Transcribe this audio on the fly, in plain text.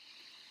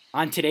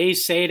On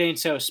today's Say It Ain't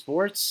So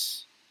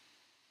Sports,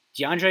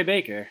 DeAndre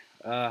Baker.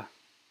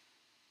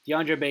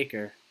 DeAndre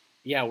Baker.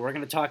 Yeah, we're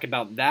going to talk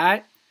about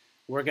that.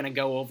 We're going to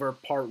go over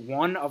part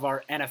one of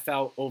our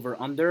NFL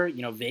over-under.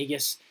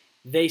 Vegas,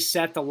 they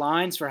set the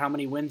lines for how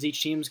many wins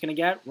each team is going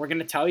to get. We're going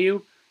to tell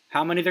you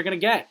how many they're going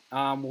to get.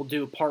 We'll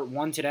do part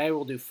one today.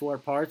 We'll do 4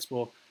 parts.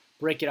 We'll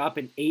break it up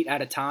in 8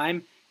 at a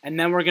time. And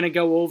then we're going to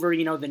go over,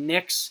 the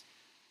Knicks.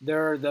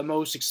 They're the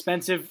most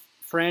expensive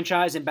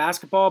franchise in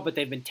basketball, but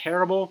they've been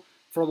terrible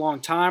for a long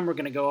time. We're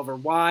going to go over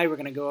why. We're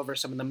going to go over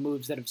some of the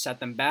moves that have set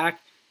them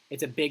back.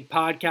 It's a big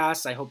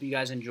podcast. I hope you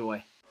guys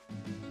enjoy.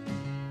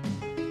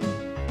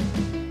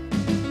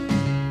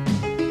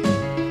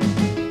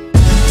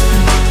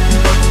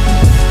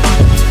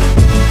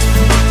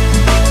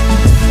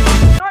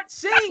 Start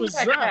saying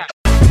that.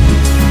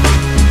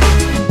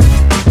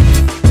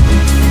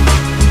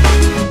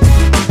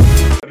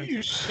 What do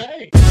you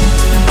say?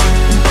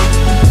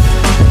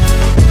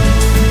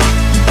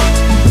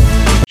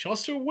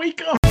 Chelsea,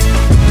 wake up!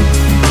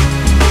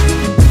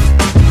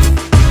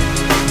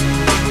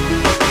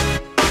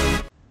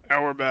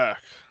 And we're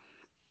back.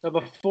 So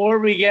before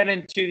we get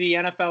into the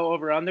NFL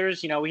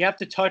over-unders, we have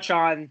to touch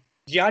on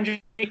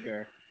DeAndre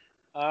Baker.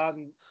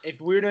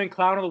 If we were doing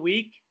Clown of the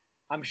Week,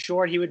 I'm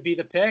sure he would be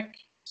the pick.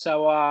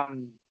 So,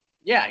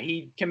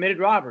 he committed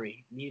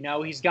robbery.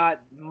 He's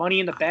got money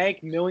in the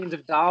bank, millions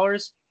of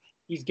dollars.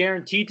 He's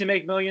guaranteed to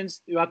make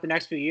millions throughout the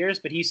next few years,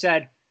 but he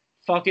said,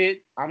 fuck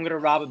it, I'm going to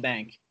rob a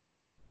bank.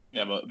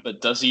 Yeah,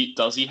 but does he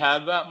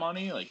have that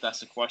money? Like, that's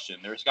the question.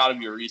 There's got to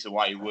be a reason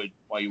why you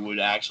would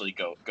actually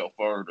go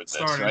forward with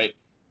this, right?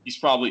 He's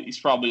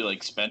probably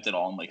like spent it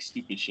on like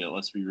stupid shit.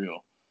 Let's be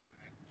real.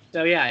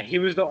 So yeah, he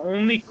was the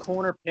only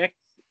corner picked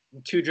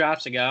 2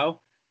 drafts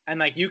ago, and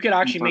like you could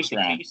actually make the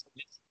case.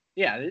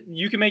 Yeah,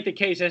 you can make the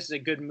case. This is a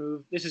good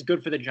move. This is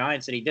good for the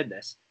Giants that he did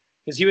this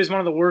because he was one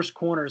of the worst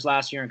corners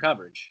last year in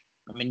coverage.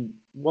 I mean,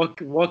 what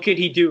could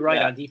he do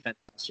right on defense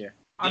last year?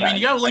 I mean,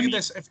 you got to look at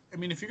this. If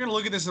you're going to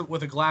look at this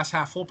with a glass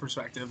half full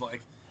perspective,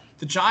 like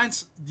the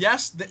Giants,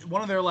 yes,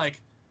 one of their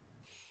like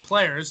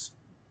players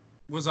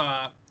was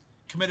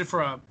committed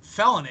for a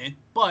felony,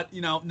 but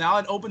now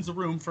it opens the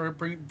room for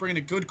bringing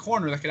a good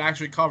corner that could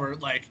actually cover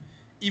like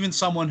even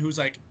someone who's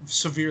like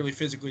severely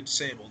physically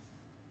disabled.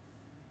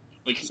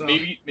 Like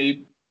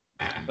maybe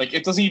like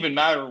it doesn't even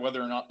matter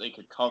whether or not they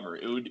could cover.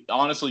 It would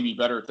honestly be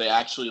better if they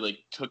actually like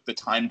took the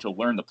time to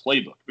learn the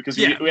playbook because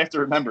we have to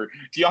remember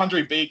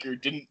DeAndre Baker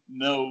didn't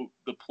know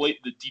the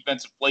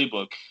defensive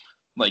playbook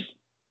like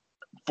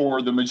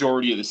for the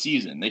majority of the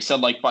season. They said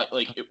like by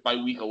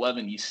week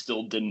 11 he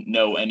still didn't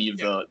know any of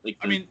the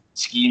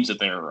schemes that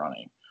they were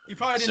running. You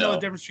probably didn't know the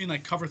difference between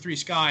like cover 3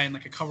 sky and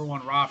like a cover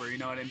 1 robber. You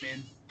know what I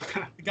mean?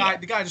 The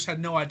guy just had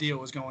no idea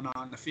what was going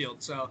on in the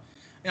field. So,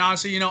 and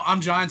honestly,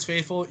 I'm Giants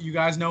faithful. You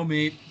guys know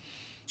me.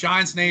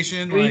 Giants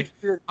Nation, like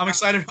I'm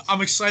excited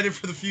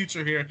for the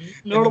future here.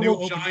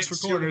 Notable Giants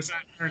super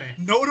fan.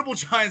 Notable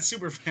Giants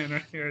super fan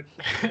right here.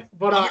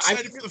 But I'm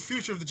excited for the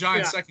future of the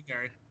Giants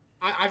secondary.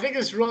 I think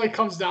this really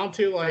comes down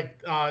to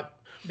like the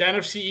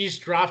NFC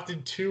East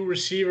drafted 2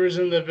 receivers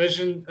in the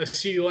division,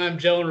 CeeDee Lamb,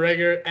 Jalen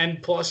Reagor,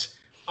 and plus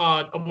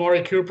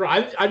Amari Cooper.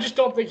 I just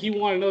don't think he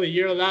wanted another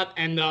year of that,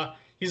 and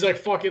he's like,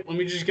 fuck it, let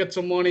me just get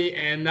some money,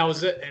 and that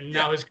was it. And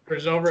now his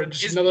career's over. And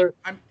just another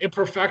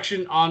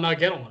imperfection on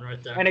Gettleman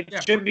right there. And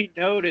it should be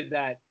noted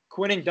that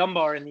Quinton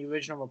Dunbar in the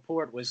original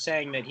report was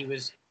saying that he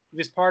was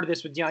part of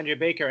this with DeAndre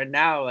Baker, and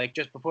now, like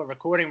just before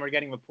recording, we're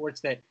getting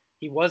reports that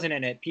he wasn't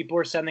in it. People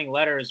are sending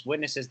letters,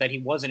 witnesses that he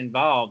wasn't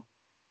involved,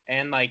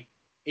 and like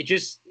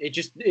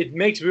it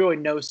makes really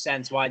no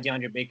sense why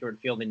DeAndre Baker would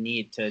feel the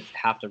need to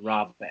have to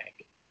rob a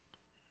bank.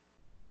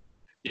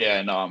 Yeah,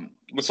 and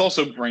let's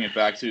also bring it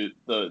back to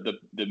the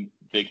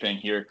big thing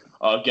here.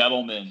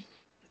 Gettleman,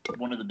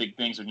 one of the big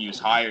things when he was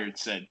hired,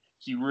 said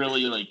he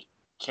really like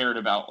cared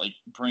about like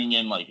bringing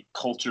in like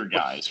culture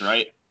guys,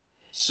 right?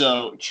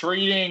 So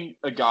trading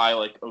a guy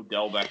like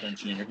Odell Beckham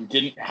Jr., who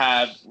didn't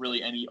have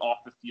really any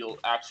off the field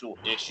actual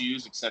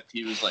issues, except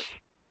he was like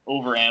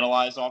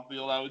overanalyzed off the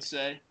field, I would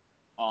say.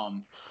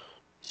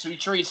 So he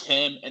trades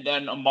him, and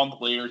then a month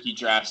later he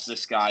drafts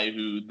this guy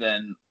who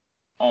then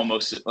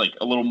almost like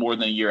a little more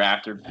than a year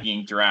after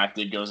being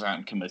drafted goes out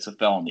and commits a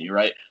felony,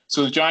 right?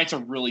 So the Giants are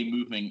really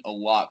moving a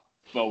lot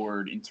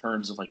forward in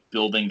terms of like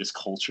building this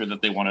culture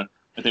that they want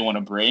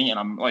to bring. And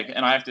I'm like,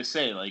 and I have to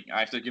say, like,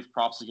 I have to give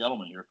props to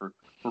Gettleman here for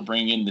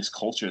bringing in this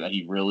culture that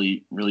he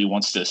really, really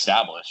wants to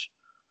establish.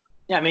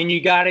 Yeah, I mean,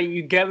 you get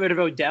rid of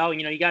Odell.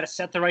 You got to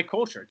set the right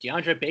culture.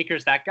 DeAndre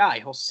Baker's that guy.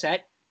 He'll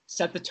set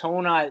the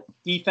tone on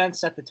defense,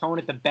 set the tone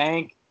at the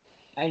bank,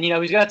 and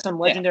he's got some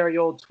legendary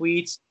old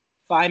tweets.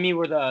 Find me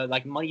where the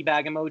like money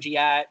bag emoji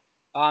at.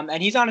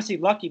 And he's honestly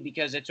lucky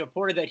because it's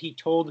reported that he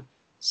told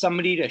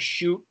somebody to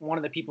shoot one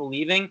of the people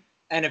leaving.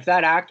 And if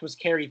that act was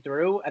carried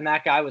through and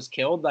that guy was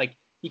killed, like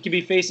he could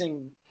be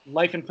facing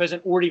life in prison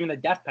or even the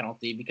death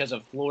penalty because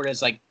of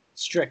Florida's like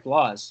strict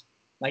laws.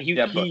 Like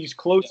he's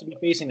close to be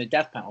facing the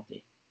death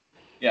penalty.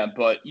 Yeah,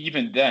 but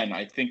even then,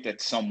 I think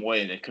that some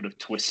way they could have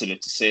twisted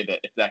it to say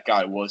that if that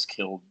guy was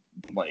killed,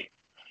 like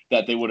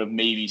that they would have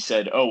maybe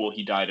said, "Oh, well,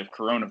 he died of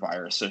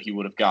coronavirus, so he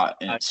wouldn't have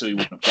gotten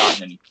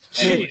any."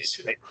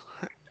 Anyways.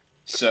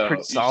 So you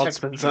just have to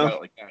think about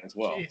it like that as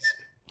well. Jeez.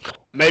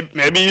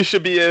 Maybe you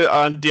should be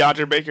on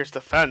DeAndre Baker's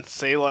defense.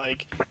 Say,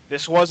 like,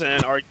 this wasn't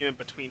an argument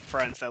between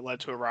friends that led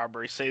to a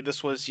robbery. Say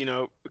this was,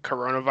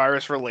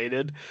 coronavirus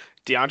related.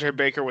 DeAndre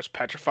Baker was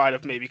petrified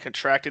of maybe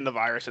contracting the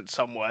virus in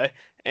some way,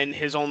 and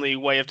his only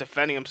way of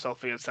defending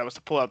himself against that was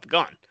to pull out the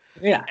gun.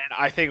 Yeah. And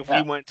I think if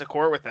we went to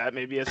court with that,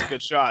 maybe it's a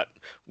good shot.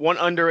 One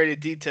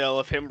underrated detail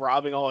of him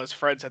robbing all his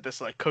friends at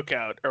this, like,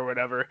 cookout or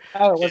whatever.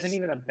 Oh, it wasn't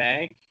even a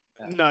bank?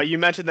 No, you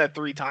mentioned that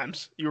 3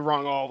 times. You were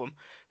wrong all of them.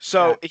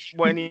 So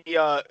when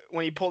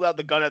he pulled out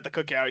the gun at the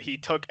cookout, he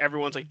took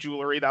everyone's like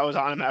jewelry that was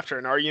on him after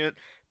an argument.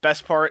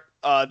 Best part,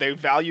 they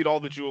valued all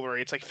the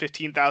jewelry. It's like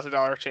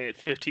 $15,000 chain,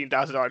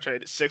 $15,000 chain,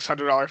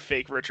 $600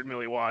 fake Richard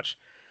Mille watch.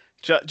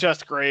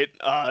 Just great.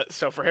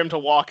 So for him to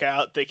walk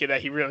out thinking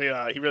that he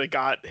really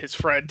got his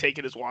friend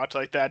taking his watch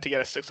like that to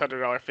get a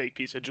 $600 fake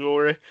piece of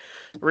jewelry,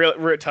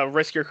 to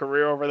risk your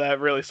career over that,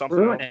 really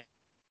something.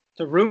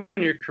 To ruin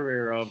your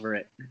career over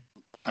it.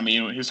 I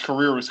mean, his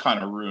career was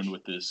kind of ruined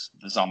with this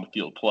on the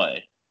field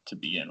play to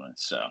begin with.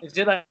 So is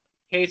it like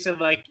a case of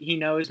like he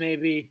knows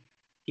maybe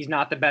he's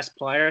not the best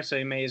player, so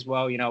he may as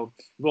well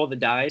roll the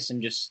dice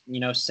and just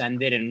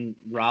send it and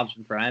rob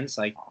some friends?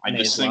 Like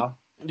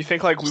You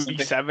think like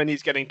week 7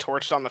 he's getting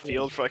torched on the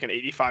field for like an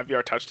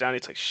 85-yard touchdown?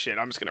 He's like, shit,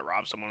 I'm just gonna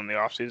rob someone in the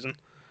offseason.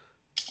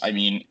 I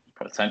mean,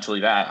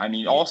 potentially that. I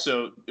mean,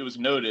 also it was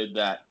noted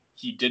that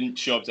he didn't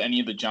show up to any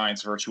of the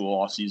Giants' virtual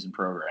off-season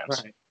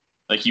programs. Right.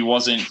 Like, he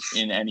wasn't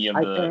in any of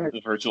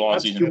the virtual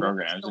all-season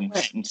programs, and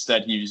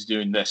instead he was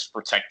doing this,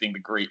 protecting the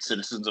great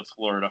citizens of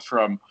Florida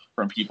from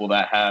people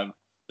that have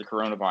the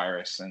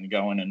coronavirus and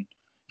going and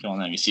killing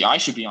them. You see, I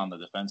should be on the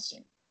defense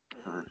team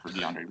for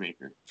DeAndre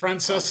Baker.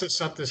 Francesa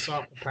set this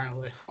up,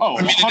 apparently. Oh,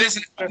 I mean,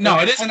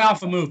 it is an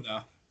alpha move,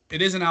 though.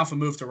 It is an alpha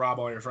move to rob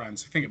all your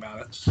friends. Think about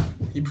it.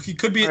 He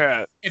could be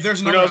if there's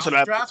another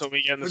draft. Could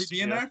he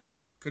be in there?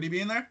 Could he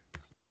be in there?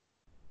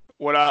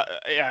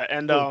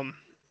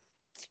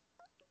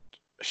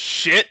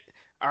 Shit.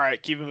 All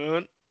right, keep it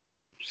moving.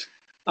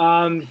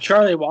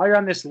 Charlie, while you're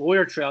on this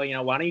lawyer trail,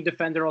 why don't you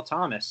defend Earl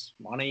Thomas?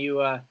 Why don't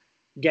you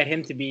get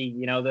him to be,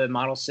 the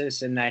model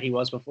citizen that he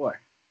was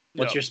before?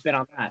 What's your spin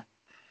on that?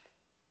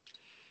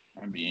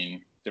 I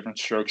mean, different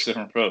strokes,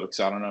 different folks.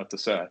 I don't know what to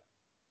say.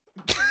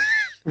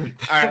 All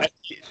right.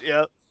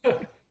 Yep.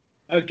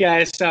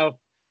 Okay, so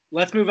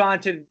let's move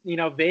on to,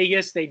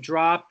 Vegas. They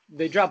drop,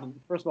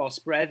 first of all,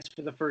 spreads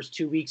for the first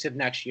 2 weeks of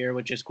next year,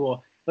 which is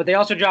cool. But they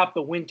also dropped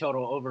the win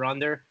total over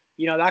under.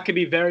 That could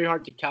be very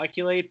hard to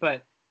calculate,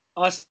 but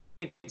us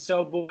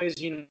boys,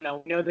 we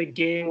know the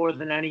game more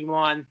than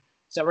anyone.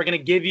 So we're going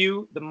to give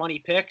you the money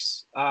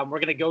picks. We're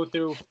going to go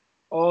through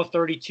all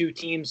 32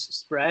 teams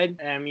spread,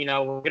 and,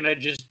 we're going to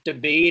just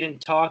debate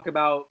and talk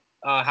about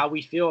how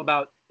we feel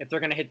about if they're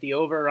going to hit the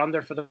over or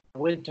under for the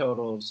win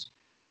totals.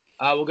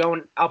 We'll go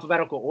in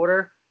alphabetical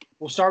order.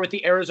 We'll start with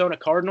the Arizona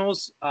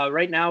Cardinals.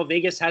 Right now,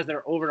 Vegas has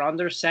their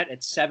over-under set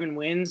at 7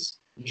 wins.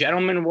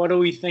 Gentlemen, what do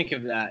we think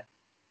of that?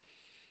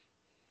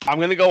 I'm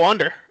going to go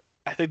under.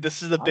 I think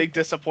this is a big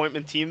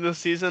disappointment team this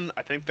season.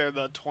 I think they're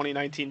the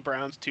 2019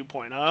 Browns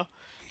 2.0.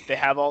 They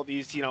have all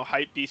these,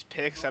 hype beast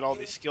picks at all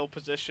these skill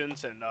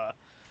positions,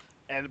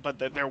 but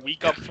they're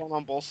weak up front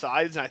on both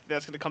sides, and I think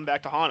that's going to come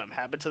back to haunt them.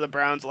 Happened to the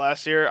Browns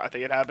last year. I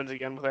think it happens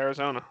again with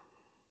Arizona.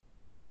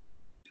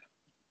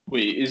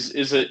 Wait, is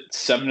it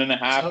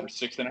 7.5 or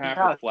 6.5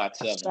 or flat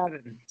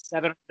 7?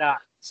 7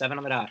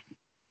 on the dot.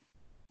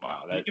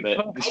 Wow,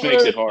 this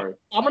makes it hard.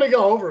 I'm going to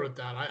go over with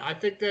that. I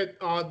think that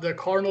the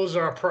Cardinals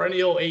are a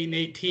perennial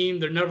 8-8 team.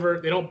 They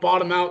don't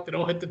bottom out. They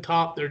don't hit the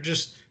top. They're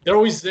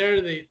always there.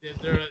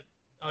 They're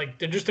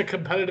just a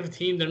competitive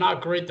team. They're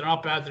not great. They're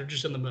not bad. They're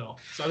just in the middle.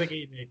 So I think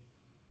 8-8.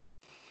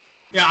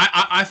 Yeah,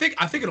 I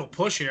think it'll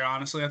push here.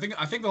 Honestly, I think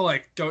they'll go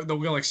like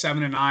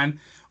 7-9,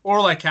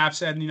 or like Cap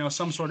said,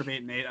 some sort of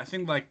 8-8. I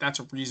think like that's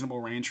a reasonable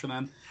range for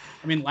them.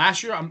 I mean,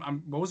 last year,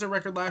 what was their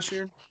record last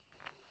year?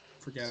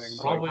 Forgetting.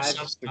 Probably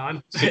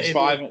 6-9.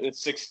 6-5.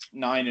 It's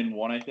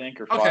 6-9-1, I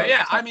think. Or okay, 5,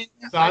 yeah. I mean,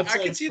 I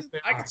can see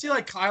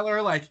like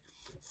Kyler like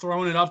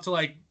throwing it up to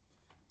like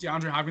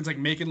DeAndre Hopkins, like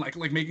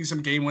making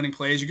some game-winning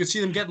plays. You could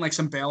see them getting like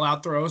some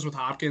bailout throws with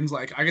Hopkins.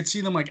 Like I could see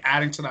them like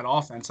adding to that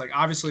offense. Like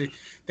obviously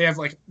they have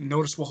like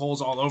noticeable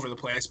holes all over the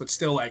place, but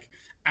still like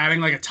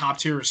adding like a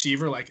top-tier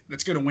receiver like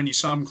that's going to win you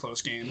some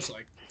close games.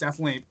 Like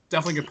definitely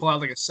could pull out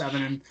like a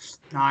 7-9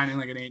 and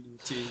like an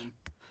 8 team.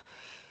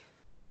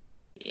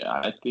 Yeah,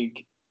 I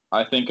think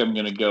I'm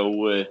going to go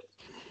with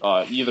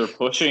either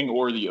pushing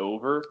or the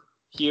over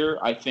here.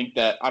 I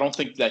don't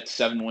think that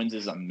 7 wins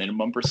is a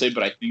minimum per se,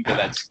 but I think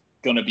that's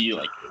going to be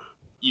like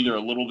either a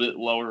little bit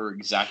lower or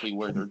exactly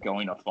where they're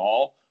going to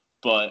fall.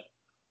 But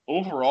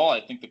overall,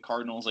 I think the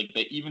Cardinals,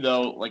 even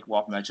though, like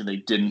Wolf mentioned, they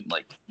didn't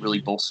like really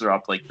bolster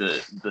up like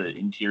the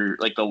interior,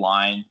 like the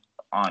line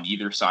on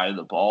either side of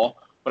the ball.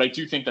 But I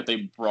do think that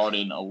they brought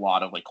in a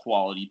lot of like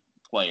quality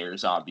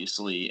players,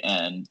 obviously,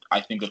 and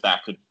I think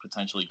that could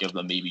potentially give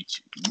them maybe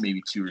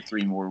two or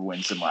three more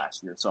wins than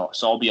last year. So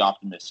I'll be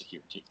optimistic here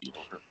and take the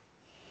over.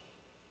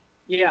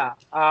 Yeah,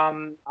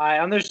 I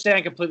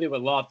understand completely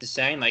what Loft is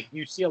saying. Like,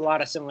 you see a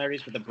lot of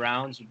similarities with the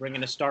Browns. You bring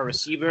in a star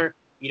receiver.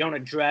 You don't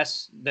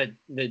address the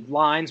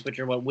lines, which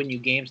are what win you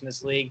games in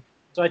this league.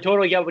 So I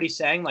totally get what he's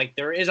saying. Like,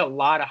 there is a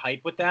lot of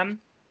hype with them.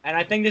 And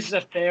I think this is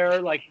a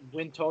fair, like,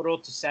 win total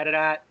to set it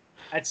at.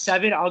 At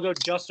 7, I'll go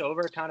just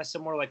over, kind of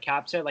similar like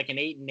Cap said, like an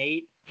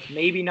 8-8.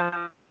 Maybe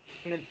not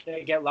if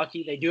they get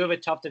lucky. They do have a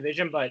tough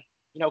division, but,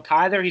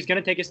 Kyler, he's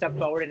going to take a step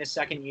forward in his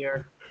second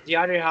year.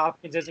 DeAndre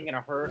Hopkins isn't going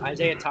to hurt.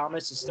 Isaiah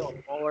Thomas is still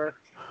a baller.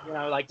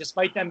 Like,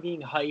 despite them being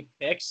hype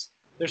picks,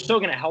 they're still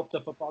going to help the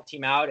football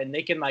team out, and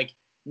they can, like,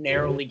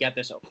 narrowly get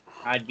this over.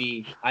 I'd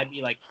be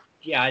like,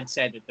 yeah, I'd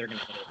say that they're going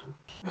to hit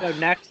it. So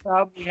next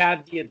up, we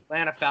have the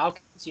Atlanta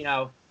Falcons.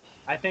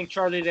 I think,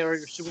 Charlie, they were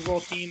your Super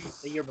Bowl team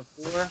the year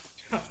before.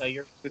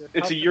 So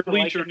it's a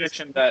yearly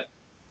tradition that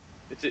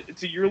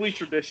it's a yearly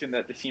tradition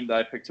that the team that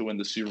I picked to win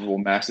the Super Bowl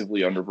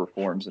massively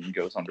underperforms and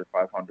goes under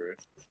 500.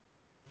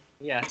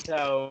 Yeah,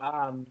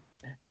 so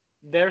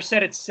they're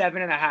set at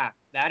 7.5.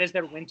 That is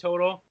their win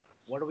total.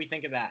 What do we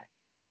think of that?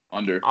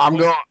 Under. I'm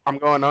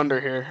going under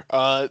here.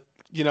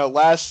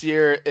 Last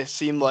year it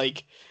seemed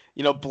like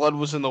blood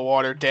was in the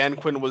water. Dan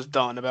Quinn was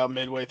done about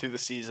midway through the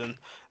season.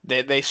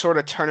 They sort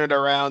of turn it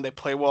around. They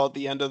play well at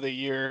the end of the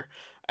year,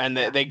 and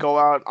they go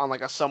out on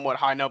like a somewhat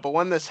high note. But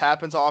when this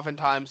happens,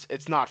 oftentimes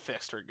it's not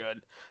fixed or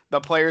good. The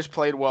players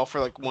played well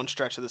for like one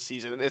stretch of the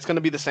season. It's going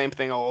to be the same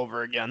thing all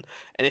over again.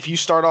 And if you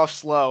start off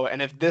slow,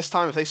 and if they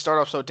start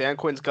off slow, Dan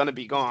Quinn's going to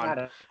be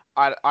gone.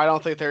 I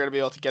don't think they're going to be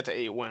able to get to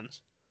 8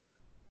 wins.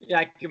 Yeah,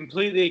 I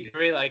completely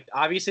agree. Like,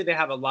 obviously they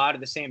have a lot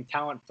of the same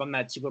talent from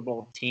that Super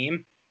Bowl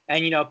team.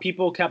 And,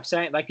 people kept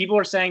saying, like, people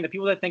were saying, the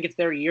people that think it's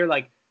their year,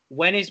 like,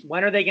 when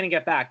are they going to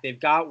get back? They've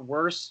got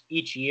worse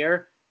each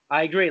year.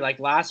 I agree. Like,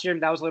 last year,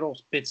 that was a little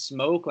bit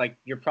smoke. Like,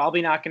 you're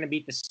probably not going to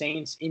beat the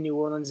Saints in New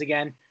Orleans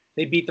again.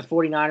 They beat the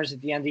 49ers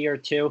at the end of the year,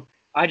 too.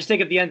 I just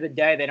think at the end of the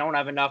day, they don't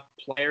have enough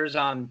players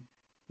on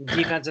the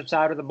defensive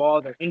side of the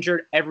ball. They're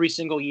injured every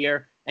single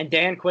year. And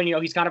Dan Quinn,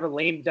 he's kind of a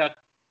lame duck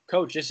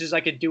coach. This is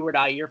like a do or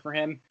die year for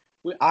him.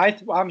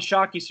 I'm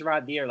shocked he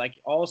survived the year. Like,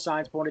 all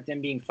signs pointed to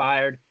him being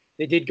fired.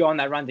 They did go on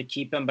that run to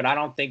keep him, but I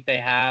don't think they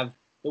have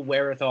the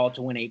wherewithal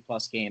to win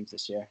 8+ games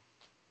this year.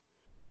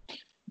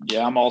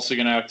 Yeah, I'm also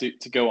going to have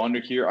to go under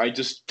here. I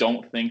just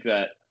don't think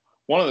that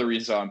 – one of the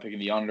reasons I'm picking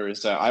the under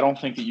is that I don't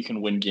think that you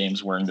can win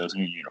games wearing those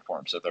new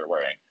uniforms that they're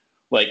wearing.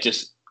 Like,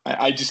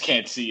 I just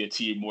can't see a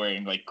team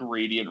wearing, like,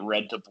 gradient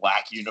red to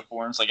black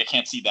uniforms. Like, I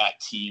can't see that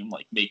team,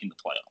 like, making the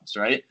playoffs,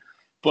 right?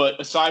 But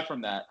aside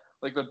from that,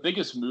 like, the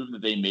biggest move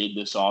that they made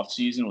this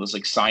offseason was,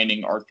 like,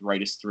 signing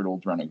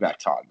arthritis-riddled running back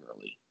Todd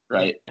Gurley,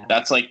 right? Yeah.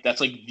 That's like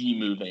the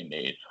move they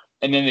made.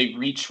 And then they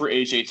reached for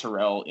A.J.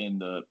 Terrell in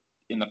the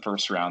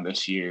first round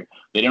this year.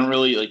 They didn't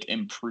really, like,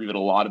 improve at a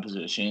lot of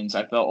positions,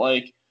 I felt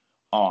like.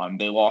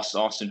 They lost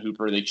Austin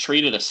Hooper. They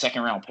traded a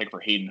second-round pick for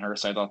Hayden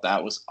Hurst. I thought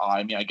that was odd.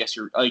 I mean, I guess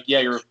you're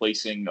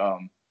replacing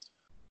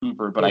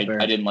Hooper, but I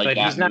didn't like that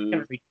he's not move.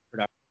 Gonna reach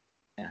production.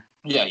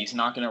 Yeah, he's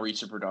not going to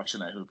reach the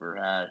production that Hooper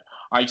had.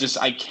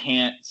 I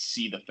can't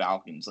see the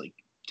Falcons, like,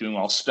 doing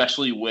well,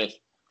 especially with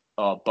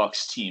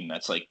Bucs team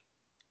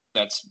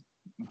that's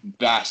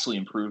vastly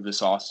improved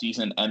this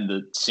offseason, and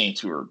the Saints,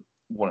 who are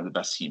one of the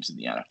best teams in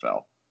the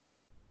NFL.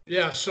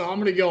 Yeah, so I'm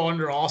going to go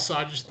under also.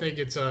 I just think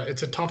it's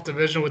a tough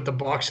division with the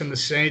Bucs and the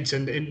Saints,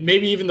 and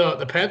maybe even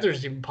the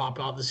Panthers even pop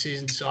out this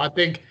season. So I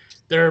think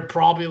they're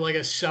probably like a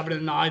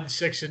 7-9,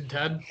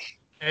 6-10,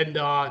 and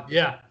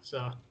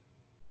so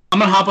I'm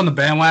gonna hop on the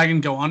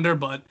bandwagon, go under,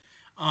 but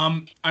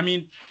I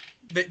mean,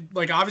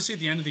 obviously at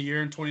the end of the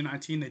year in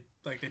 2019,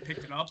 they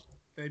picked it up.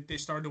 They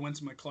started to win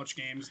some like clutch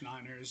games,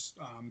 Niners,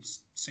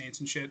 Saints,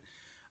 and shit.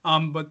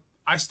 But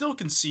I still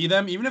can see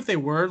them, even if they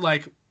were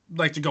like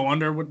to go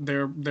under with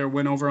their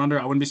win over under,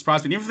 I wouldn't be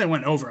surprised. But even if they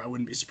went over, I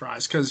wouldn't be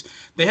surprised because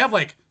they have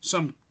like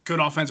some good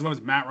offensive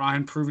weapons. Matt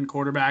Ryan, proven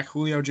quarterback,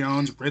 Julio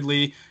Jones,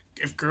 Ridley.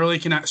 If Gurley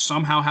can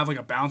somehow have like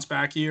a bounce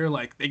back year,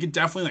 like they could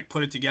definitely like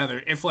put it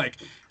together. If like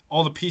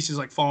all the pieces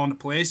like fall into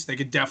place, they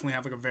could definitely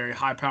have like a very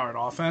high powered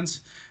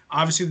offense.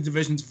 Obviously, the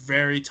division's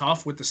very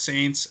tough with the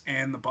Saints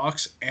and the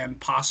Bucs, and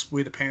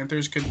possibly the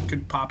Panthers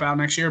could pop out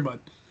next year. But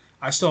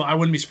I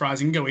wouldn't be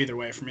surprised. You can go either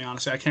way for me,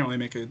 honestly. I can't really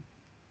make a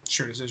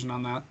sure decision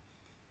on that.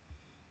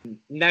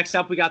 Next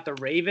up, we got the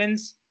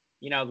Ravens.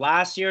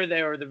 Last year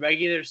they were the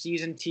regular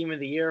season team of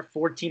the year,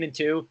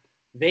 14-2.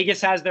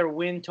 Vegas has their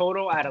win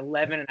total at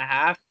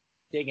 11.5.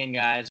 Dig in,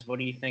 guys. What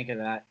do you think of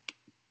that?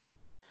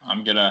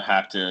 I'm gonna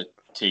have to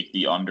take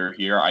the under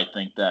here. I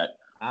think that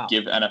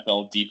give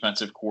NFL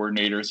defensive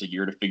coordinators a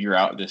year to figure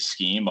out this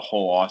scheme, a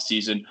whole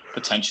offseason,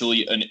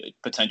 potentially an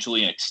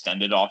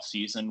extended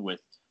offseason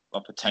with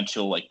a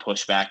potential like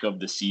pushback of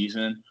the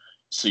season.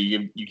 So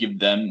you give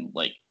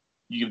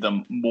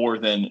them more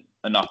than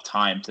enough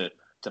time to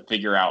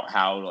figure out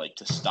how like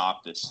to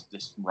stop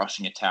this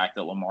rushing attack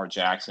that Lamar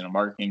Jackson and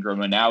Mark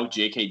Ingram and now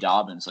J.K.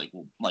 Dobbins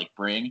will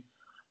bring.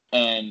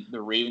 And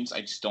the Ravens,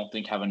 I just don't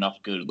think have enough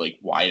good like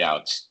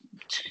wideouts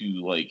to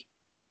like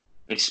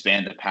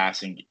expand the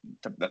passing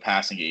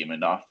game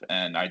enough.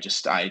 And I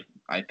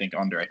think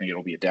under. I think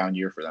it'll be a down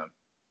year for them.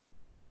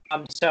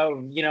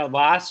 So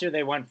last year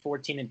they went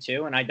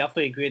 14-2, and I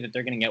definitely agree that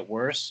they're going to get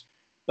worse.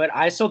 But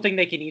I still think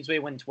they can easily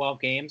win 12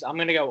 games. I'm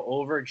going to go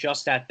over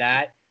just at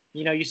that.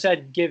 You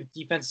said give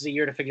defenses a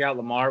year to figure out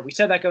Lamar. We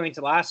said that going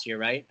into last year,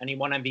 right? And he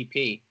won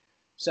MVP.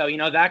 So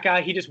that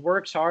guy, he just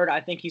works hard. I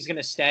think he's going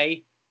to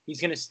stay.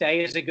 He's going to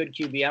stay as a good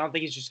QB. I don't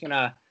think he's just going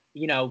to,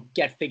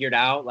 get figured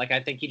out. Like, I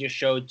think he just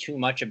showed too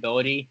much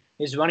ability.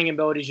 His running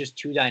ability is just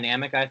too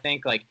dynamic, I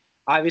think. Like,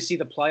 obviously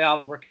the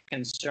playoffs were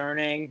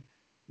concerning.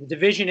 The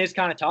division is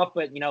kind of tough,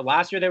 but,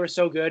 last year they were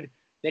so good.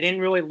 They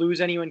didn't really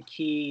lose anyone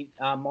key.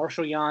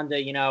 Marshall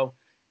Yanda,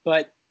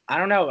 but I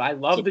don't know. I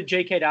love the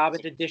J.K.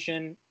 Dobbins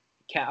edition.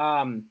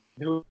 Who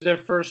was their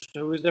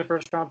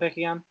first round pick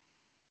again?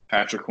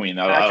 Patrick Queen.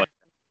 I like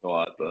a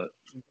lot, but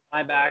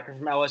linebacker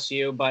from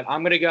LSU. But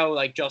I'm gonna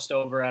go just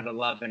over at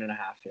 11.5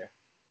 here.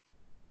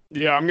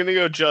 Yeah, I'm gonna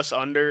go just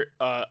under.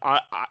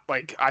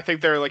 I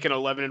think they're like an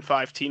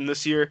 11-5 team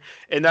this year,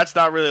 and that's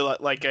not really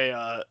like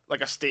a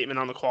statement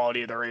on the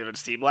quality of the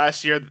Ravens team.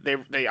 Last year,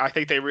 I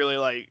think they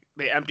really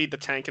they emptied the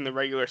tank in the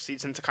regular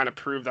season to kind of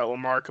prove that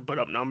Lamar could put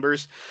up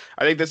numbers.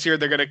 I think this year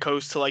they're gonna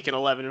coast to an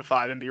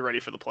 11-5 and be ready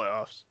for the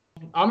playoffs.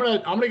 I'm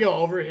gonna go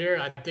over here.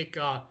 I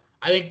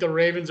think the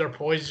Ravens are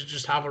poised to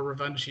just have a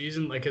revenge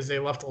season, because they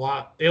left a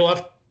lot. They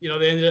left, they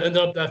ended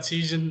up that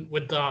season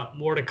with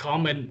more to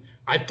come, and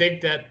I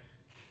think that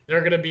they're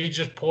going to be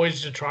just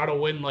poised to try to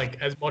win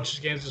as much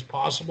games as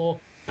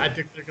possible. I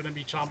think they're going to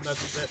be chomping at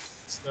the bit.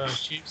 It's the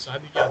Chiefs. I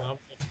think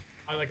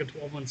I like a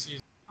 12-win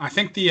season. I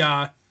think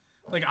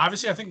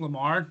obviously I think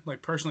Lamar,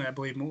 personally I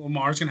believe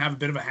Lamar's going to have a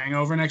bit of a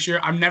hangover next year.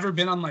 I've never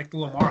been on the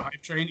Lamar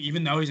hype train,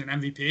 even though he's an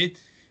MVP.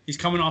 He's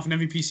coming off an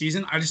MVP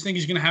season. I just think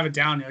he's going to have a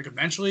down year.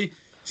 Eventually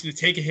he's going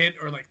to take a hit,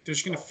 or they're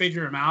just going to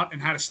figure him out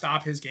and how to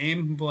stop his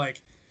game. But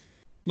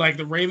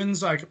the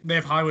Ravens, they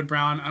have Hollywood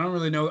Brown. I don't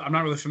really know. I'm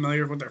not really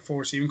familiar with their full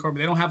receiving core, but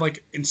they don't have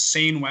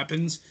insane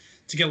weapons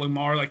to get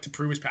Lamar to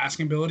prove his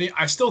passing ability.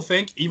 I still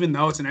think, even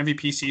though it's an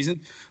MVP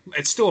season,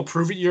 it's still a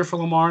prove it year for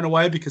Lamar in a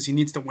way, because he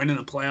needs to win in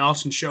the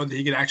playoffs and show that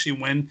he could actually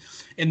win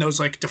in those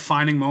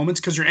defining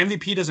moments. Because your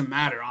MVP doesn't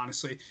matter,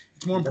 honestly.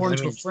 It's more important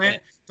to a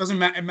franchise.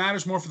 It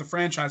matters more for the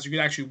franchise. You could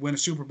actually win a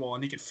Super Bowl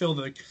and he could fill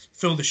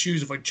the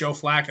shoes of Joe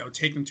Flacco,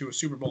 take them to a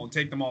Super Bowl and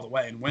take them all the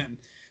way and win.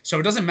 So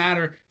it doesn't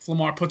matter if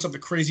Lamar puts up the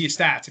craziest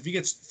stats. If he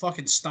gets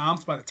fucking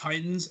stomped by the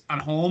Titans at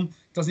home,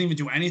 doesn't even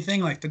do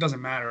anything, that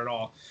doesn't matter at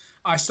all.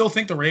 I still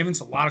think the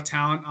Ravens, a lot of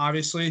talent,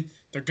 obviously.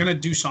 They're going to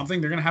do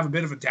something. They're going to have a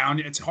bit of a down.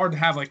 It's hard to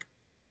have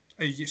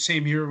a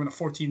same year in a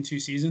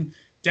 14-2 season.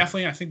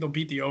 Definitely, I think they'll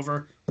beat the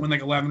over, win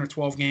 11 or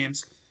 12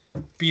 games,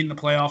 beat in the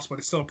playoffs, but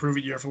it's still a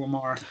prove-it year for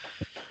Lamar.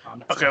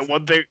 Okay,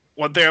 one thing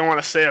I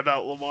want to say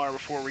about Lamar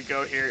before we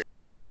go here.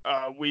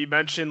 We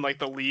mentioned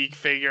the league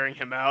figuring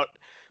him out.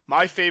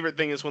 My favorite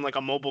thing is when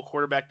a mobile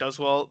quarterback does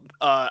well.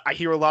 I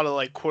hear a lot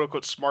of quote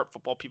unquote smart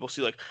football people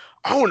see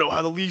I don't know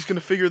how the league's gonna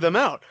figure them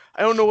out.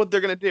 I don't know what they're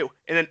gonna do.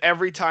 And then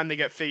every time they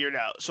get figured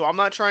out. So I'm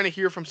not trying to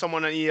hear from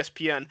someone on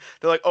ESPN.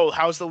 They're like, oh,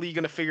 how's the league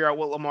gonna figure out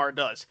what Lamar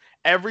does?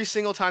 Every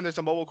single time there's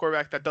a mobile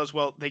quarterback that does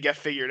well, they get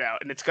figured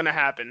out, and it's gonna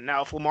happen.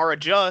 Now, if Lamar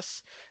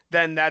adjusts,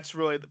 then that's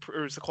really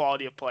proves the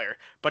quality of player.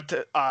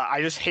 But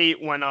I just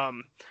hate when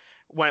I'm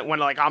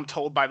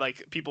told by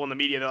people in the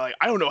media, they're like,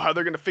 I don't know how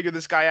they're gonna figure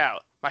this guy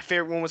out. My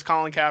favorite one was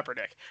Colin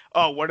Kaepernick.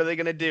 Oh, what are they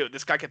going to do?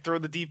 This guy could throw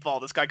the deep ball.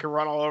 This guy could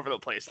run all over the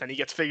place. Then he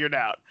gets figured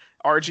out.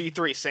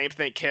 RG3, same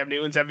thing. Cam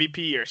Newton's MVP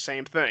year,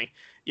 same thing.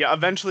 Yeah,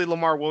 eventually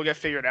Lamar will get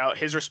figured out.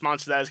 His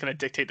response to that is going to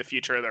dictate the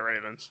future of the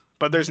Ravens.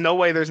 But there's no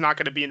way there's not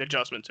going to be an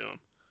adjustment to him.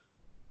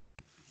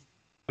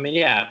 I mean,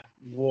 yeah.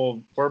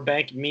 Well, we're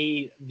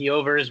banking the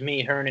over is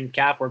me, Hearn, and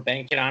Cap. We're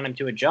banking on him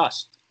to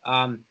adjust.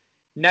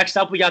 Next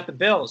up, we got the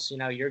Bills.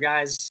 Your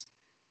guys,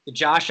 the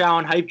Josh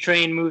Allen hype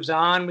train moves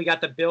on. We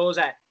got the Bills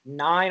at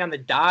 9 on the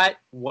dot.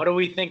 What do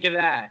we think of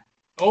that?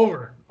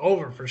 Over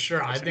for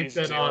sure. I think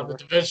that the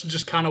division's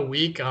just kind of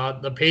weak.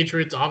 The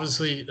Patriots,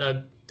 obviously,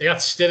 they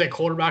got Stitt at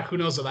quarterback. Who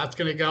knows how that's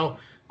going to go?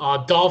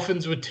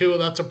 Dolphins with Tua,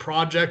 that's a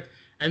project.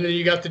 And then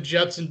you got the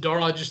Jets and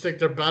Darnold. I just think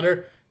they're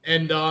better.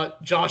 And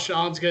Josh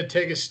Allen's going to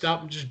take a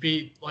step and just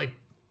be, I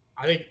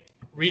think,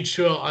 reach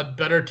to a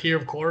better tier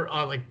of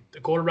the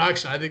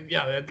quarterbacks. I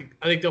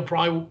think they'll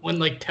probably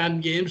win 10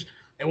 games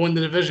and win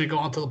the division and go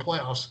on to the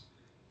playoffs.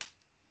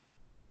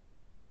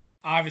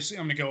 Obviously,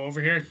 I'm going to go over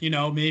here. You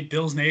know me,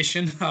 Bills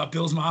Nation,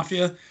 Bills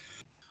Mafia.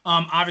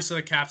 Obviously,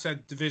 the Cap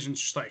said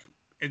division's just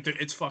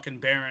it's fucking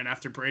barren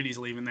after Brady's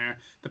leaving there.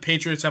 The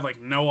Patriots have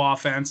no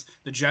offense.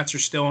 The Jets are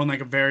still in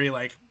a very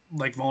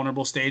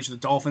vulnerable stage. The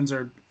Dolphins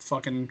are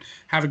fucking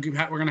we're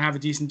going to have a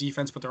decent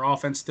defense, but their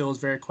offense still is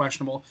very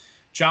questionable.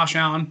 Josh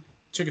Allen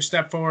took a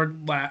step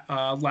forward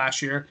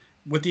last year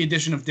with the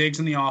addition of Diggs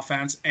in the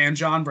offense and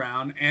John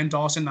Brown and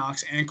Dawson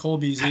Knox and Cole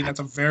Beasley. That's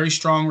a very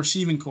strong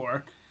receiving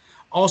core.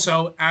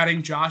 Also,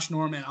 adding Josh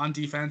Norman on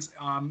defense,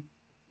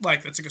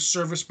 that's a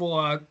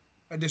serviceable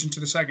addition to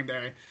the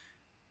secondary.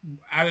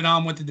 added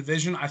on with the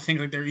division, I think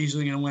like they're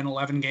easily going to win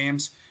 11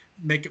 games,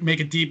 make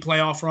a deep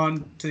playoff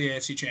run to the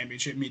AFC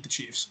Championship, meet the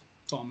Chiefs.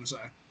 That's all I'm going to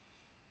say.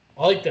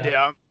 I like that.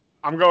 Yeah,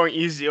 I'm going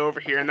easy over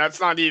here, and that's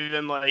not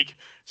even like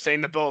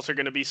saying the Bills are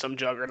going to be some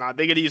juggernaut.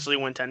 They could easily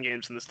win 10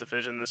 games in this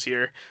division this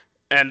year.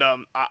 And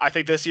I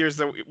think this year is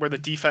where the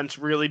defense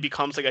really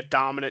becomes like a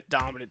dominant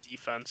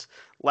defense.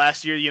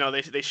 Last year,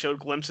 they showed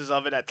glimpses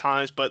of it at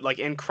times, but like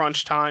in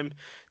crunch time,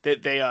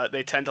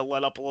 they tend to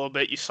let up a little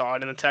bit. You saw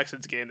it in the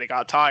Texans game; they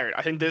got tired.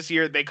 I think this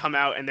year they come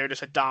out and they're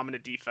just a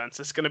dominant defense.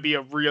 It's going to be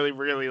a really,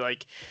 really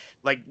like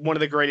one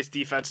of the greatest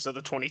defenses of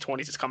the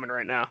 2020s is coming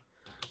right now.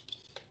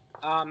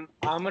 I'm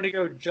going to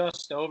go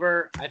just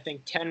over. I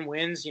think 10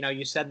 wins.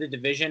 You said the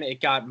division,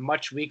 it got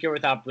much weaker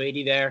without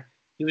Brady there.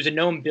 He was a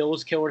known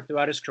Bills killer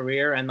throughout his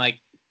career, and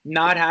like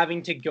not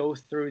having to go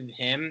through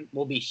him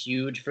will be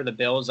huge for the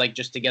Bills, like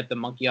just to get the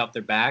monkey off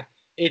their back.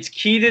 It's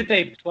key that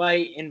they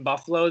play in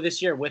Buffalo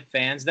this year with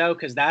fans, though,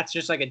 because that's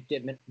just like a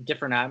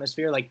different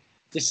atmosphere. Like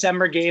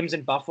December games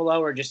in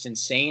Buffalo are just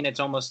insane.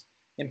 It's almost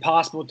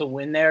impossible to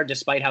win there,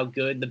 despite how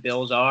good the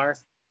Bills are.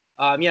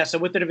 So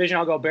with the division,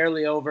 I'll go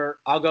barely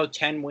over. I'll go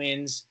 10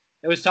 wins.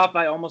 It was tough.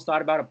 I almost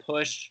thought about a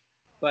push,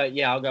 but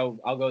yeah, I'll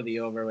go the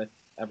over with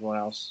everyone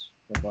else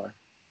so far.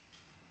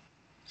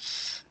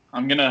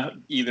 I'm gonna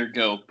either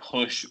go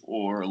push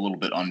or a little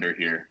bit under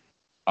here.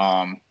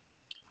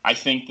 I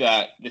think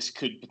that this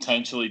could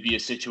potentially be a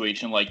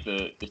situation like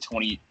the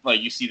 20,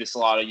 like you see this a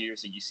lot of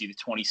years, and you see the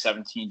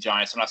 2017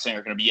 Giants. I'm not saying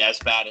they're going to be as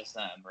bad as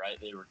them, right?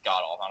 They were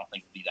god awful. I don't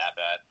think it'll be that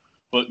bad,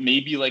 but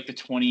maybe like the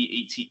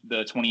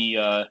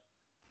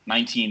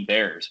 2019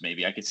 Bears.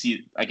 Maybe I could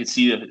see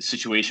a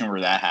situation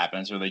where that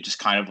happens, where they just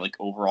kind of like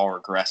overall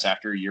regress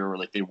after a year, where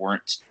like they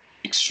weren't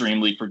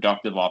extremely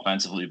productive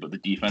offensively, but the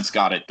defense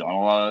got it done a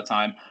lot of the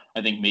time.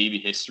 I think maybe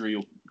history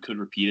could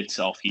repeat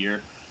itself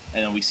here,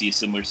 and then we see a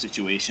similar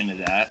situation to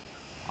that.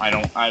 I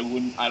don't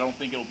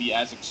think it'll be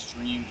as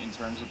extreme in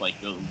terms of like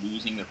the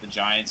losing that the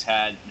Giants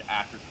had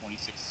after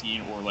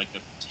 2016, or like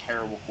the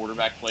terrible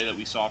quarterback play that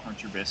we saw from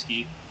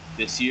Trubisky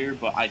this year,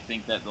 but I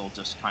think that they'll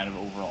just kind of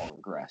overall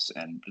regress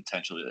and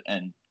potentially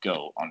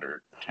go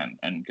under 10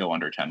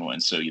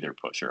 wins. So either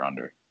push or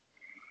under.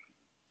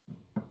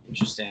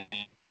 Interesting.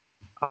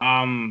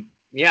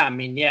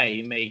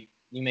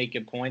 You make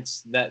good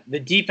points. That the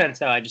defense,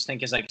 though, I just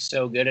think is like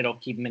so good, it'll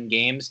keep them in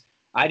games.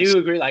 I do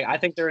agree. Like I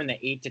think they're in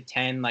the 8 to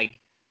 10. Like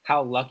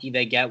how lucky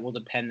they get will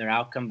depend their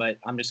outcome, but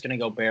I'm just gonna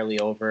go barely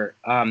over.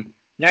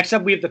 Next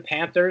up, we have the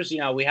Panthers.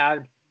 We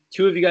had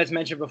two of you guys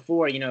mentioned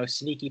before.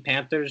 Sneaky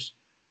Panthers.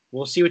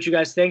 We'll see what you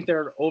guys think.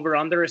 Their over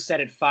under is set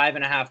at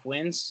 5.5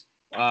 wins.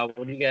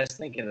 What do you guys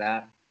think of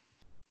that?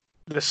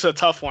 This is a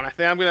tough one. I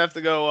think I'm gonna have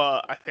to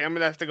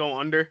go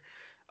under.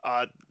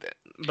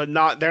 But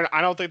not there.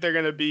 I don't think they're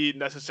going to be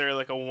necessarily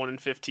like a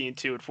 1-15,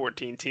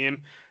 2-14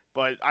 team,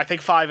 but I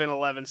think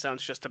 5-11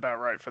 sounds just about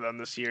right for them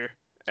this year.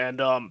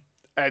 And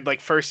like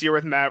first year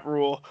with Matt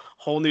Rule,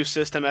 whole new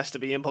system has to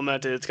be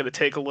implemented. It's going to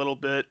take a little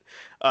bit.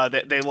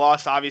 They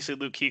lost obviously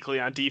Luke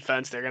Kuechly on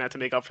defense. They're going to have to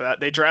make up for that.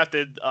 They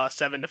drafted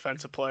 7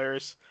 defensive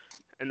players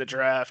in the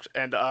draft,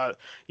 and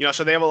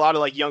so they have a lot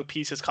of like young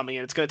pieces coming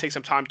in. It's going to take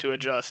some time to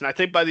adjust, and I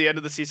think by the end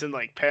of the season,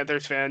 like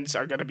Panthers fans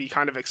are going to be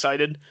kind of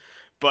excited.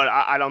 But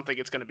I don't think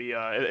it's going to be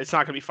it's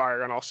not going to be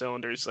firing on all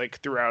cylinders like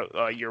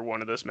throughout year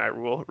one of this Matt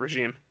Rule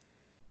regime.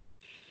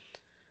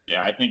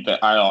 Yeah, I think that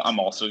I'm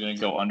also going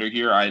to go under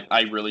here.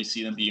 I really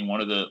see them being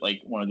one of the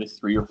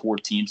 3 or 4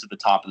 teams at the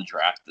top of the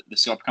draft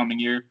this upcoming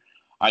year.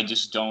 I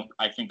just don't.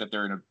 I think that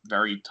they're in a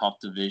very tough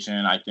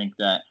division. I think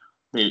that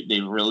they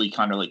really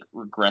kind of like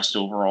regressed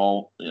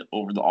overall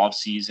over the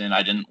offseason.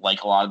 I didn't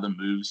like a lot of the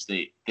moves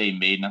they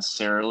made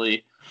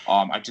necessarily.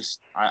 I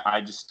just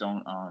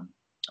don't.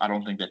 I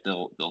don't think that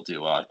they'll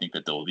do well. I think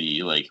that they'll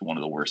be like one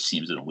of the worst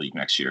teams in the league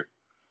next year.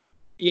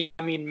 Yeah,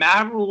 I mean,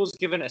 Matt Rule was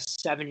given a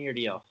 7-year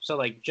deal. So,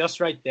 like,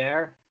 just right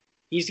there,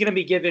 he's going to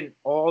be given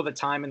all the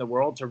time in the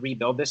world to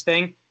rebuild this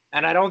thing.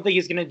 And I don't think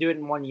he's going to do it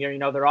in 1 year.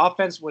 Their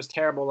offense was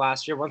terrible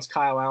last year. Once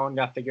Kyle Allen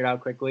got figured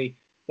out quickly,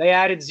 they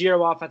added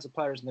 0 offensive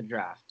players in the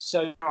draft.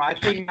 So, I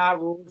think Matt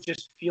Rule is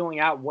just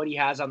feeling out what he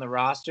has on the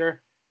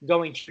roster,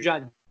 going huge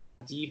on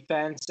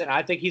defense. And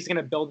I think he's going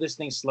to build this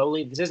thing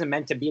slowly. This isn't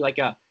meant to be like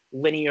a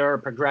linear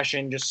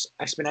progression, just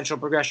exponential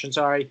progression.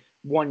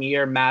 1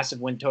 year,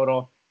 massive win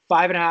total.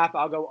 5.5.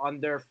 I'll go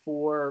under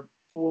 4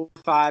 or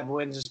 5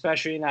 wins,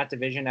 especially in that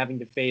division, having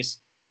to face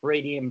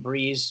Brady and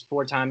Breeze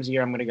 4 times a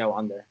year. I'm going to go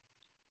under.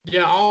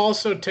 Yeah, I'll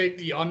also take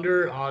the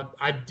under.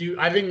 I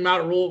think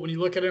Matt Rule, when you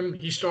look at him,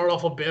 he started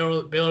off with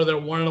Baylor. They're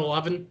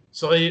 1-11,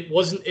 so it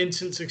wasn't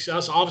instant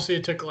success. Obviously,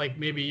 it took like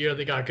maybe a year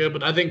they got good,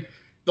 but I think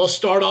they'll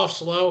start off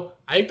slow.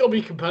 I think they'll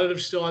be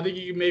competitive still. I think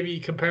you can maybe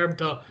compare them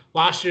to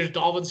last year's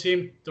Dolphins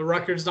team. The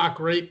record's not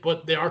great,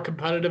 but they are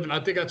competitive, and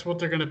I think that's what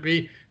they're going to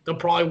be. They'll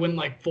probably win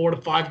like 4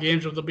 to 5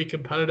 games, but they'll be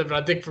competitive, and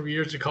I think for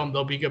years to come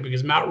they'll be good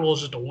because Matt Rule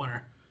is just a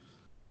winner.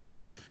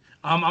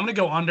 I'm going to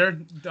go under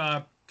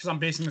because I'm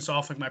basing this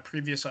off like my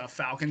previous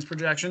Falcons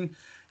projection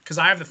because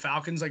I have the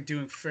Falcons like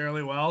doing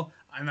fairly well.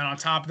 And then on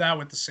top of that,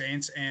 with the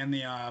Saints and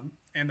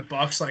the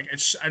Bucks, like I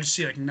just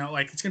see it's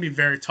gonna be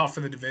very tough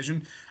for the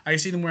division. I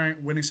see them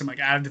winning some like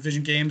out of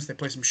division games. They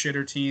play some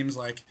shitter teams,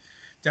 like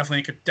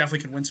definitely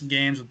could win some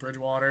games with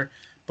Bridgewater.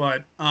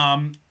 But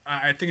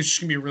I think it's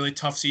just gonna be a really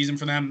tough season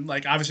for them.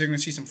 Like obviously, you're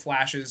gonna see some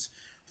flashes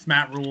with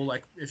Matt Rule.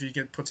 Like if he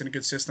puts in a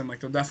good system,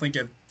 like they'll definitely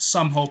get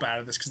some hope out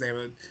of this because they have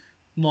a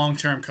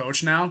long-term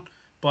coach now.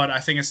 But I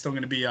think it's still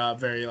gonna be a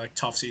very like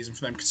tough season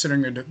for them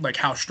considering like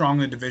how strong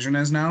the division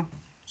is now.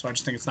 So I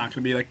just think it's not going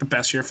to be like the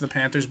best year for the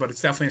Panthers, but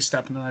it's definitely a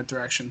step in the right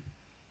direction.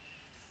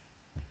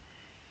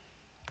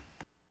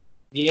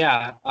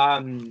 Yeah.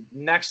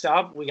 Next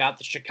up, we got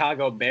the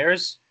Chicago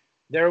Bears.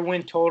 Their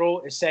win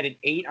total is set at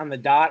 8 on the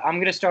dot. I'm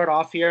going to start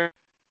off here.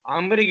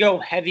 I'm going to go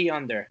heavy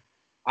under.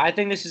 I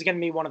think this is going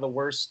to be one of the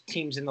worst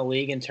teams in the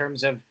league in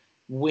terms of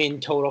win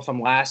total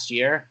from last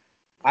year.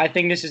 I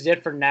think this is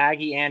it for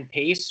Nagy and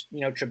Pace.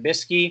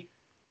 Trubisky,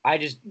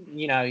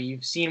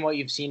 you've seen what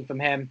you've seen from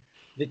him.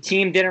 The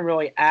team didn't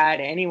really add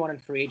anyone in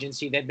free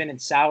agency. They've been in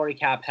salary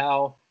cap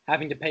hell,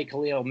 having to pay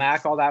Khalil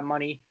Mack all that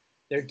money.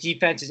 Their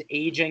defense is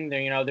aging.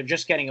 They're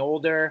just getting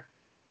older.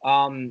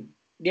 And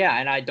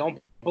I don't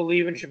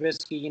believe in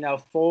Trubisky.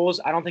 Foles,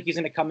 I don't think he's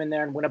going to come in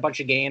there and win a bunch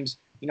of games.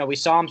 We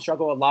saw him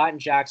struggle a lot in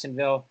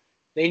Jacksonville.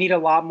 They need a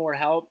lot more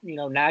help.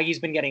 Nagy's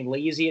been getting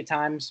lazy at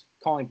times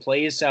calling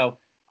plays. So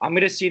I'm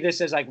going to see this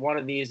as like one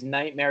of these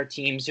nightmare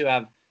teams who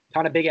have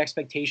kind of big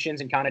expectations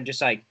and kind of just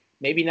like,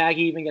 maybe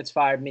Nagy even gets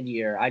fired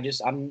mid-year.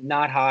 I'm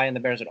not high on the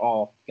Bears at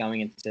all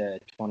going into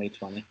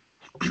 2020.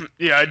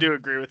 Yeah, I do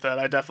agree with that.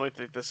 I definitely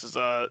think this is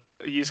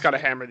you just got to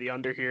hammer the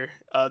under here.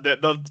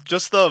 The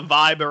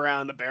vibe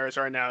around the Bears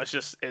right now is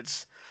just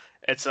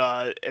it's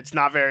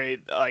not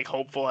very like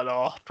hopeful at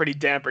all. Pretty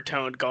damper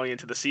toned going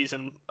into the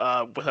season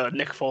with a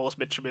Nick Foles,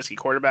 Mitch Trubisky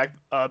quarterback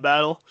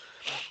battle.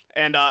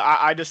 And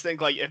I just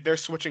think like if they're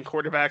switching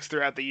quarterbacks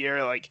throughout the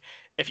year, like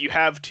if you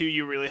have two,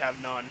 you really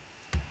have none.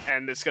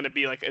 And it's just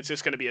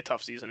going to be a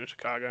tough season in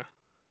Chicago.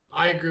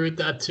 I agree with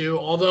that too.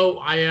 Although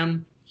I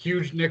am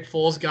huge Nick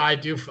Foles guy, I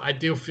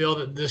do feel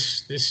that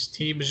this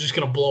team is just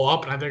going to blow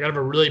up, and I think I have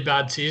a really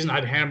bad season.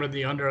 I'd hammer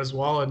the under as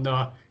well, and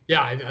I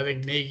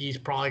think Nagy's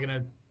probably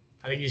going to.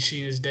 I think he's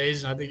seen his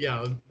days, and I think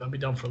that'll be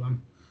done for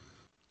them.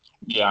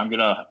 Yeah, I'm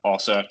gonna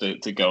also have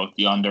to go with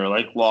the under.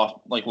 Like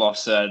Loft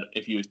said,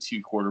 if you have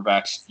two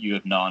quarterbacks, you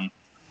have none.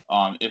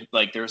 If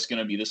like there's going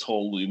to be this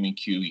whole looming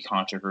QB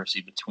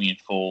controversy between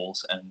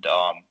Foles and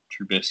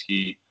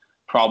Trubisky,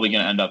 probably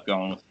going to end up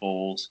going with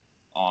Foles,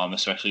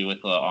 especially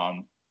with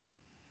the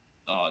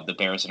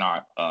Bears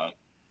not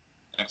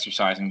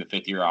exercising the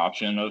 5th-year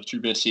option of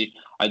Trubisky.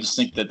 I just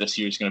think that this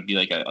year is going to be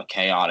like a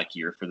chaotic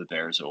year for the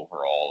Bears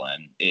overall,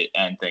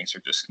 and things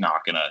are just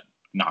not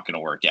gonna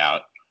work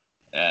out,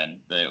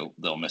 and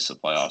they'll miss the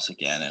playoffs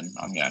again. And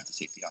I'm gonna have to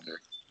take the under.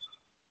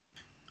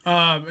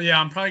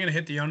 I'm probably gonna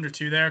hit the under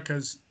too there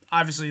because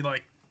obviously,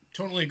 like,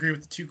 totally agree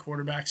with the two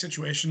quarterback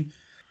situation.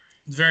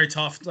 It's very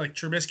tough. Like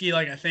Trubisky,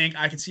 like I think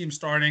I could see him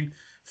starting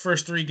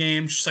first 3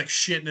 games, just like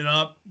shitting it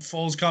up.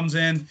 Foles comes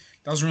in,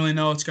 doesn't really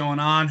know what's going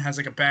on, has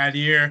like a bad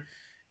year.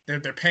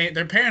 They're paying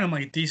him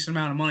like a decent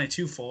amount of money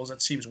to Foles.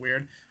 That seems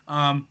weird.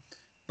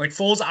 Like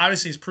Foles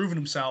obviously has proven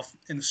himself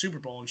in the Super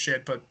Bowl and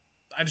shit, but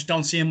I just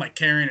don't see him like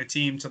carrying a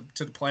team to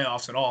the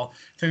playoffs at all.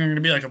 I think they're going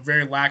to be like a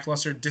very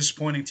lackluster,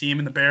 disappointing team,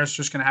 and the Bears are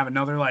just going to have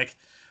another like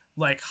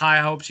high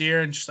hopes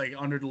year and just like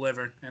under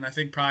deliver. And I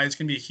think probably it's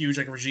going to be a huge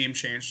like regime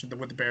change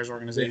with the Bears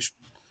organization.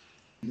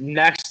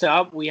 Next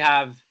up, we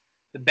have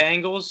the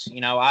Bengals.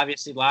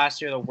 Obviously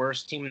last year the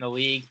worst team in the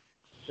league.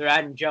 They're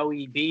adding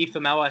Joey B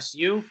from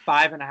LSU.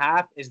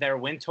 5.5 is their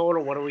win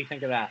total. What do we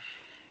think of that?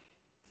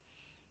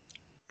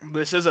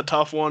 This is a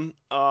tough one.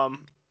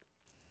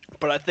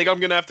 But I think I'm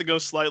gonna have to go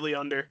slightly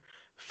under.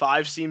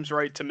 5 seems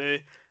right to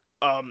me.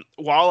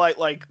 While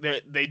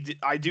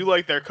I do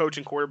like their coach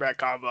and quarterback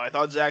combo. I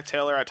thought Zach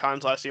Taylor at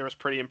times last year was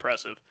pretty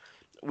impressive.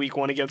 Week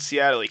 1 against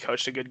Seattle, he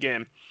coached a good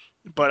game.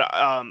 But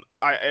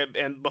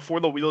and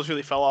before the wheels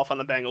really fell off on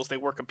the Bengals, they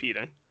were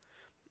competing,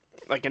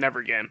 like in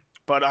every game.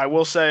 But I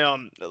will say,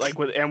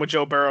 with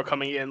Joe Burrow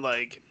coming in,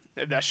 like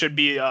that should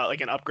be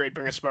like an upgrade,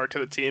 bring a spark to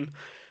the team.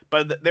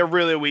 But they're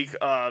really weak.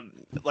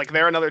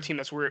 They're another team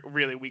that's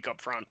really weak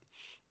up front.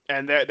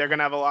 And they're going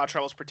to have a lot of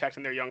troubles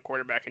protecting their young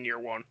quarterback in year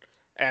 1.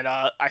 And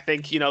I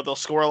think, they'll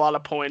score a lot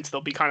of points.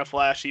 They'll be kind of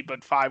flashy,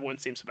 but 5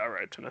 wins seems about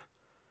right to me.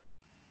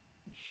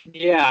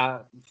 Yeah,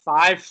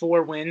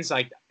 4 wins,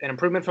 like an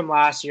improvement from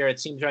last year. It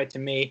seems right to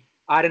me.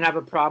 I didn't have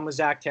a problem with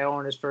Zach Taylor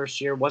in his first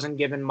year. Wasn't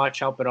given much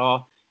help at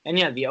all. And,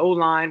 the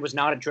O-line was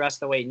not addressed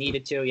the way it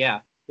needed to.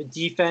 Yeah, the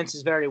defense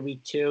is very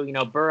weak too.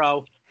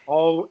 Burrow,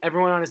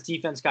 everyone on his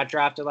defense got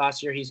drafted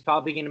last year. He's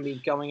probably going to be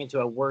going into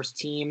a worse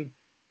team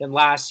than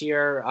last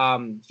year.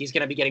 He's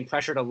going to be getting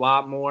pressured a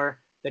lot more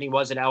than he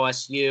was at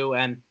LSU.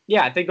 And,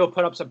 I think they'll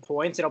put up some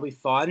points. It'll be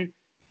fun.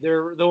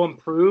 They'll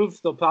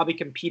improve. They'll probably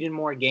compete in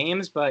more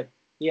games. But,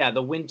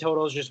 the win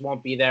totals just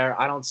won't be there.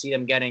 I don't see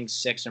them getting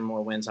 6 or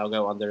more wins. I'll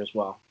go under as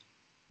well.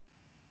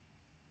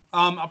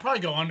 I'll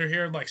probably go under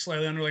here, like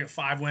slightly under, like a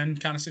 5-win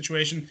kind of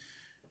situation.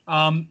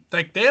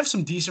 Like they have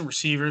some decent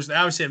receivers. They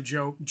obviously have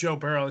Joe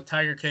Burrow, the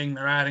Tiger King.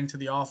 They're adding to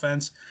the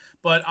offense,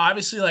 but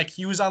obviously, like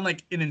he was on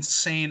like an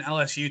insane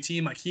LSU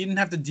team. Like he didn't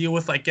have to deal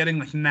with like getting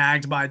like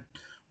nagged by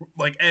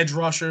like edge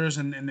rushers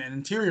and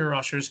interior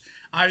rushers.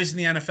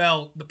 Obviously, in the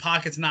NFL, the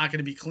pocket's not going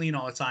to be clean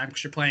all the time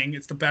because you're playing.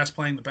 It's the best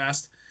playing the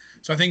best.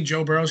 So I think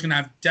Joe Burrow's going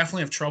to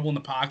definitely have trouble in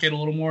the pocket a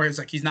little more. It's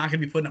like he's not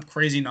going to be putting up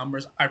crazy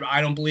numbers. I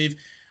don't believe.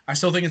 I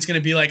still think it's going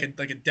to be like a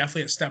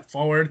definitely a step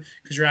forward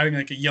because you're adding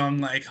like a young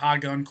like hot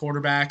gun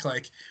quarterback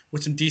like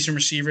with some decent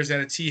receivers at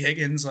a T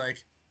Higgins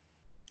like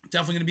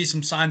definitely going to be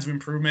some signs of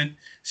improvement.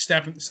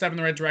 Step in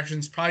the right direction.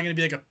 It's probably going to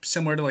be like a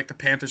similar to like the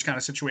Panthers kind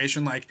of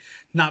situation, like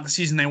not the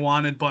season they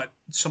wanted, but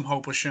some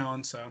hope was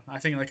shown. So I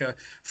think like a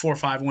 4 or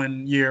 5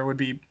 win year would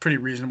be pretty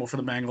reasonable for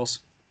the Bengals.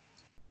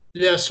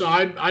 Yeah, so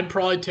I'd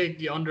probably take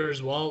the under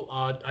as well.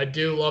 I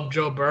do love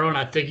Joe Burrow, and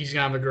I think he's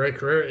gonna have a great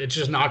career. It's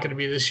just not gonna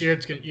be this year.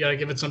 You gotta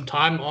give it some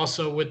time.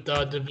 Also, with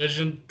the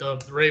division,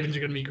 the Ravens are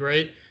gonna be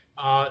great,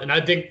 and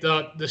I think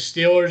the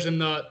Steelers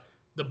and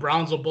the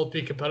Browns will both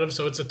be competitive.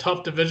 So it's a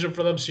tough division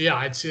for them. So yeah,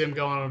 I'd see them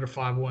going under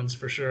 5 wins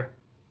for sure.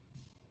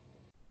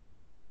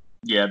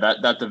 Yeah,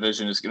 that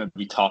division is going to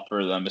be tough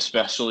for them,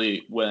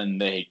 especially when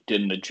they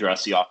didn't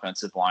address the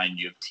offensive line.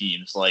 You have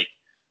teams like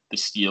the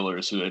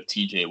Steelers who have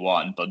TJ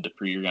Watt and Bud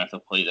Dupree. You're going to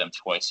have to play them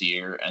twice a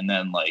year. And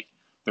then, like,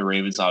 the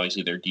Ravens,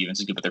 obviously, their defense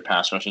is good, but their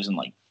pass rush isn't,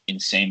 like,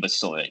 insane, but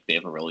still, like, they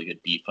have a really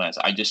good defense.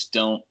 I just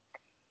don't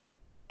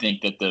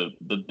think that the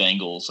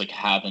Bengals, like,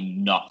 have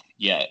enough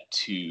yet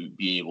to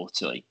be able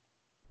to, like,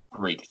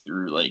 break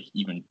through, like,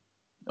 even,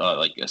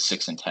 like, a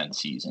 6-10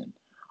 season.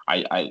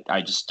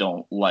 I just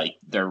don't like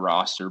their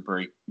roster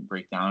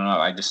breakdown.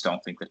 I just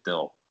don't think that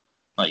they'll,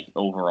 like,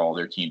 overall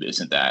their team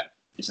isn't that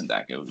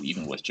good,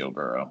 even with Joe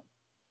Burrow.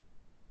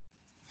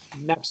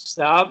 Next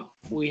up,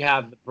 we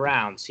have the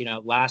Browns.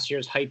 Last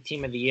year's hype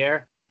team of the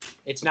year.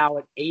 It's now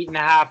at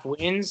 8.5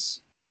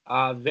 wins.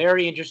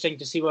 Very interesting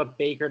to see what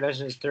Baker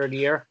does in his third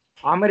year.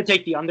 I'm going to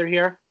take the under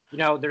here.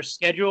 Their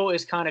schedule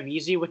is kind of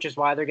easy, which is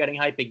why they're getting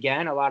hype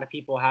again. A lot of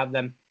people have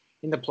them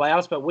in the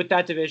playoffs, but with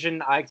that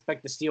division, I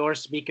expect the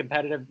Steelers to be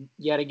competitive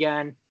yet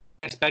again.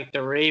 I expect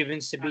the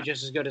Ravens to be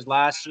just as good as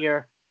last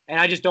year. And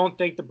I just don't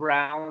think the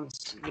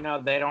Browns,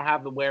 they don't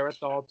have the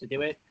wherewithal to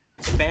do it.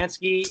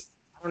 Stefanski,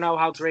 I don't know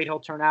how great he'll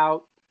turn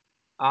out.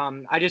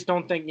 I just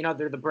don't think,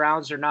 the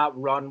Browns are not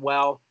run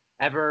well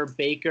ever.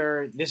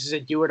 Baker, this is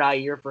a do-or-die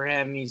year for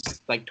him. He's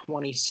like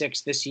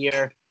 26 this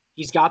year.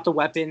 He's got the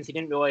weapons. He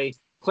didn't really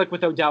click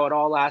with Odell at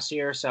all last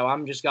year, so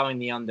I'm just going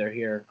the under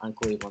here on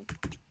Cleveland.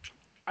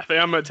 I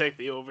think I'm going to take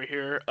the over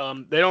here.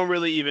 They don't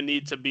really even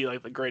need to be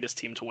like the greatest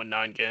team to win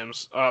 9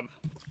 games.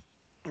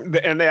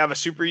 And they have a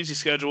super easy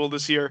schedule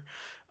this year.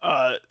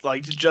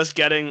 Like just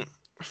getting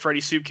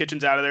Freddie Soup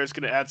Kitchens out of there is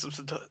going to add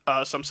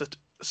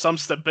some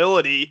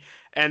stability,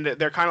 and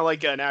they're kind of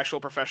like an actual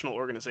professional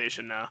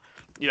organization now.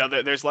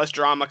 There's less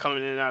drama coming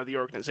in and out of the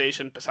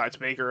organization besides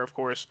Baker, of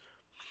course.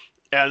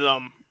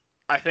 And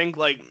I think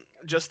like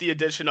just the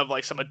addition of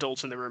like some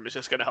adults in the room is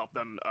just going to help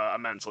them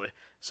immensely.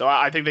 So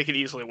I think they could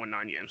easily win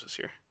 9 games this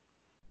year.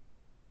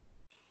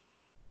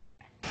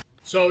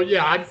 So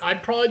yeah,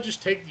 I'd probably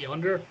just take the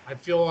under. I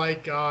feel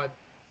like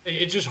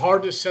it's just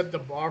hard to set the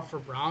bar for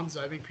Browns.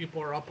 I think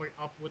people are up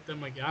with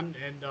them again,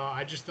 and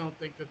I just don't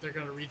think that they're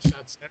going to reach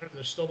that center.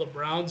 They're still the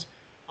Browns.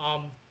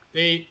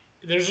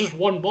 There's just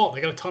one ball.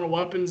 They got a ton of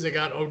weapons. They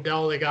got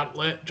Odell. They got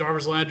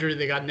Jarvis Landry.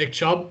 They got Nick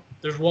Chubb.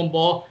 There's one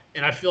ball,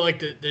 and I feel like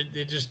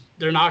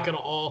they're not going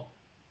to all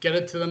get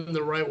it to them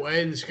the right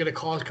way, and it's going to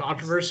cause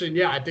controversy. And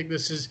yeah, I think they're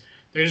just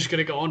going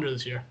to go under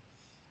this year.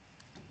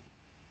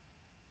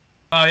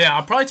 Yeah,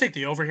 I'll probably take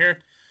the over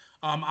here.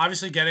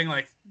 Obviously, getting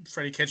like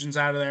Freddie Kitchens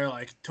out of there,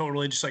 like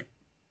totally just like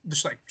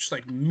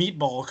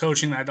meatball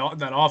coaching that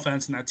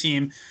offense and that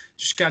team.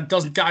 Just God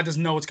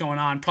doesn't know what's going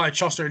on. Probably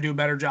Chuster would do a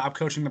better job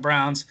coaching the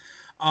Browns.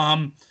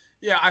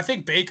 Yeah, I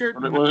think Baker.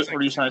 What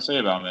are you trying to say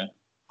about me?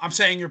 I'm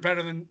saying you're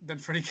better than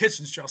Freddie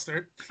Kitchens,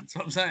 Chuster. That's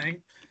what I'm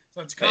saying. So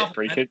that's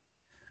compliment.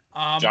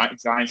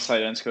 Giants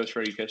tight ends coach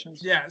Freddie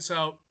Kitchens. Yeah.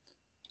 So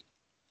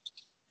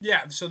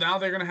now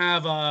they're gonna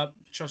have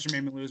Chuster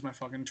made me lose my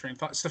fucking train of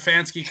thought.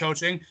 Stefanski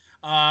coaching.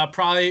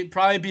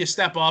 Probably be a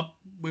step up.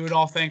 We would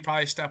all think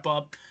probably a step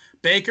up.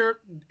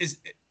 Baker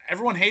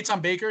everyone hates on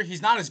Baker.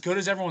 He's not as good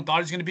as everyone thought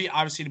he's going to be,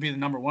 obviously to be the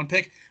number 1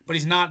 pick, but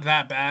he's not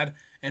that bad.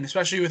 And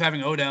especially with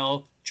having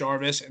Odell,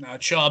 Jarvis, and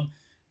Chubb,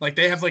 like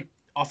they have like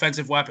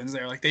offensive weapons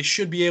there. Like they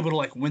should be able to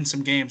like win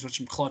some games with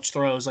some clutch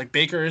throws. Like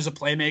Baker is a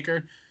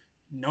playmaker,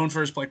 known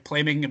for his like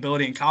playmaking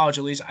ability in college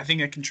at least. I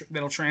think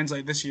that'll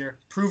translate this year.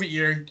 Prove it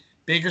year.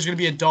 Baker's going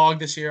to be a dog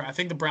this year. I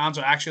think the Browns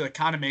will actually like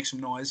kind of make some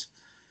noise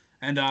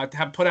and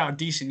have put out a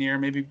decent year.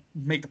 Maybe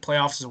make the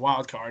playoffs as a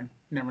wild card.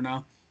 You never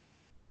know.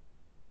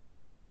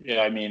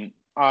 Yeah, I mean,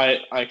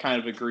 I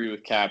kind of agree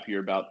with Cap here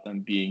about them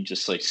being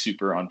just like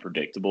super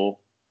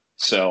unpredictable.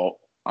 So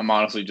I'm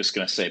honestly just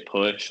gonna say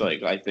push.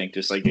 Like I think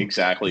just like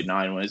exactly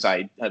 9 wins.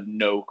 I have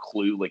no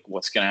clue like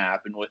what's gonna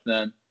happen with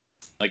them.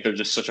 Like they're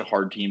just such a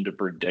hard team to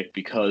predict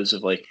because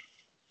of like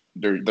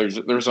there's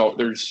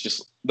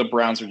just the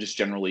Browns are just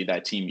generally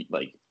that team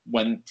like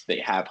when they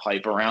have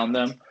hype around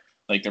them.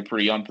 Like, they're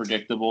pretty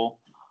unpredictable.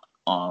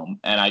 And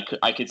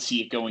I could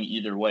see it going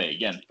either way.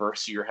 Again,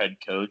 first-year head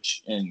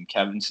coach in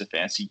Kevin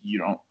Stefanski.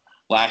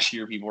 Last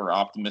year, people were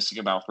optimistic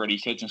about Freddie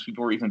Kitchens.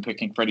 People were even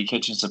picking Freddie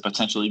Kitchens to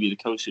potentially be the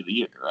coach of the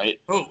year, right?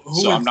 Who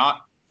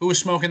was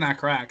smoking that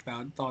crack?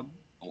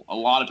 A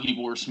lot of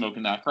people were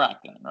smoking that crack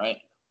then, right?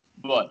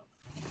 But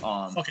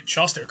fucking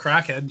Chuster,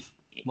 crackhead.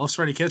 Loves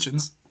Freddie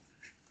Kitchens.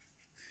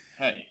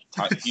 Hey,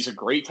 he's a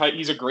great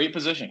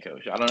position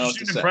coach. I don't know what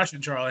to say.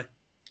 Impression, Charlie.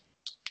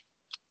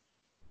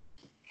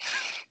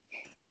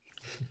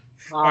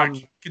 All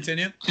right,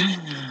 continue.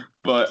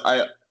 But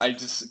I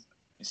just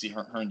see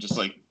Hearn just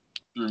like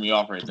threw me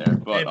off right there.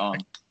 But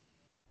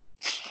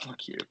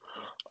fuck you.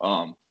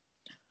 I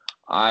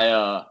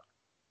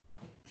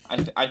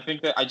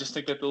think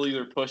that they'll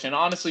either push, and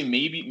honestly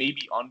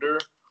maybe under.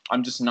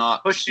 I'm just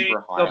not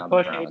super high on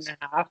the Browns.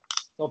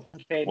 They'll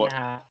push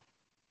 8.5.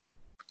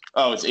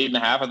 Oh, it's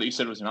 8.5. I thought you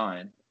said it was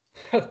 9.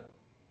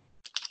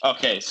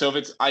 Okay, so if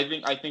it's, I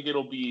think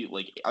it'll be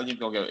like, I think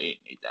they'll go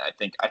 8. I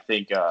think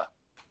the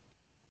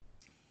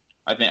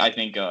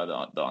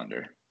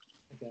under.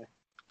 Okay.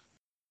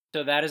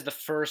 So that is the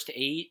first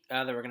 8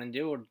 that we're gonna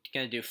do. We're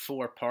gonna do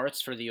 4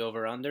 parts for the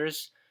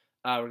over/unders.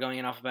 We're going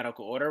in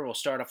alphabetical order. We'll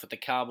start off with the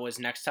Cowboys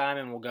next time,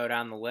 and we'll go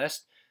down the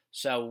list.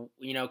 So,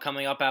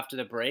 coming up after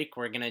the break,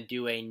 we're going to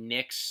do a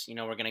Knicks. We're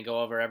going to go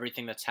over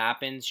everything that's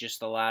happened, just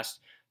the last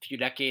few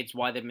decades,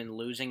 why they've been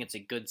losing. It's a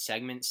good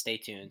segment. Stay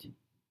tuned.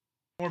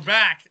 We're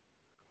back.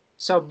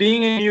 So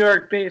being a New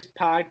York-based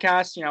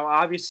podcast,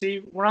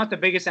 obviously we're not the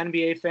biggest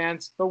NBA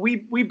fans, but we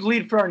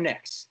bleed for our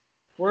Knicks.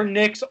 We're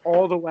Knicks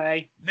all the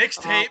way. Knicks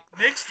tape.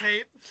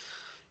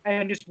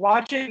 And just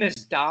watching this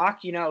doc,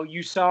 you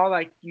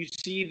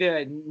see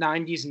the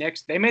 90s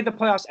Knicks. They made the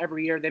playoffs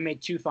every year. They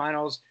made 2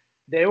 finals.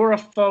 They were a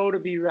foe to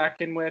be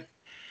reckoned with.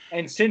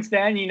 And since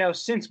then,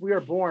 since we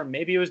were born,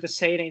 maybe it was the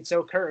Say It Ain't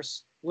So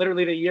curse.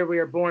 Literally the year we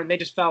were born, they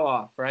just fell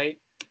off, right?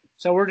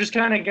 So we're just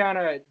kind of going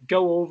to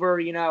go over,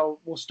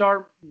 we'll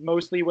start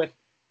mostly with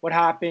what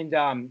happened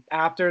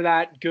after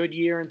that good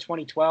year in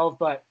 2012,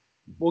 but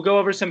we'll go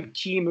over some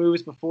key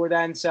moves before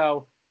then.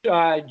 So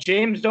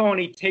James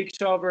Dolan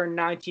takes over in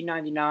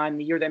 1999,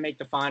 the year they make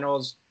the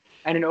finals,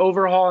 and an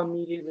overhaul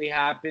immediately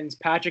happens.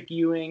 Patrick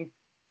Ewing,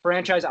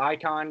 franchise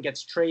icon,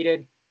 gets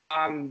traded.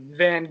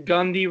 Van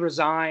Gundy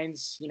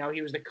resigns.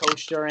 He was the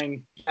coach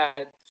during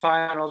that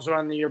finals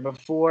run the year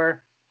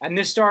before. And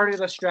this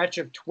started a stretch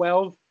of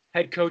 12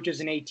 head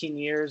coaches in 18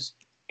 years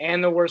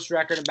and the worst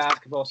record in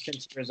basketball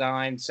since he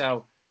resigned.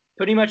 So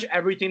pretty much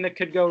everything that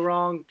could go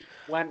wrong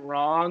went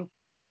wrong.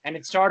 And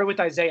it started with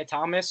Isaiah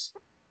Thomas.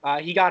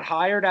 He got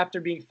hired after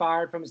being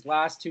fired from his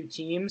last 2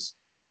 teams.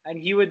 And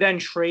he would then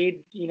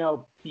trade,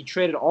 he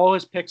traded all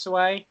his picks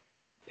away.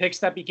 Picks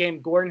that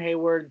became Gordon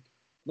Hayward,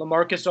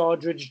 LaMarcus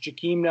Aldridge,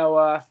 Jakeem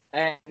Noah,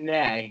 and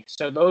Ney.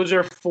 So those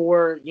are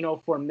 4,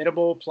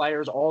 formidable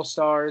players,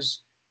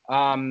 all-stars,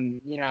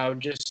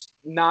 just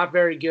not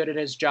very good at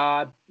his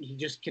job. He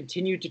just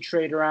continued to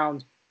trade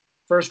around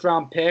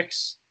first-round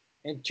picks.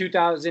 In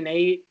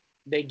 2008,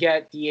 they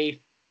get the 8th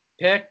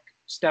pick.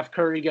 Steph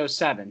Curry goes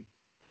 7.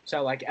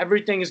 So,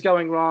 everything is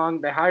going wrong.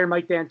 They hire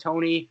Mike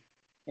D'Antoni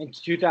in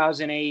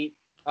 2008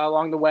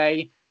 along the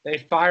way. They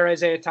fire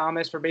Isaiah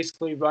Thomas for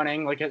basically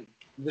running, a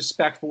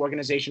respectful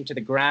organization to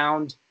the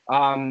ground.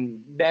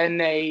 Then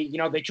they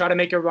try to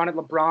make a run at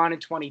LeBron in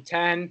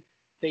 2010.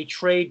 They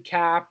trade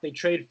Cap. They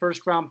trade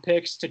first-round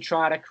picks to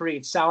try to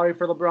create salary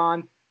for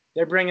LeBron.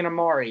 They're bringing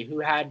Amari, who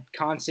had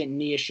constant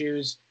knee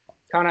issues,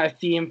 kind of a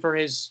theme for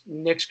his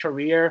Knicks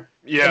career.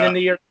 Yeah. And then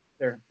the year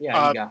after,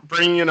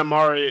 bringing in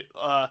Amari,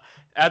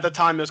 at the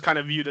time it was kind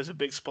of viewed as a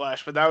big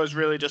splash, but that was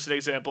really just an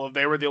example of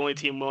they were the only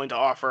team willing to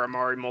offer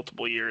Amari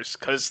multiple years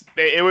because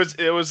it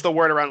was the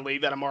word around the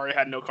league that Amari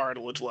had no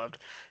cartilage left.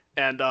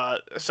 And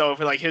so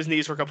his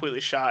knees were completely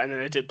shot, and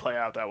then it did play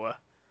out that way.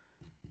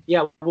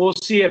 Yeah, we'll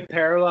see a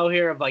parallel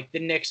here of the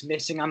Knicks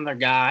missing on their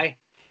guy,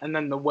 and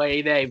then the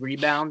way they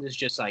rebound is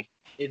just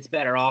it's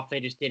better off they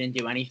just didn't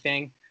do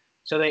anything.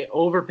 So they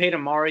overpaid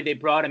Amari, they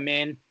brought him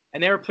in,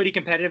 and they were pretty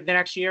competitive the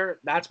next year.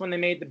 That's when they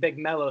made the big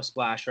Melo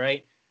splash,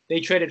 right? They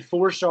traded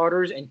 4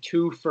 starters and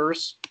 2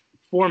 firsts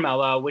for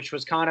Melo, which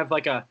was kind of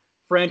like a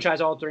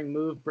franchise-altering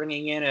move,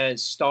 bringing in a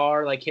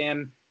star like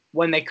him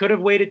when they could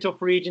have waited till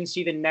free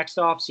agency the next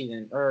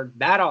offseason, or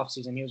that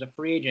offseason. He was a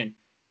free agent.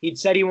 He'd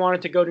said he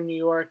wanted to go to New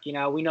York.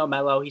 We know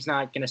Melo. He's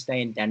not going to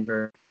stay in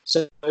Denver.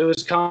 So it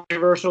was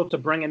controversial to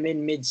bring him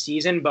in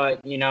mid-season,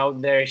 but,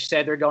 they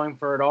said they're going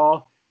for it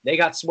all. They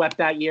got swept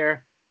that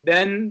year.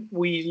 Then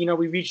we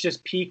reached this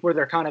peak where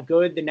they're kind of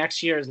good. The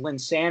next year is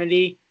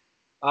Linsanity.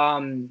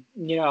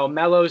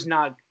 Melo's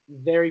not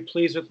very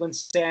pleased with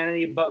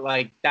Linsanity, but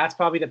that's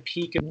probably the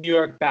peak of New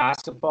York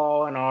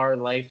basketball in our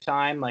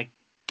lifetime.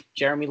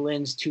 Jeremy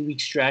Lin's 2-week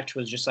stretch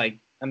was just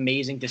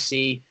amazing to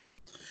see.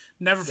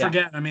 Never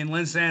forget.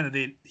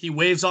 Linsanity. He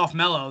waves off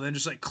Melo, then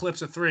just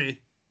clips a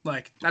 3.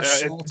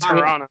 That's in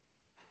Toronto.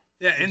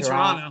 Yeah, in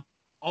Toronto.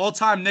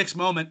 All-time Knicks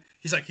moment.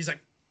 He's like,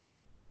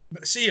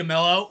 See you,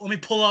 Melo. Let me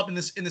pull up in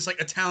this like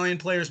Italian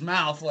player's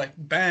mouth, like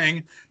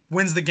bang,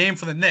 wins the game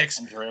for the Knicks.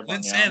 Andrea Bargnani.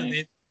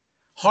 Insanity.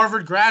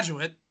 Harvard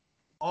graduate,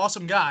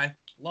 awesome guy,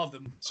 loved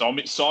him. Saw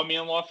me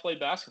and Loft play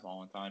basketball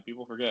one time.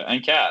 People forget.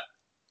 And Cat.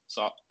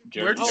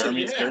 Where'd you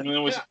see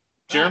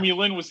Jeremy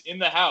Lin was in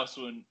the house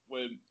when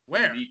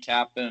Where? me,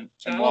 Captain,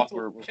 Shout and out Loft to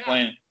were Cat.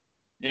 playing.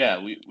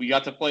 Yeah, we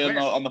got to play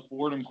on the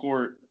Fordham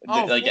court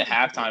Oh, like at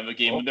Fordham. halftime of a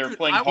game when they were Dude,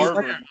 playing I was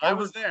Harvard.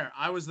 there.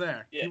 I was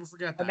there. Yeah. People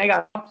forget that. And they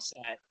got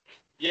upset.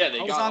 Yeah, they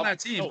I was got on up- that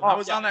team. no, I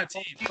was yeah, on that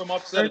team.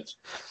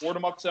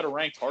 Fordham upset a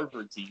ranked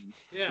Harvard team.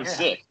 It was Yeah.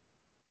 sick.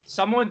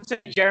 Someone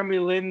said Jeremy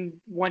Lin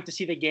went to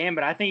see the game,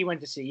 but I think he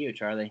went to see you,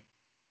 Charlie.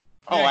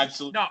 Oh, Yeah,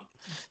 absolutely. No,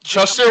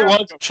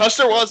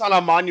 Chester was on a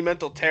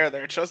monumental tear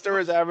there. Chester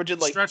was averaging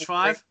like stretch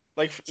 5.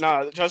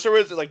 Chester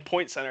was like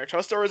point center.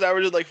 Chester was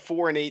averaging like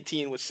 4 and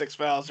 18 with 6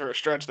 fouls for a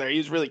stretch there. He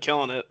was really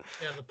killing it.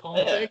 Yeah, the palm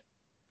Yeah. fake.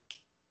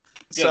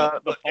 So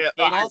Yeah,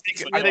 I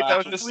think that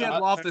was just We had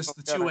Loftus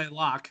the two-way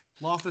lock.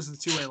 Loftus the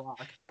two-way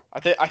lock. I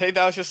think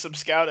that was just some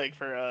scouting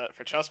for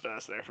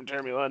Chespin there from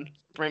Jeremy Lin.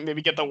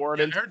 Maybe get the word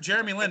I in. heard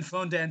Jeremy Lin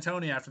phoned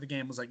D'Antoni after the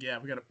game. Was like, yeah,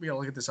 we gotta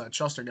look at this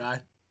Chester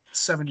guy,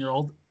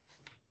 7-year-old,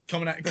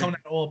 coming at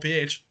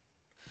OLPH.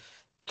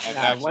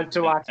 I went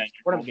to watch the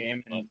Fordham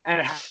game, and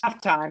at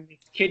halftime, this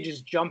kid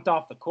just jumped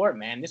off the court,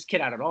 man. This kid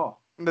had it all.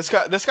 This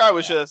guy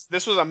was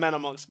this was a man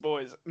amongst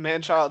boys.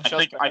 Man-child I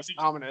think- Chester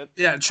dominant.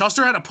 Yeah,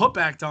 Chester had a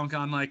putback dunk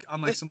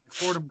on some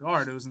Fordham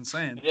guard. It was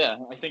insane. Yeah,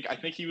 I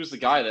think he was the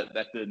guy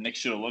that the Knicks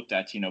should have looked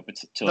at, to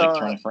The-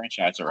 turn the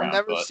franchise around. I've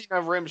never but seen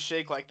a rim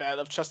shake like that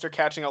of Chester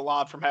catching a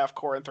lob from half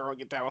court and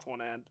throwing it down with one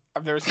hand.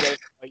 I've never seen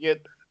anything like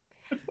it.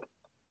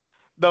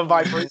 The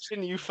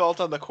vibration you felt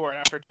on the court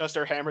after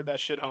Chester hammered that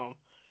shit home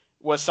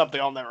was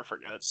something I'll never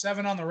forget.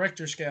 7 on the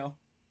Richter scale.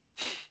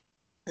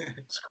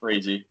 it's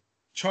crazy.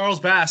 Charles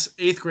Bass,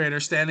 8th grader,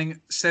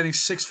 standing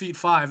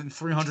 6'5" and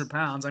 300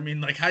 pounds. I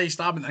mean, like, how are you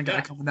stopping that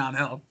guy coming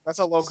downhill? That's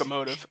a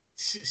locomotive.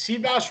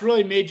 Seabass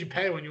really made you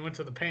pay when you went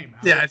to the paint, man.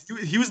 Yeah,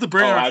 he was the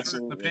bringer of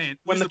absolutely. the paint.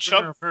 When He the was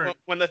bringer of chuck hurt.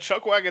 when the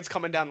chuck wagon's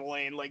coming down the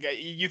lane, like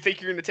you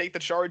think you're gonna take the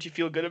charge, you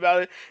feel good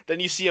about it, then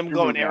you see him You're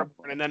going moving on.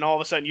 airborne, and then all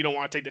of a sudden you don't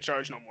want to take the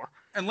charge no more.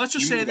 And let's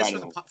just You say move this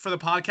out of for the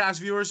podcast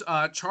viewers.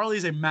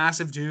 Charlie's a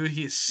massive dude.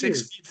 He is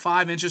 6 feet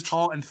 5 inches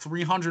tall and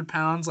 300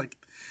 pounds. Like,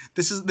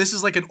 this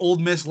is like an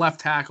Old Miss left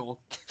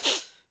tackle,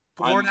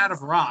 born out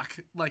of rock.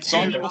 Like,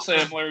 Some people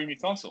say I'm Larry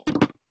Mutunsil.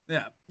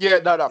 yeah. Yeah,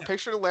 no.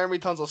 Picture Laramie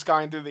Tunsil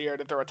skying through the air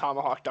to throw a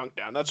tomahawk dunk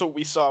down. That's what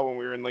we saw when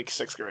we were in like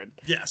 6th grade.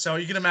 Yeah, so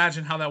you can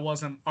imagine how that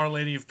wasn't Our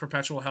Lady of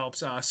Perpetual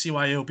Help's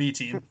CYOB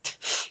team.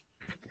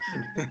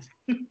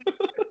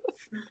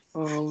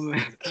 Oh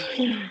man.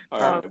 All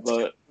right,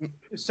 but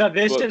So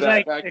this But is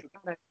back like to- the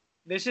kinda-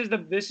 this is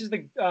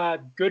the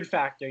good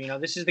factor. You know,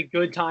 this is the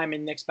good time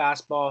in Knicks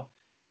basketball.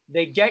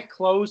 They get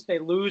close. They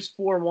lose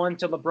 4-1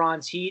 to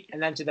LeBron's Heat,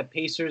 and then to the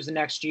Pacers the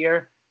next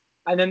year.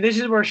 And then this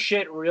is where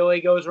shit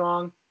really goes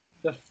wrong.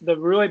 The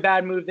really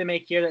bad move they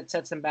make here that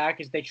sets them back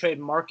is they trade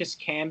Marcus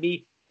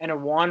Camby and a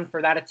 1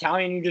 for that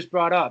Italian you just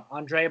brought up,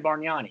 Andrea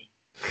Bargnani.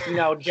 You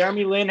know,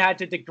 Jeremy Lin had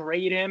to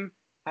degrade him,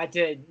 had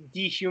to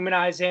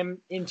dehumanize him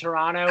in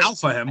Toronto.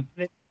 Alpha him.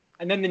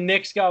 And then the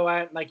Knicks go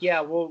out like,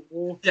 yeah, we'll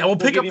pick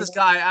give up you this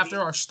more guy money.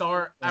 after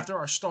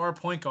our star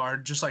point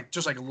guard just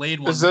like laid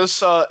one. Is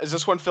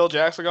this when Phil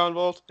Jackson got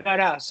involved?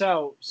 No.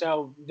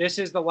 So this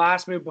is the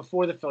last move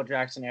before the Phil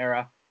Jackson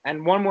era.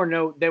 And one more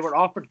note, they were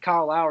offered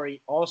Kyle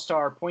Lowry,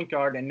 all-star point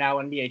guard and now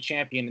NBA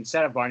champion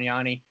instead of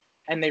Bargnani,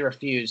 and they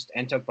refused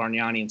and took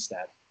Bargnani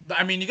instead.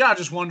 I mean, you gotta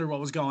just wonder what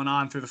was going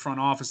on through the front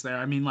office there.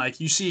 I mean, like,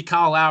 you see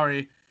Kyle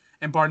Lowry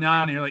and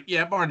Bargnani, you're like,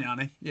 yeah,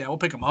 Bargnani, yeah, we'll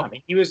pick him I up.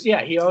 mean,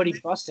 he already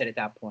busted at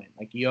that point.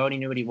 Like, you already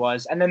knew what he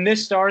was. And then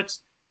this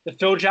starts the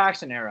Phil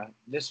Jackson era.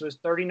 This was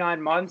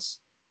 39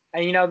 months.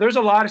 And, you know, there's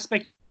a lot of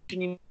speculation.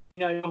 You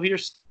know,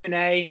 here's Stephen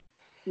A.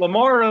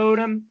 Lamar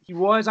Odom, he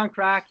was on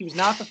crack. He was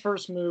not the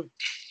first move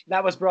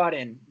that was brought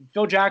in.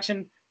 Phil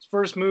Jackson's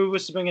first move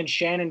was to bring in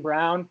Shannon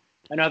Brown,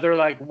 another,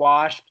 like,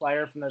 washed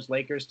player from those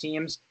Lakers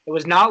teams. It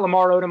was not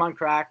Lamar Odom on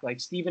crack.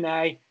 Like, Stephen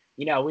A.,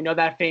 you know, we know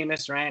that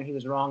famous rant. He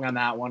was wrong on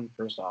that one,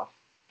 first off.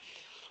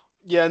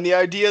 Yeah, and the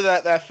idea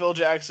that Phil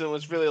Jackson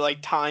was really like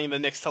tying the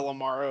Knicks to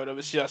Lamar Odom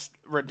was just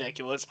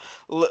ridiculous.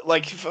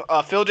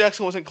 Phil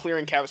Jackson wasn't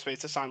clearing cap space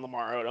to sign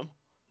Lamar Odom.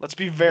 Let's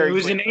be very It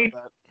was clear in about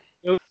April. that.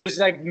 It was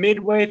like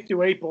midway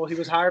through April. He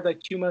was hired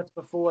like 2 months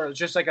before. It was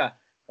just like a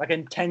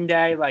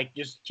 10-day, like,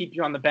 just keep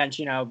you on the bench,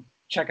 you know,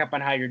 check up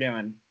on how you're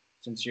doing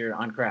since you're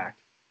on crack.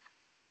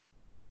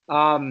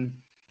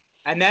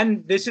 And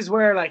then this is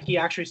where, like, he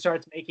actually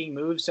starts making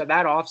moves. So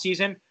that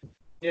offseason,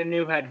 the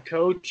new head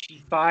coach, he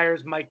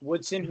fires Mike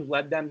Woodson, who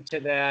led them to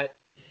that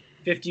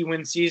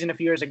 50-win season a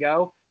few years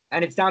ago.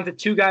 And it's down to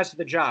 2 guys for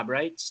the job,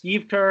 right?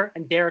 Steve Kerr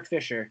and Derek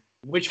Fisher.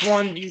 Which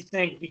one do you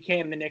think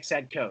became the Knicks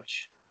head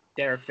coach?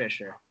 Derek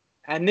Fisher.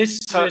 And this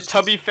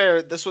To be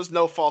fair, this was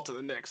no fault of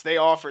the Knicks. They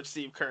offered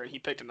Steve Kerr, and he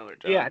picked another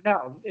job. Yeah,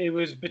 no, it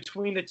was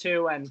between the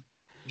two, and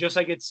just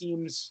like it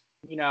seems,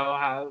 you know,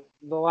 how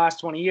the last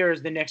 20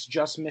 years, the Knicks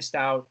just missed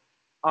out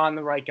on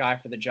the right guy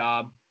for the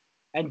job.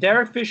 And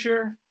Derek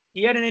Fisher,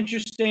 he had an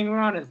interesting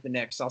run at the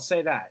Knicks. I'll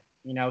say that.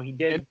 You know, he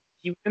did.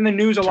 He was in the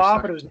news a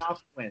lot, but it was not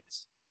for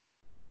wins.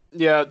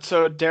 Yeah.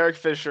 So Derek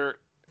Fisher,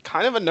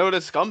 kind of a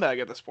noted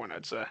scumbag at this point,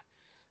 I'd say.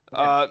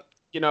 Yeah.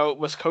 You know,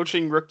 was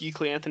coaching rookie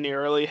Cleanthony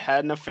Early,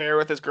 had an affair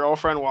with his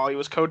girlfriend while he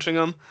was coaching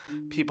him.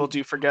 People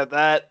do forget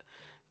that.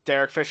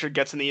 Derek Fisher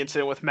gets in the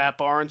incident with Matt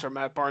Barnes, or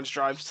Matt Barnes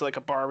drives to like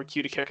a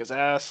barbecue to kick his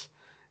ass.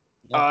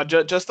 Yeah.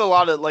 Just a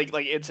lot of like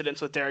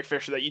incidents with Derek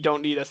Fisher that you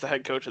don't need as the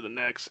head coach of the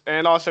Knicks,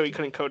 and also he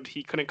couldn't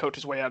coach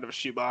his way out of a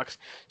shoebox,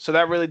 so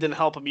that really didn't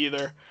help him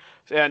either.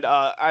 And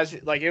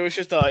it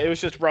was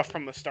just rough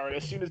from the start.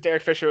 As soon as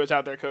Derek Fisher was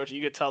out there coaching,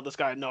 you could tell this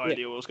guy had no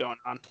idea what was going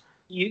on.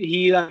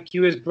 He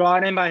was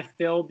brought in by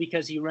Phil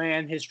because he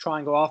ran his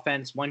triangle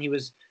offense when he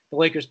was the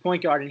Lakers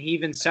point guard, and he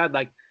even said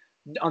like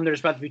under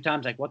his breath a few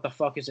times like, "What the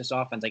fuck is this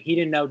offense?" Like he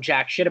didn't know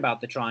jack shit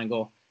about the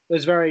triangle. It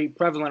was very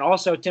prevalent.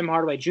 Also, Tim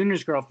Hardaway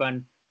Jr.'s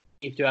girlfriend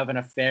seemed to have an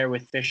affair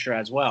with Fisher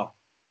as well.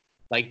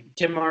 Like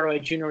Tim Hardaway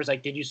Jr. was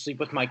like, "Did you sleep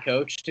with my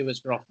coach?" to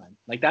his girlfriend.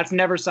 Like that's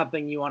never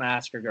something you want to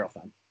ask your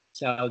girlfriend.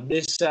 So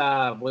this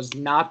was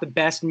not the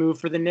best move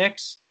for the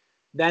Knicks.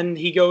 Then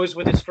he goes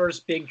with his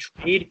first big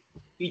trade.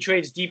 He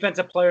trades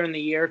Defensive Player in the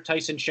Year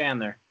Tyson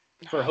Chandler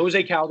for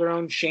Jose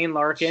Calderon, Shane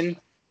Larkin,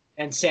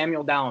 and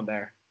Samuel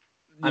Dallenberg.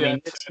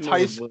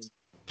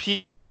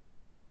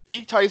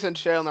 Tyson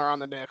Chandler on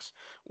the Knicks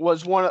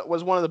was one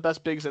of the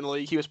best bigs in the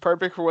league. He was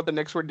perfect for what the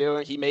Knicks were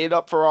doing. He made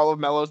up for all of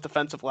Melo's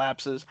defensive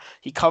lapses.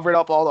 He covered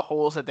up all the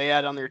holes that they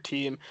had on their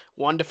team.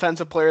 Won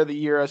Defensive Player of the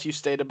Year, as you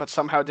stated, but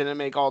somehow didn't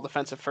make all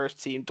defensive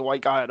first team.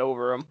 Dwight got it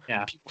over him.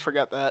 Yeah. People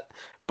forget that.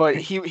 But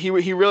he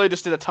really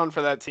just did a ton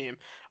for that team.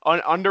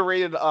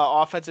 Underrated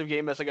offensive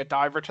game as like a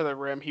diver to the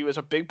rim. He was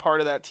a big part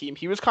of that team.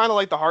 He was kind of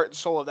like the heart and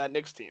soul of that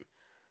Knicks team.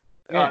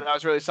 That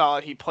was really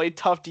solid. He played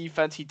tough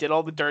defense. He did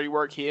all the dirty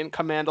work. He didn't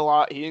command a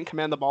lot. He didn't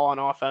command the ball on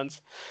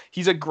offense.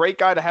 He's a great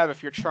guy to have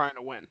if you're trying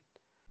to win,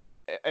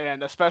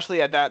 and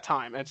especially at that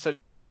time. And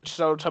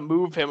so to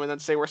move him and then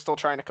say we're still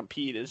trying to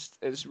compete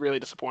is really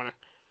disappointing.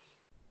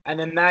 And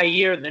then that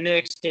year, the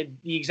Knicks did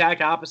the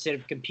exact opposite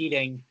of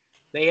competing.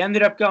 They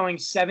ended up going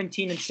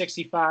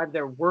 17-65,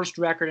 their worst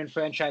record in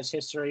franchise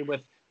history.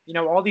 With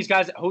all these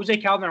guys. Jose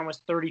Calderon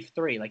was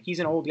 33. Like he's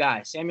an old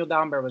guy. Samuel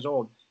Dallenberg was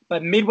old.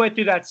 But midway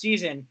through that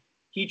season,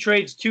 he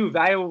trades two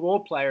valuable role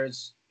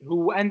players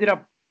who ended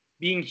up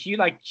being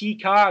key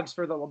cogs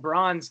for the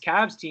LeBron's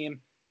Cavs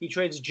team. He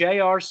trades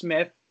J.R.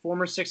 Smith,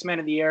 former Sixth Man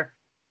of the Year,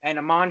 and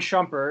Iman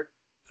Shumpert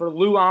for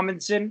Lou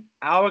Amundsen,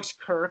 Alex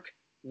Kirk,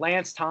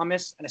 Lance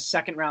Thomas, and a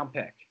second-round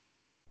pick.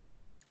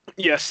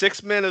 Yeah,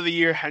 Sixth Man of the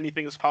Year,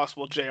 anything is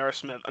possible. J.R.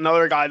 Smith,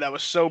 another guy that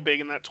was so big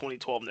in that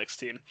 2012 Knicks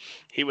team.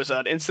 He was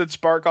an instant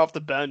spark off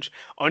the bench,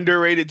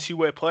 underrated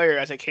two-way player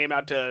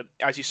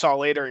as you saw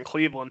later in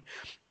Cleveland.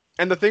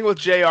 And the thing with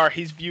JR,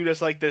 he's viewed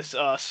as like this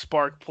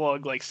spark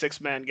plug, like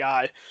six-man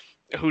guy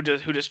who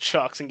just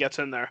chucks and gets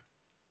in there.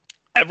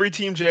 Every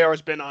team JR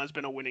has been on has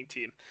been a winning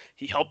team.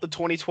 He helped the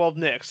 2012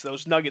 Knicks,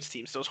 those Nuggets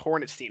teams, those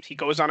Hornets teams. He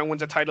goes on and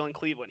wins a title in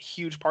Cleveland.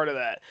 Huge part of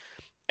that.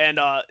 And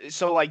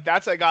so like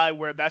that's a guy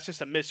where that's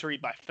just a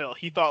misread by Phil.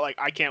 He thought like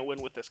I can't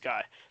win with this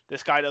guy.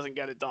 This guy doesn't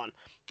get it done.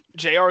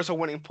 JR is a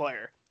winning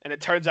player. And it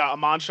turns out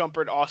Iman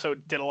Shumpert also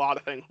did a lot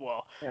of things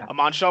well. Yeah.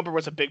 Iman Shumpert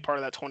was a big part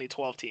of that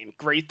 2012 team.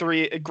 Great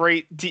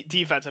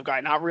defensive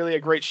guy. Not really a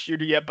great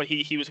shooter yet, but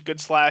he was a good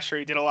slasher.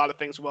 He did a lot of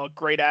things well.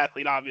 Great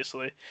athlete,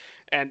 obviously.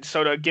 And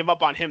so to give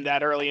up on him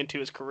that early into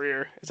his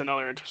career is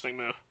another interesting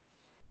move.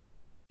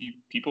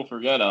 People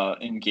forget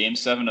in Game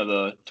 7 of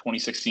the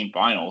 2016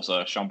 Finals,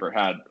 Shumpert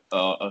had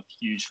a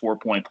huge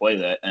 4-point play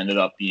that ended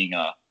up being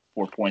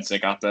 4 points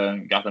that got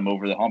them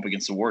over the hump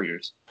against the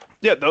Warriors.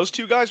 Yeah, those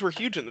two guys were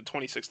huge in the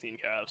 2016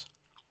 Cavs.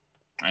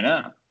 I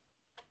know.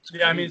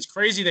 Yeah, I mean, it's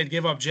crazy they'd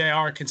give up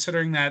JR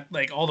considering that,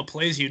 like, all the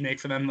plays he'd make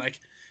for them, like,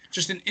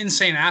 just an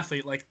insane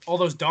athlete. Like, all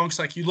those dunks,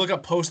 like, you look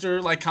up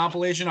poster, like,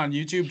 compilation on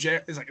YouTube,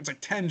 it's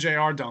like 10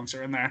 JR dunks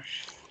are in there.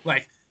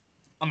 Like,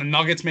 on the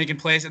Nuggets making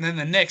plays, and then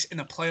the Knicks in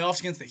the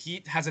playoffs against the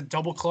Heat has a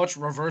double clutch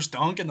reverse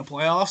dunk in the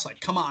playoffs. Like,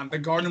 come on, the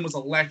Garden was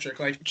electric.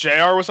 Like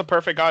JR was a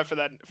perfect guy for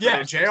that.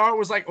 JR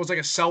was like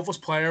a selfless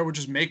player, would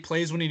just make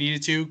plays when he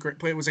needed to. Great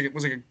play, was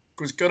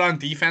good on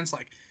defense,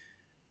 like,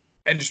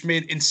 and just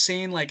made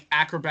insane like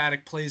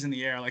acrobatic plays in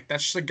the air. Like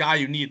that's just a guy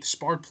you need, the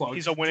spark plug.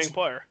 He's a winning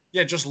player.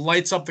 Yeah, just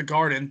lights up the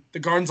Garden. The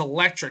Garden's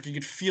electric. You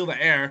could feel the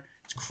air.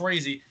 It's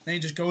crazy. Then he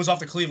just goes off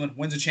to Cleveland,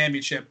 wins a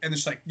championship, and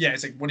it's like, yeah,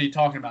 it's like, what are you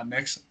talking about,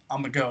 Knicks?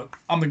 I'm the GOAT.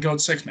 I'm the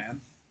GOAT six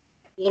man.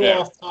 A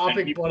little off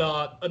topic,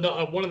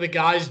 but one of the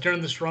guys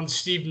during this run,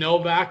 Steve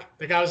Novak,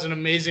 the guy was an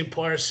amazing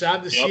player.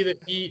 Sad to see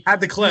that he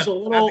had the clip. He's a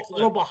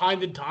little behind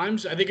the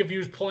times. I think if he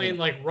was playing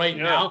like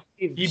now,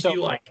 he'd be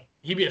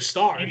a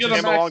star. He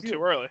came along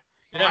too early.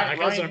 Yeah, that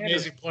guy's an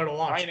amazing player to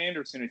watch. Ryan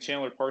Anderson and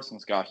Chandler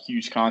Parsons got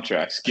huge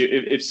contracts.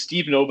 If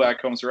Steve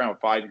Novak comes around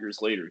 5 years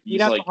later,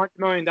 he'd have $100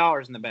 million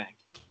in the bank.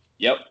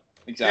 Yep,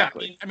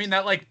 exactly. Yeah, I mean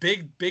that like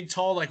big,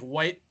 tall, like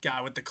white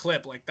guy with the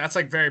clip, like that's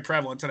like very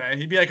prevalent today.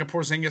 He'd be like a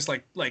Porzingis,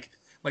 like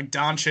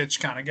Doncic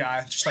kind of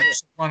guy, just like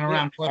running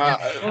around.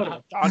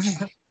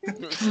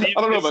 Steve,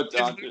 I don't know is- about is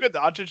Doncic. Luka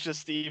Doncic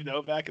just Steve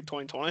Novak in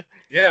 2020?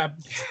 Yeah,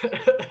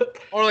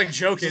 or like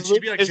Jokic.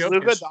 He'd be like Is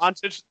Luka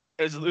Jokic.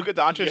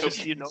 Doncic just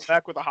Steve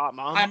Novak with a hot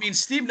mom? I mean,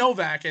 Steve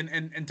Novak and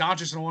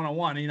Doncic in a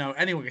one-on-one.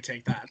 Anyone could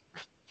take that.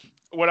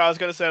 What I was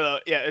gonna say though,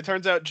 yeah, it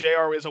turns out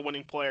JR is a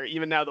winning player.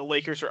 Even now, the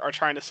Lakers are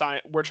trying to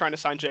sign. We're trying to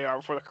sign JR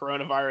before the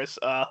coronavirus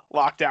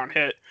lockdown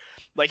hit.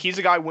 Like he's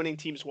a guy winning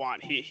teams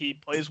want. He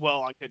plays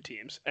well on good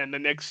teams, and the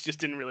Knicks just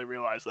didn't really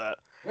realize that.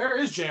 Where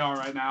is JR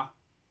right now?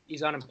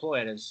 He's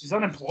unemployed. He's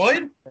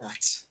unemployed. Yeah.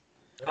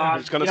 What?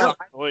 It's gonna you know,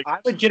 suck. Like, I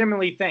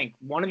legitimately think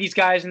one of these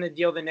guys in the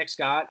deal the Knicks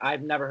got,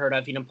 I've never heard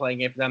of. He didn't play a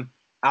game for them.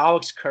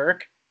 Alex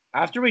Kirk.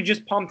 After we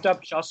just pumped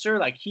up Chuster,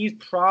 like he's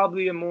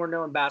probably a more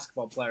known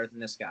basketball player than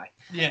this guy.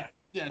 Yeah.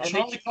 And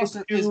Charlie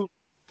Custer is.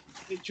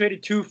 they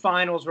traded 2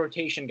 finals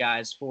rotation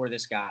guys for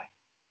this guy.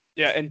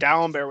 yeah, and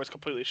Dallenberg was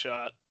completely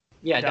shot.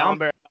 Yeah, down.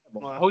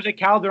 Dallenberg. Jose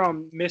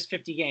Calderon missed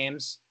 50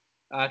 games,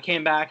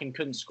 came back and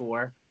couldn't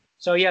score.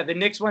 So yeah, the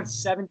Knicks went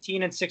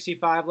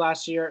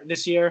 17-65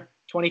 this year,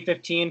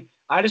 2015.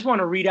 I just want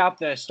to read out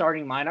the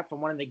starting lineup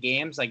from one of the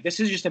games. Like this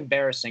is just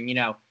embarrassing.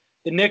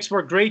 The Knicks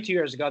were great 2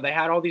 years ago. They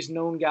had all these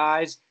known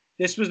guys.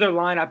 This was their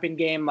lineup in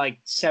game like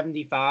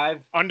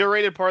 75.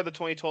 Underrated part of the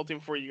 2012 team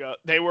before you go.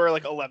 They were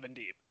like 11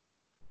 deep,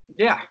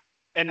 Yeah.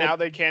 and now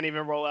they can't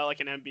even roll out like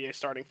an NBA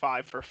starting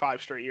 5 for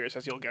 5 straight years,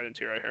 as you'll get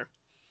into right here.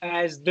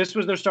 As this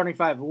was their starting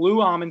 5.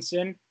 Lou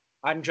Amundsen,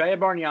 Andrea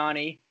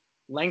Bargnani,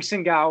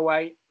 Langston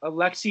Galloway,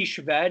 Alexei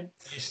Shved,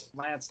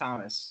 Lance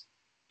Thomas.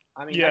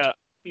 I mean, Yeah. that's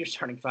your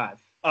starting 5.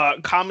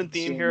 Common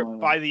theme Same here. lineup.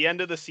 By the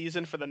end of the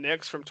season for the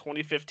Knicks from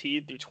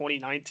 2015 through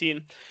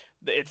 2019,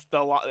 it's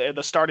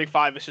the starting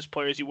 5 is just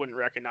players you wouldn't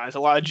recognize. A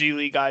lot of G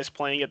League guys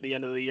playing at the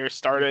end of the year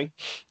starting,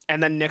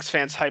 and then Knicks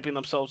fans hyping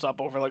themselves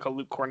up over like a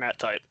Luke Cornett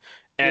type,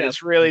 and Yeah.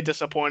 it's really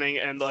disappointing.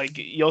 And like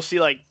you'll see,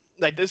 like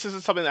this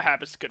isn't something that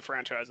happens to good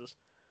franchises.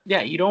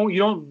 Yeah, you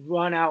don't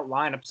run out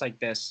lineups like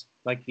this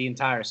like the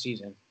entire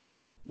season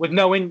with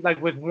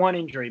with one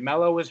injury.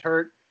 Melo was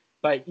hurt,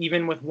 but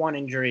even with one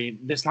injury,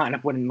 this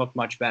lineup wouldn't look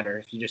much better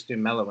if you just do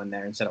Melo in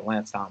there instead of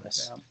Lance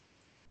Thomas. Yeah.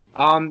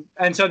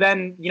 And so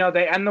then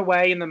they end the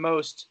way in the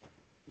most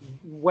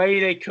way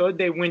they could.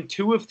 They win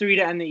 2 of 3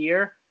 to end the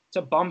year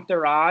to bump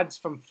their odds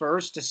from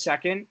first to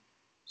second.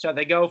 So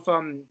they go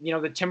from the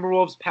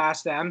Timberwolves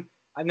past them,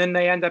 and then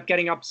they end up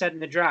getting upset in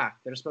the draft.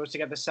 They're supposed to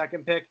get the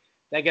second pick.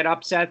 They get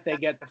upset. They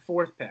get the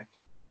 4th pick.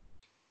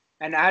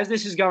 And as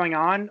this is going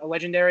on, a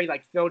legendary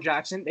like Phil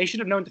Jackson, they should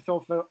have known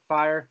to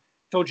fire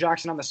Phil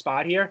Jackson on the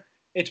spot here.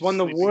 It's when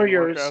the Sleeping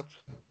Warriors.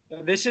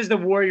 workout. This is the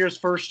Warriors'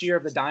 first year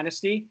of the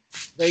dynasty.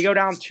 They go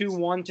down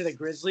 2-1 to the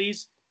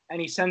Grizzlies,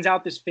 and he sends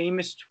out this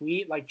famous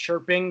tweet like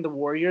chirping the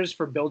Warriors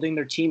for building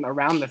their team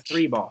around the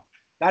 3 ball.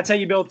 That's how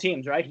you build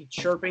teams, right? He's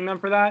chirping them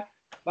for that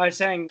by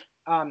saying,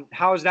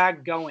 how's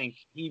that going?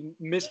 He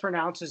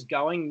mispronounces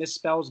going,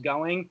 misspells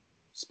going,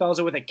 spells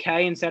it with a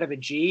K instead of a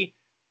G.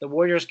 The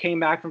Warriors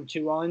came back from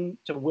 2-1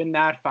 to win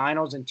that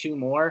finals and 2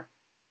 more,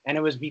 and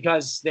it was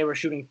because they were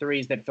shooting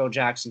threes that Phil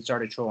Jackson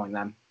started trolling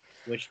them,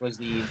 which was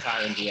the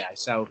entire NBA.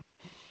 So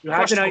you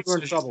have to know you were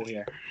in trouble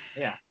here.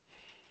 Yeah.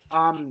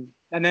 And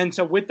then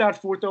so with that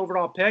 4th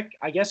overall pick,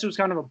 I guess it was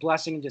kind of a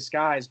blessing in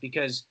disguise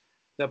because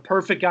the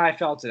perfect guy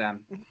fell to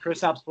them,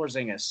 Kristaps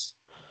Porzingis.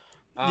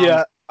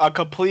 Yeah, a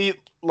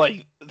complete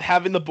like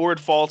having the board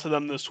fall to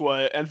them this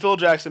way, and Phil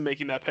Jackson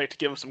making that pick to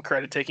give him some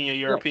credit, taking a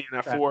European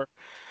at 4.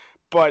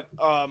 But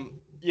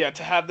yeah,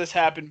 to have this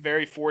happen,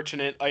 very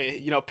fortunate.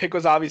 Pick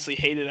was obviously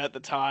hated at the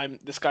time.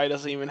 This guy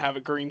doesn't even have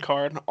a green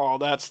card, all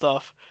that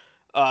stuff.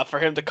 For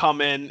him to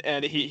come in,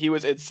 and he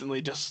was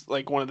instantly just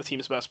like one of the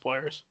team's best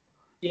players.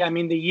 Yeah, I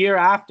mean the year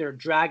after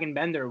Dragon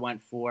Bender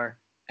went 4,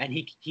 and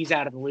he's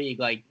out of the league.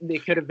 Like they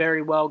could have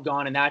very well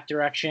gone in that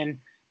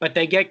direction, but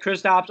they get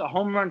Kristaps a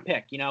home run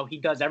pick. He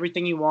does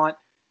everything you want.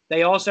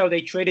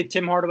 They traded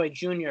Tim Hardaway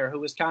Jr., who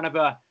was kind of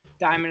a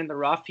diamond in the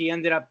rough. He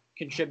ended up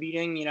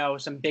contributing,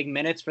 some big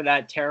minutes for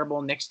that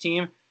terrible Knicks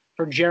team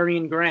for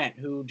Jerian Grant,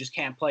 who just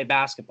can't play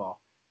basketball.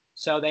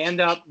 So they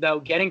end up, though,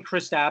 getting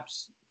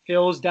Kristaps.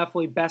 Phil's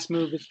definitely best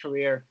move of his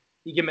career.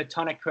 You give him a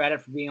ton of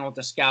credit for being able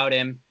to scout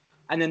him.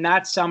 And then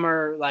that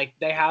summer,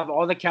 they have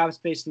all the cap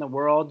space in the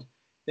world.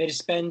 They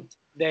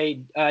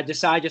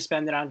decide to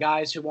spend it on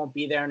guys who won't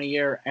be there in a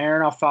year.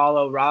 Aaron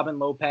Alfalo, Robin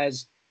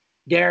Lopez,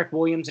 Derek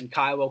Williams, and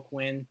Kyle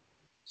Quinn.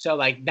 So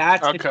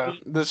that's okay.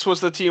 This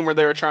was the team where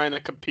they were trying to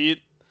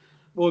compete.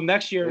 Well,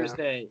 next year is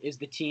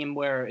the team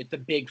where it's the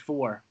big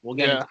 4. We'll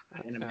get into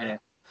that in a minute.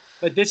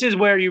 But this is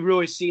where you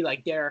really see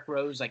Derrick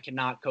Rose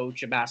cannot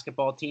coach a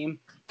basketball team.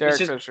 Derek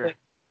Fisher.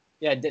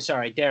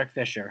 Derek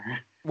Fisher.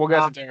 We'll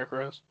get to Derrick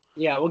Rose.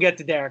 Yeah, we'll get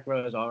to Derrick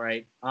Rose. All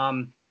right.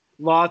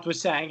 Loth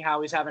was saying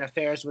how he's having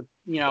affairs with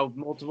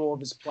multiple of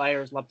his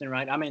players left and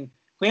right. I mean,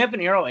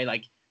 Anthony Early,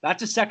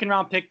 that's a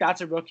 2nd-round pick.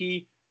 That's a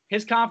rookie.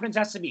 His confidence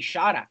has to be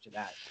shot after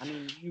that. I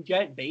mean, you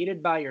get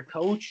baited by your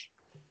coach.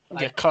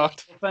 Get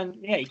cucked.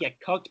 Yeah, you get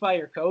cucked by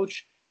your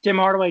coach. Tim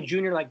Hardaway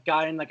Jr.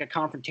 got in a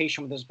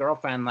confrontation with his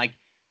girlfriend,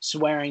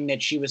 swearing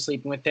that she was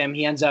sleeping with him.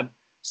 He ends up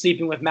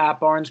sleeping with Matt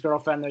Barnes'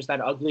 girlfriend. There's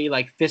that ugly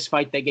fist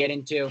fight they get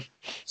into.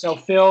 So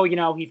Phil,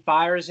 he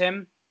fires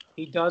him.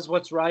 He does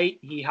what's right.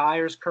 He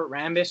hires Kurt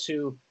Rambis,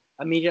 who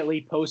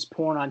immediately posts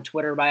porn on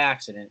Twitter by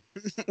accident.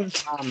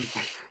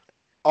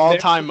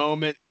 All-time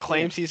moment.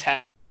 Claims he's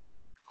had.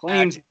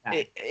 Claims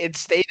it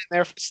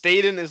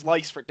stayed in his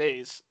likes for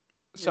days.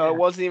 So It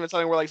wasn't even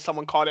something where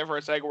someone caught it for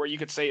a second where you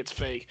could say it's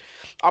fake.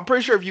 I'm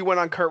pretty sure if you went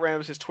on Kurt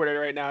Rambis' Twitter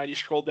right now and you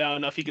scroll down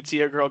enough, you could see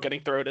a girl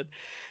getting throated.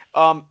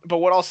 But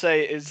what I'll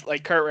say is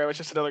Kurt Rambis is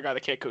just another guy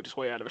that can't coach his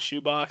way out of a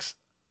shoebox.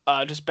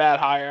 Just bad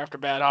hire after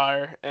bad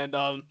hire. And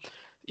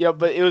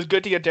but it was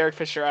good to get Derek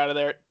Fisher out of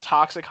there.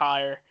 Toxic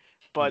hire,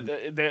 but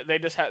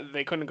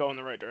they couldn't go in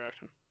the right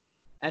direction.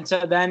 And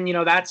so then,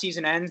 that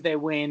season ends. They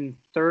win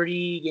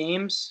 30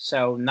 games,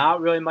 so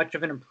not really much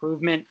of an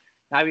improvement.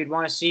 Now we'd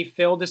want to see.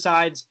 Phil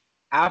decides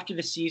after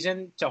the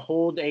season to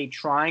hold a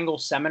triangle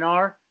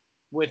seminar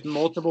with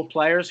multiple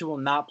players who will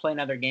not play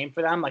another game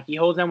for them. He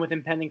holds them with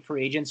impending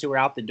free agents who are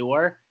out the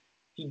door.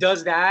 He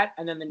does that,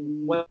 and then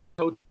the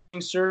coaching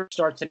search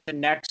starts the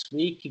next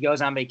week. He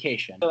goes on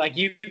vacation. So,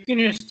 you can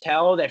just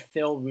tell that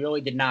Phil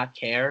really did not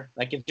care.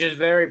 It's just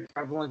very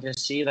prevalent to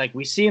see.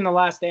 We see in The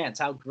Last Dance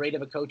how great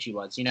of a coach he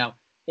was.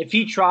 If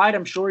he tried,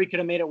 I'm sure he could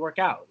have made it work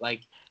out.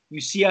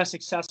 You see how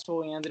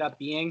successful he ended up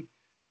being.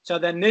 So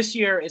then this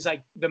year is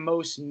the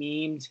most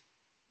memed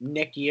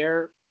Nick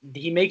year.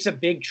 He makes a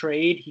big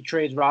trade. He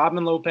trades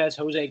Robin Lopez,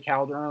 Jose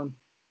Calderon,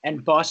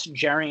 and bust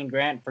Jerry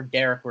Grant for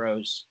Derrick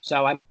Rose.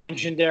 So I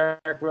mentioned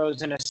Derrick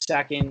Rose in a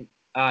second.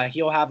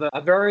 He'll have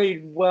a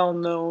very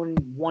well-known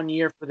 1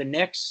 year for the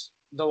Knicks.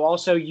 They'll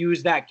also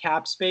use that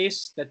cap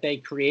space that they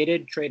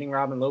created, trading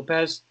Robin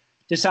Lopez,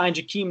 to sign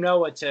Joakim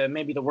Noah to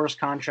maybe one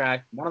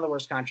of the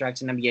worst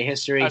contracts in NBA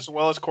history. As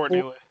well as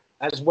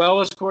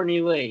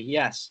Courtney Lee,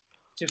 yes.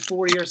 To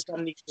 4 years,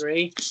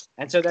 73.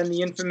 And so then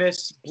the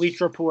infamous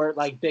Bleacher Report,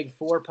 Big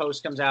Four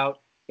post comes out.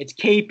 It's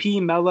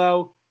KP,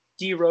 Melo,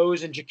 D.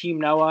 Rose, and Joakim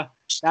Noah.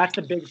 That's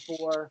the Big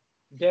Four.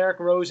 Derrick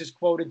Rose is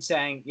quoted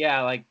saying,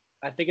 I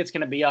think it's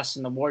going to be us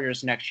and the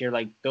Warriors next year.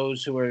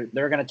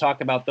 They're going to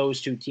talk about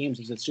those two teams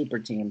as the super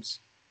teams.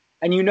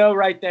 And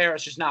right there,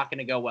 it's just not going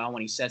to go well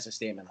when he says a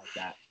statement like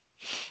that.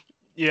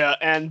 Yeah,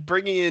 and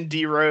bringing in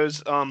D.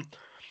 Rose,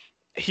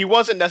 he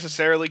wasn't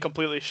necessarily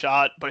completely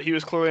shot, but he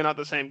was clearly not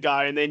the same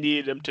guy, and they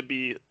needed him to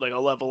be a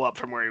level up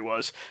from where he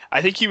was.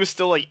 I think he was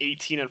still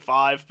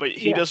 18-5, but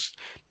he just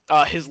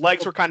his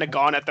legs were kind of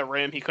gone at the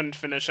rim. He couldn't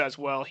finish as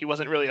well. He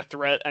wasn't really a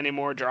threat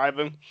anymore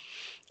driving.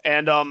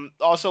 And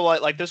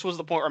also this was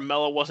the point where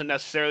Melo wasn't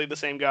necessarily the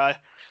same guy,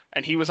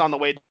 and he was on the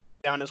way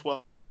down as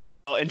well.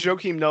 And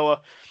Joakim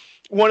Noah,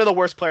 one of the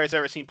worst players I've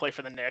ever seen play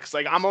for the Knicks.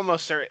 I'm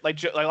almost certain.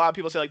 A lot of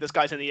people say this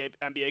guy's in the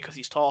NBA because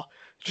he's tall.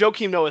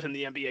 Joakim Noah is in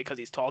the NBA because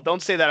he's tall.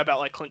 Don't say that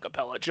about Clint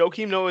Capella.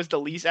 Joakim Noah is the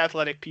least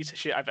athletic piece of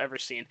shit I've ever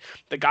seen.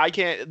 The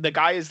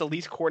guy is the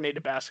least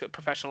coordinated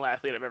professional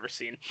athlete I've ever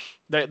seen.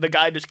 The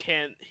guy just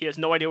can't. He has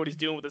no idea what he's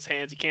doing with his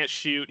hands. He can't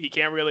shoot. He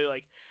can't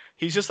really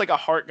He's just a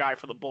heart guy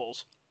for the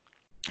Bulls.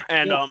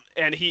 And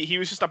and he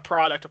was just a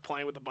product of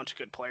playing with a bunch of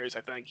good players.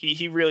 I think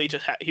he really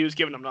just he was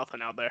giving them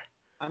nothing out there.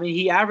 I mean,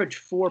 he averaged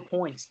 4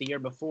 points the year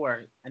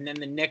before, and then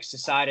the Knicks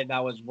decided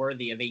that was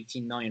worthy of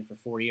 $18 million for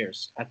 4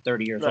 years at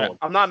 30 years old.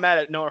 I'm not mad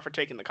at Noah for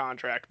taking the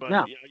contract, but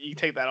no. You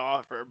take that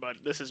offer.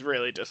 But this is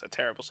really just a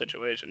terrible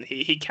situation.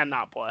 He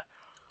cannot play.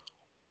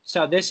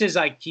 So this is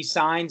he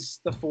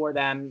signs the four of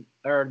them,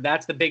 or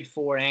that's the Big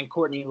Four, and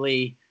Courtney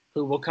Lee,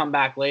 who will come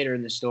back later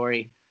in the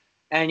story.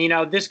 And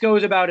this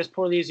goes about as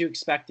poorly as you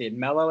expected.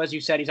 Melo, as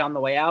you said, he's on the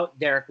way out.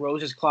 Derrick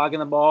Rose is clogging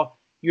the ball.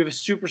 You have a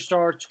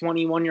superstar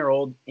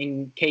 21-year-old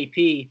in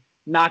KP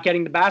not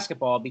getting the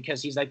basketball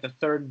because he's the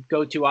third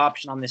go-to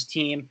option on this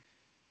team.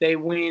 They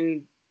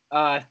win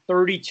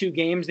 32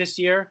 games this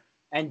year,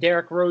 and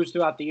Derrick Rose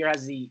throughout the year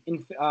has the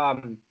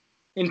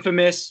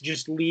infamous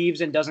just leaves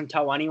and doesn't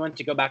tell anyone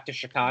to go back to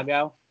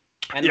Chicago.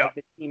 And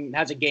the team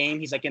has a game,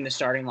 he's in the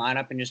starting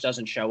lineup and just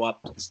doesn't show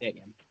up to the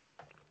stadium.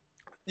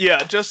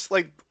 Yeah, just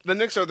the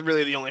Knicks are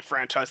really the only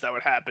franchise that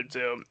would happen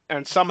to,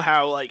 and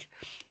somehow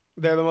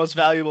they're the most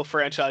valuable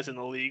franchise in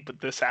the league, but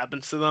this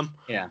happens to them.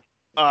 Yeah.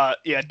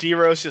 D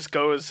Rose just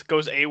goes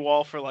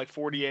AWOL for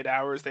 48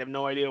 hours. They have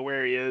no idea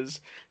where he is.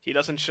 He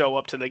doesn't show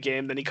up to the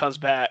game. Then he comes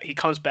back.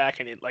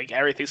 And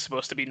everything's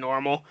supposed to be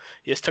normal.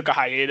 He just took a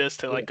hiatus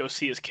to go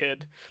see his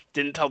kid.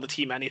 Didn't tell the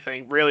team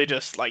anything. Really,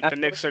 just the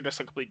Knicks are just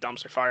a complete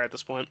dumpster fire at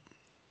this point.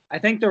 I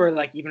think there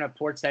were even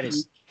reports that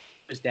his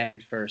dad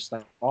first,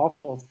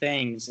 awful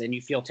things, and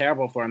you feel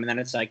terrible for him, and then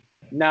it's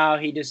no,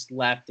 he just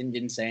left and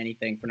didn't say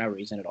anything for no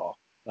reason at all.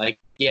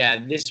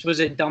 This was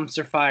a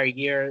dumpster fire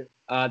year.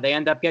 They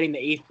end up getting the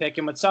 8th pick,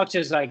 and what sucks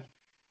is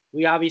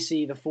we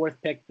obviously the 4th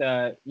pick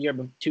the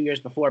 2 years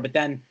before, but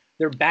then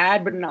they're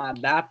bad but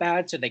not that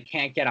bad, so they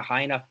can't get a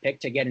high enough pick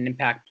to get an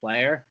impact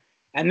player.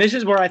 And this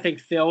is where I think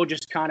Phil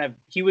just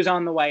he was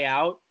on the way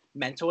out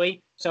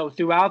mentally. So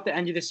throughout the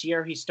end of this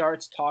year, he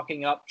starts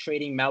talking up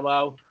trading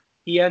Melo.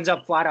 He ends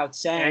up flat out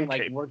saying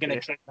we're going to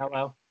trade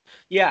Melo.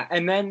 Yeah,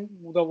 and then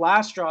the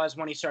last straw is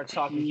when he starts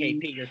talking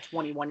KP, your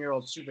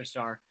 21-year-old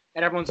superstar.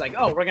 and everyone's like,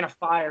 "Oh, we're gonna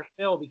fire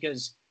Phil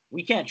because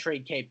we can't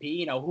trade KP."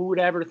 You know, who would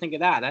ever think of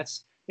that?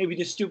 That's maybe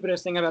the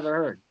stupidest thing I've ever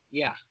heard.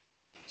 Yeah.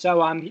 So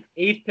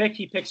 8th pick,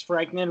 he picks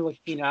Franklin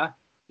Lakina.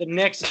 The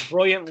Knicks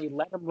brilliantly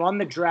let him run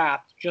the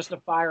draft just to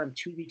fire him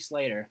 2 weeks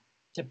later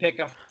to pick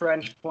a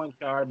French point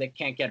guard that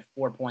can't get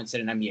 4 points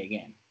in an NBA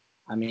game.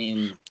 I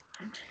mean,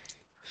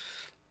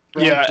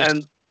 yeah,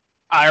 and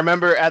I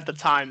remember at the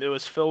time it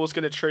was Phil was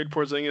going to trade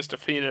Porzingis to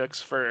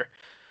Phoenix for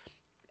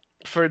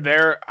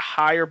their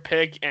higher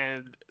pick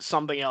and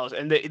something else,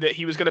 and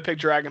he was going to pick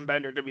Dragon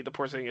Bender to be the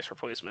Porzingis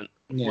replacement.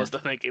 Yeah. Was the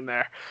thinking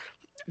there?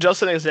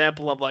 Just an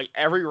example of like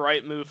every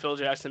right move Phil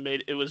Jackson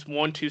made. It was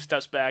 1-2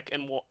 steps back,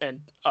 and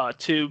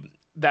 2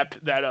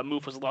 that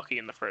move was lucky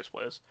in the first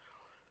place.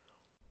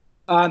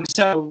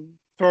 So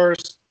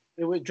first,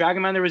 it was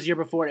Dragon Bender was the year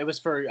before. It was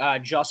for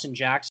Justin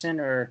Jackson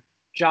or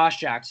Josh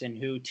Jackson,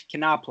 who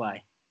cannot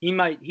play.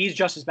 He's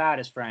just as bad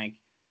as Frank.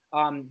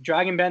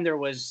 Dragon Bender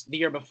was the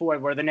year before,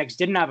 where the Knicks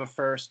didn't have a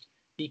first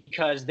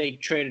because they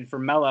traded for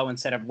Melo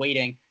instead of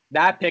waiting.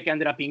 That pick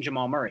ended up being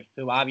Jamal Murray,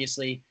 who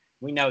obviously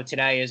we know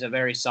today is a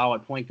very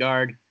solid point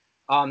guard.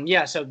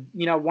 Yeah, so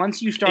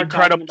once you start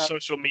incredible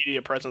social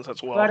media presence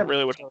as well,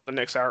 really was the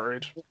Knicks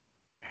outrage.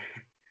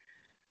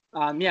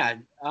 Yeah.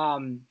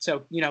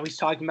 So he's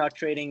talking about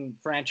trading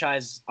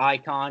franchise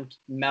icon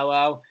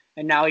Melo,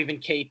 and now even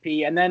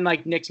KP, and then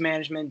like Knicks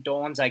management,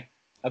 Dolan's like,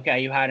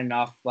 okay, you had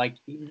enough. Like,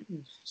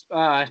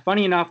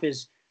 funny enough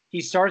is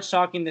he starts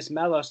talking this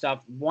Melo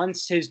stuff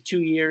once his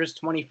 2 years,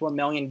 $24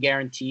 million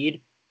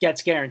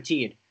gets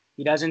guaranteed.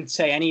 He doesn't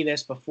say any of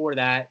this before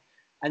that.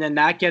 And then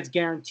that gets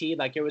guaranteed.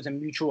 Like it was a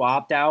mutual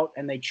opt-out,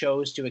 and they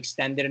chose to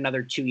extend it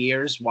another 2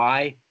 years.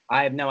 Why?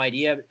 I have no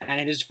idea.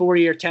 And in his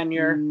 4-year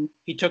tenure,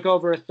 he took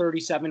over a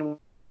 37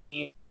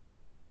 win.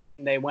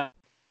 They went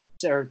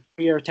or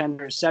 3-year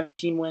tenure,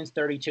 17 wins,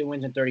 32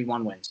 wins, and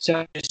 31 wins.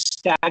 So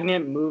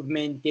stagnant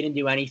movement, didn't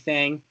do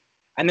anything.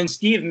 And then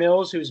Steve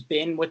Mills, who's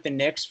been with the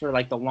Knicks for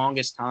like the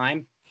longest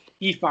time,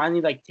 he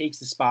finally like takes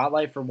the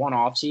spotlight for one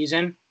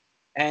offseason.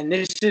 And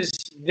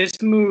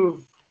this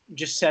move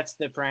just sets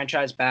the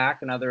franchise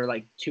back another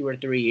like 2 or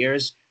 3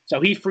 years.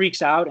 So he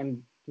freaks out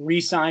and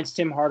re-signs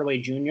Tim Hardaway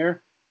Jr.,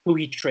 who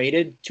he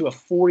traded to a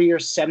 4-year,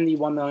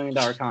 $71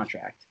 million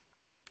contract.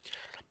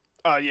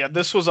 Yeah,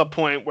 this was a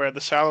point where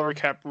the salary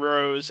cap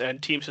rose and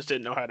teams just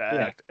didn't know how to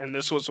act. And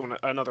this was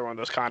another one of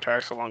those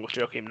contracts along with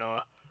Joakim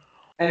Noah.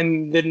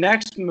 And the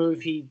next move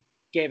he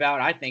gave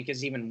out, I think,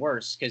 is even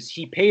worse because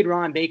he paid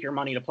Ron Baker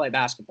money to play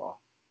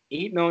basketball.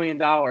 $8 million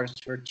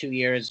for 2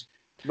 years.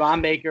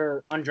 Ron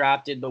Baker,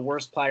 undrafted, the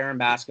worst player in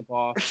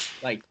basketball.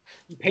 Like,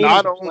 he paid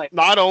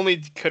not only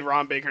could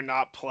Ron Baker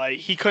not play,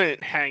 he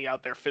couldn't hang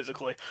out there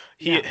physically.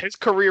 His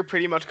career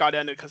pretty much got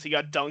ended because he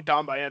got dunked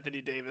on by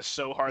Anthony Davis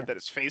so hard that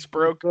his face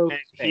broke, and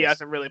he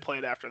hasn't really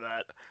played after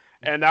that.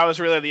 And that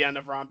was really the end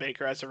of Ron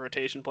Baker as a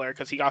rotation player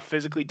because he got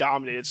physically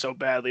dominated so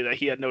badly that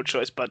he had no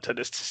choice but to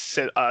just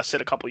sit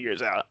a couple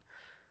years out.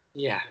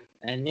 Yeah,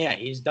 and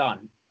he's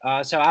done.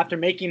 So after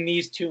making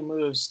these 2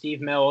 moves,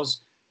 Steve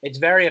Mills, it's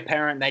very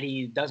apparent that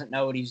he doesn't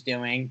know what he's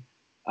doing.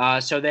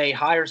 So they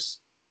hire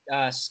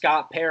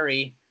Scott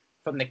Perry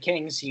from the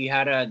Kings. He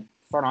had a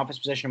front office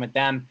position with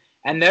them.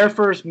 And their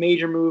first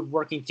major move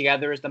working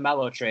together is the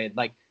Melo trade.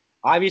 Like,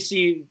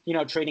 obviously,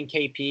 trading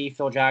KP,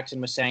 Phil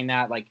Jackson was saying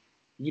that. Like,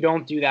 you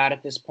don't do that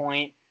at this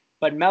point.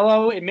 But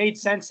Melo, it made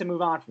sense to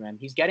move on from him.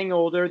 He's getting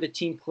older. The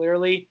team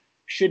clearly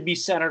should be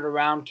centered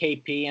around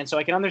KP. And so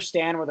I can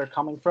understand where they're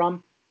coming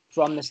from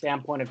the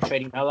standpoint of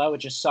trading Melo. It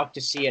just sucked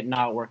to see it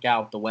not work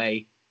out the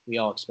way we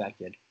all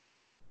expected.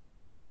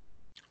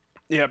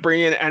 Yeah,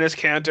 bringing in Enes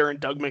Kanter and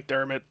Doug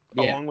McDermott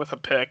along with a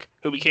pick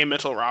who became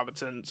Mitchell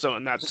Robinson. So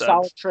in that sense,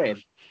 solid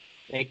trade.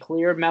 They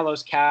cleared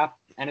Melo's cap.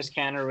 Enes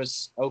Kanter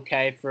was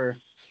okay for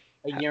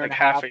a year and a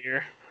half. A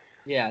year.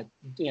 Yeah.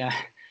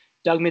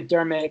 Doug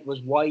McDermott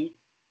was white,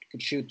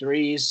 could shoot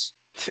threes.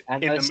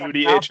 And in the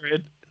Moody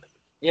trade.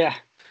 Yeah.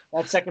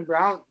 That second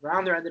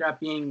rounder ended up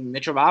being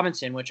Mitchell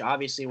Robinson, which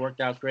obviously worked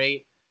out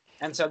great.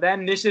 And so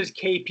then this is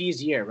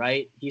KP's year,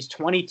 right? He's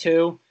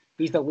 22.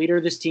 He's the leader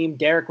of this team.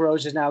 Derrick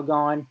Rose is now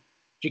gone.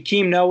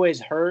 Joakim Noah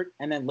is hurt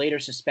and then later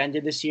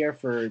suspended this year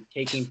for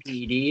taking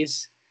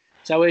PEDs.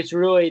 So it's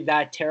really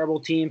that terrible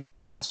team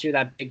last year,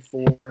 that big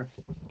 4,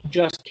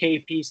 just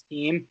KP's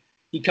team.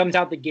 He comes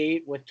out the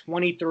gate with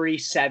 23,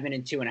 7,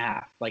 and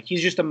 2.5. Like,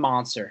 he's just a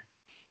monster.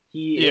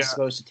 He is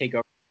supposed to take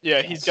over.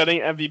 Yeah, he's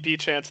getting MVP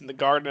chance in the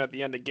Garden at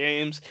the end of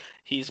games.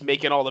 He's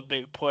making all the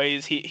big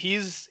plays.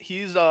 He's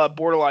a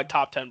borderline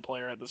top 10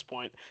 player at this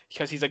point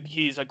because he's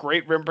a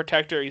great rim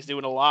protector. He's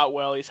doing a lot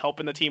well. He's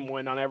helping the team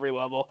win on every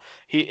level.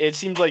 It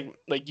seems like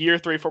year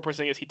 3 for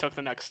Porzingis, he took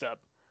the next step.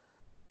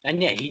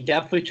 And he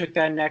definitely took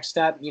that next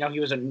step. He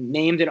was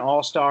named an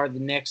All-Star, the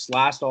Knicks'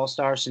 last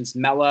All-Star since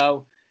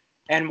Melo.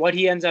 And what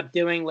he ends up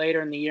doing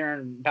later in the year,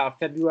 in about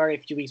February, a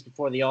few weeks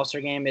before the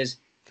All-Star game, is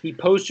he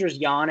posters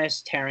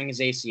Giannis tearing his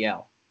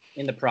ACL.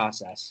 in the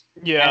process.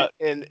 Yeah,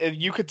 and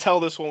you could tell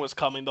this one was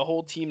coming. The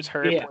whole team's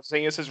hurt. Yeah.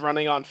 Porzingis is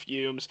running on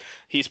fumes.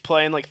 He's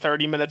playing like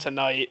 30 minutes a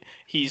night.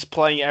 He's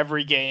playing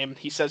every game.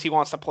 He says he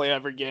wants to play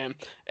every game,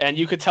 and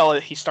you could tell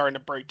he's starting to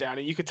break down.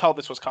 And you could tell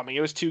this was coming.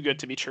 It was too good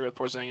to be true with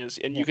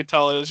Porzingis, and you could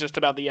tell it was just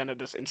about the end of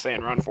this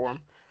insane run for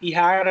him. He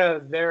had a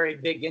very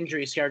big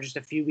injury scare just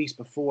a few weeks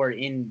before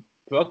in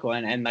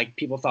Brooklyn, and like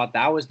people thought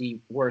that was the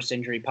worst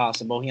injury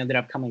possible. He ended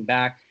up coming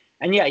back,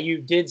 and yeah, you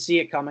did see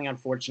it coming,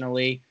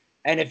 unfortunately.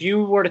 And if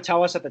you were to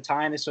tell us at the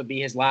time this would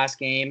be his last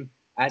game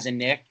as a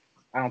Knick,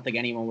 I don't think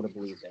anyone would have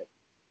believed it.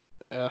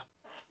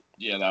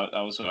 Yeah, that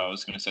was what I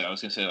was going to say. I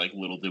was going to say, like,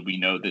 little did we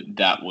know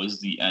that was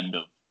the end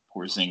of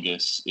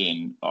Porzingis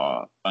in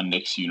a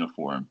Knicks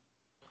uniform.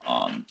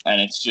 And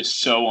it's just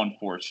so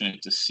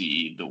unfortunate to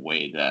see the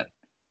way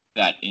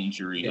that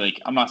injury,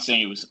 like, I'm not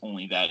saying it was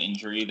only that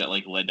injury that,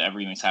 like, led to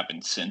everything that's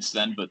happened since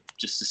then, but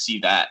just to see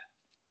that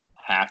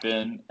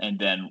happen and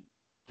then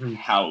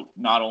how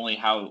not only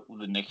how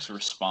the Knicks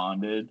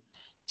responded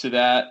to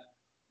that,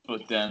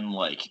 but then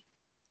like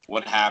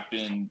what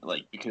happened,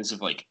 like because of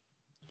like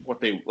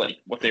what they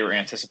were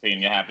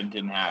anticipating to happen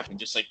didn't happen.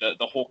 Just like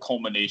the whole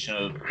culmination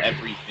of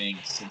everything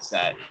since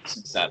that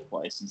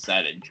play, since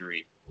that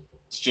injury.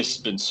 It's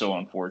just been so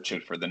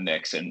unfortunate for the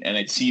Knicks, and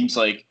it seems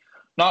like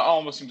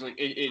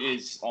it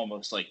is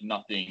almost like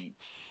nothing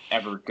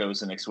ever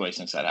goes the Knicks' way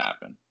since that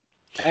happened.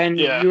 And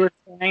you were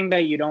saying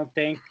that you don't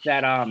think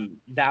that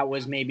that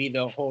was maybe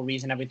the whole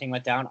reason everything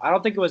went down. I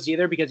don't think it was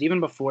either, because even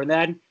before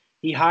then,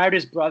 he hired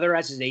his brother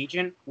as his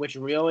agent, which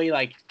really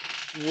like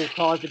will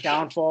cause the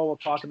downfall. We'll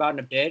talk about in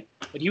a bit.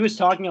 But he was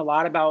talking a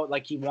lot about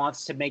like he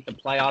wants to make the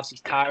playoffs.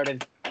 He's tired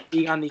of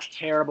being on these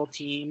terrible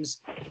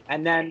teams.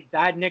 And then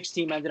that Knicks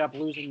team ended up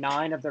losing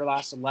 9 of their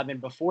last 11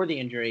 before the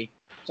injury.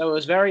 So it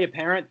was very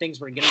apparent things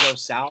were going to go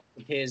south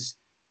with his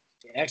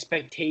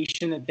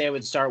expectation that they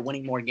would start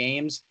winning more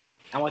games.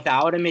 And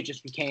without him, it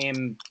just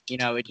became,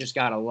 it just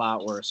got a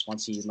lot worse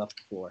once he left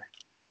the floor.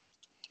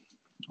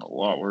 A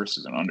lot worse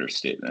is an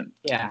understatement.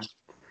 Yeah.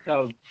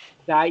 So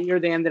that year,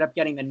 they ended up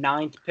getting the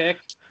 9th pick.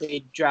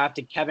 They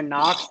drafted Kevin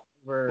Knox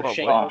over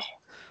Shea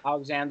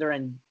Alexander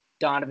and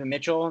Donovan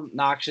Mitchell.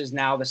 Knox is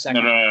now the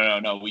second.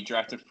 No. We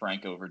drafted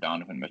Frank over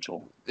Donovan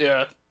Mitchell.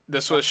 Yeah.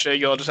 This was Shea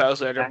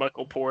Gilgeous-Alexander,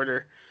 Michael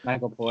Porter.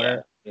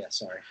 Yeah,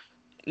 sorry.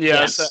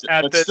 Yeah, so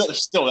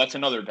still, that's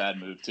another bad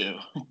move too.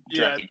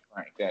 Drafting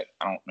Frank.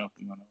 I don't know if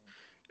you want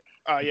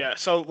to. Yeah.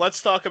 So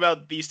let's talk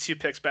about these 2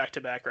 picks back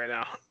to back right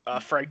now.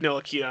 Frank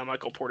Ntilikina and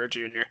Michael Porter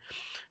Jr.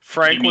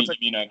 Frank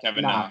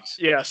Kevin Knox.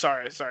 Yeah,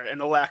 sorry,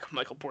 and the lack of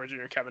Michael Porter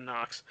Jr. Kevin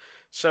Knox.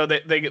 So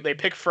they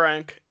pick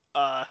Frank.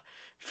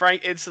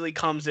 Frank instantly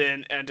comes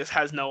in and just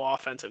has no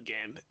offensive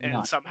game,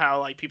 and somehow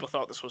like people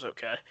thought this was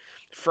okay.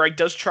 Frank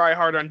does try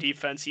hard on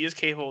defense. He is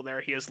capable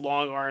there. He has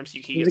long arms.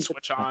 You can get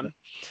switch on.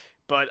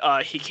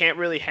 But he can't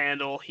really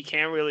handle. He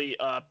can't really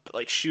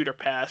like shoot or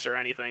pass or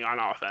anything on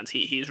offense.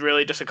 He's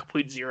really just a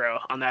complete zero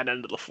on that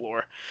end of the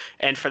floor.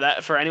 And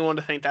for anyone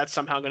to think that's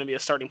somehow going to be a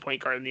starting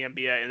point guard in the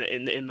NBA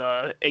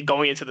in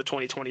going into the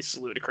 2020s is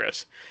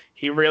ludicrous.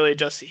 He really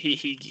just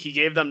he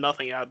gave them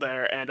nothing out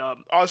there. And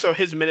also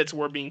his minutes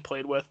were being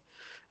played with.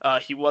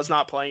 He was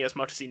not playing as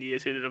much as he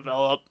needed to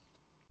develop.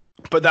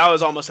 But that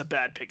was almost a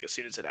bad pick as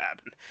soon as it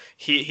happened.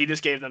 He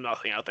just gave them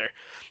nothing out there.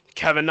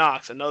 Kevin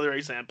Knox, another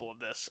example of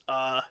this.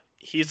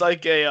 He's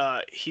like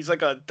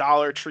a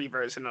Dollar Tree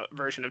version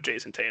of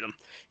Jason Tatum.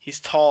 He's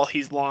tall,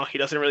 he's long, he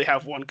doesn't really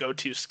have one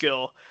go-to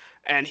skill,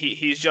 and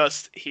he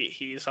was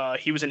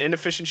an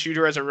inefficient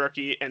shooter as a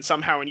rookie, and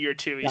somehow in year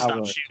 2 he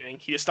stopped shooting.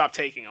 He just stopped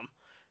taking them.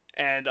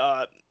 And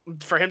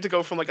for him to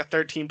go from like a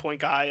 13-point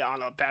guy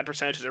on a bad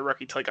percentage as a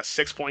rookie to like a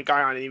 6-point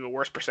guy on an even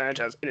worse percentage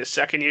as in his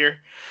second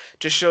year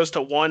just shows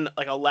to 1,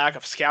 like a lack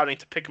of scouting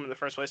to pick him in the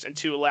first place, and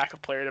 2, a lack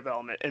of player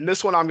development. And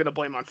this one I'm going to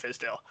blame on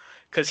Fizdale,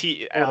 because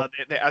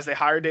as they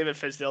hired David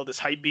Fizdale, this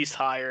hype beast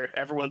hire,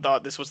 everyone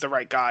thought this was the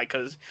right guy,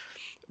 because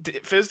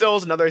Fizdale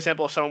is another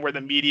example of someone where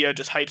the media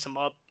just hypes him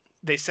up.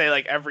 They say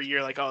like every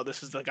year, like, oh,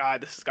 this is the guy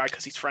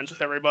because he's friends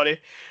with everybody.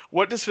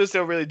 What does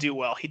Fizdale really do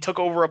well? He took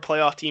over a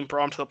playoff team,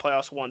 brought him to the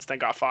playoffs once, then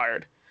got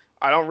fired.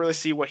 I don't really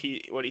see what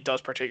he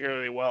does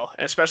particularly well,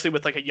 and especially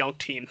with like a young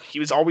team. He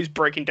was always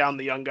breaking down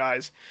the young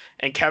guys,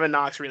 and Kevin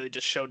Knox really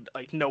just showed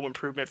like no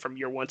improvement from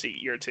year 1 to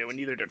year 2, and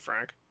neither did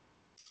Frank.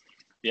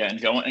 Yeah,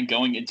 and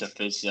going into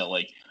Fizdale,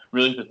 like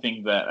really the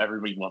thing that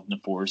everybody loved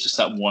him for is just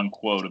that one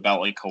quote about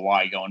like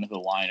Kawhi going to the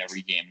line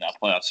every game in that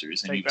playoff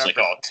series, and he was like,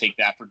 "Oh, take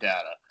that for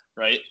data,"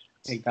 right?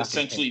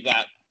 Essentially,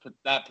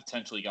 that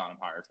potentially got him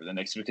hired for the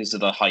Knicks because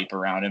of the hype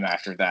around him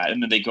after that,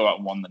 and then they go out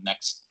and won the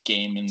next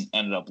game and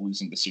ended up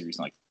losing the series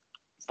in like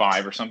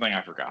 5 or something.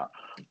 I forgot,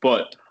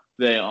 but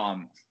they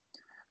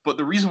but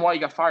the reason why he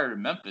got fired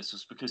in Memphis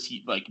was because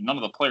he like none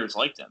of the players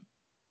liked him.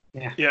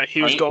 Yeah,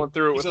 he was going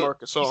through it with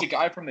Marc Gasol. He's a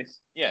guy from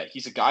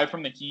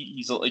the Heat.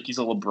 He's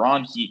a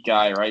LeBron Heat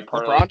guy, right?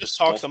 LeBron just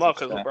talks him up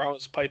because LeBron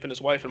was piping his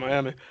wife in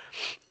Miami.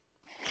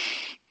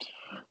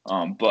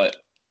 But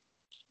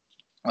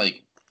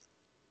like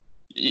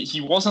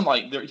he wasn't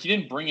like he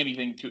didn't bring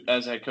anything to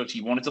as a head coach.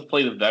 He wanted to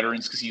play the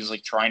veterans because he was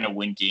like trying to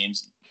win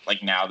games.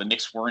 Like now, the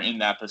Knicks weren't in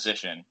that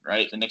position,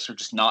 right? The Knicks were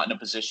just not in a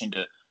position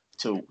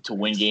to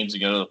win games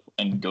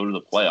and go to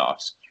the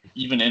playoffs,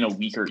 even in a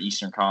weaker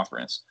Eastern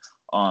Conference.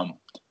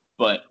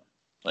 But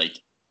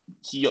like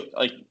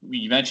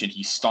we mentioned,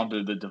 he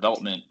stunted the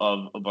development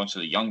of a bunch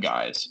of the young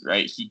guys,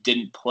 right? He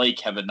didn't play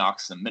Kevin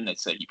Knox the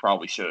minutes that he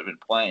probably should have been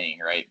playing,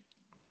 right?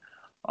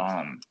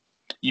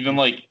 Even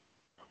like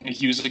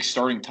he was like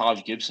starting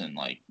Taj Gibson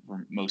like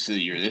for most of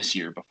the year this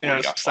year before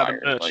he got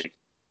fired. Like,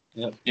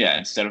 yeah,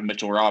 instead of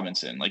Mitchell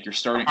Robinson, like you're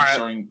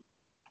starting.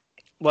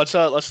 Let's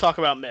talk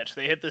about Mitch.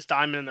 They hit this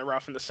diamond in the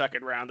rough in the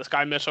second round. This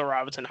guy Mitchell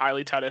Robinson,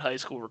 highly touted high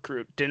school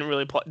recruit,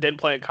 didn't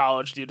play in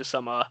college due to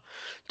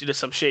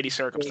some shady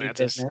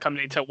circumstances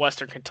coming into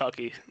Western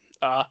Kentucky.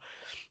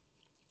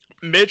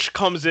 Mitch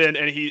comes in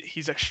and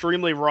he's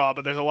extremely raw,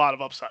 but there's a lot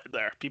of upside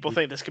there. People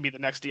think this could be the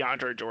next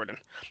DeAndre Jordan.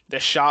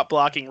 This shot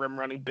blocking, rim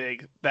running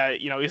big that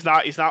he's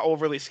not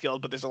overly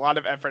skilled, but there's a lot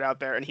of effort out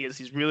there, and he has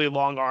these really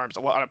long arms,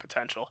 a lot of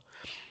potential.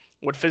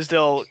 What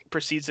Fizdale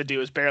proceeds to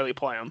do is barely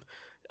play him.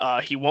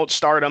 He won't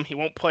start him. He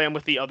won't play him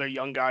with the other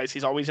young guys.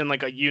 He's always in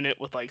like a unit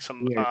with like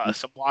some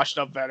washed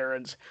up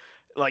veterans.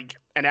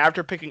 And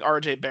after picking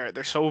RJ Barrett,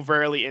 they're so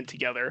rarely in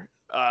together.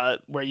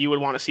 Where you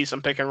would want to see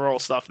some pick and roll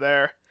stuff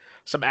there,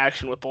 some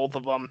action with both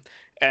of them,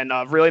 and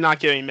really not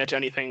giving Mitch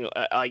anything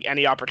like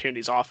any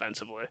opportunities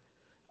offensively.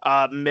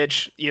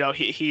 Mitch,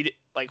 he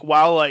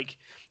while like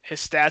his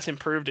stats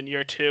improved in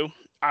year 2,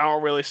 I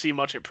don't really see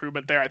much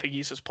improvement there. I think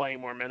he's just playing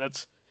more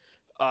minutes.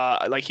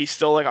 He's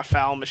still like a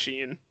foul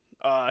machine.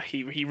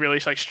 He really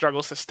like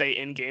struggles to stay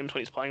in games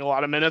when he's playing a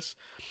lot of minutes,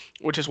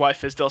 which is why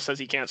Fizdale says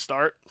he can't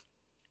start.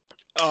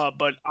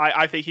 But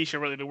I think he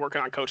should really be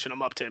working on coaching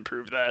him up to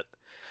improve that.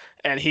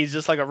 And he's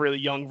just like a really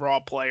young,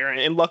 raw player.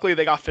 And luckily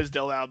they got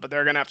Fizdale out, but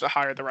they're going to have to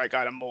hire the right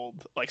guy to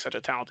mold like such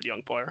a talented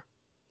young player.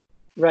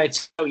 Right.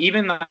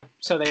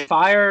 So they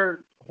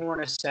fire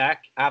Hornacek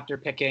after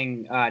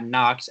picking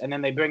Knox, and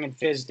then they bring in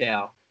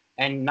Fizdale.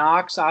 And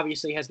Knox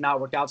obviously has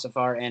not worked out so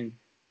far, and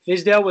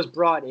Fizdale was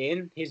brought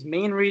in. His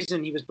main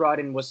reason he was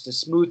brought in was to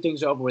smooth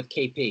things over with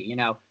KP.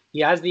 He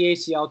has the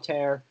ACL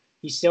tear.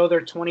 He's still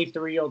their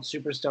 23-year-old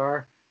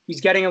superstar.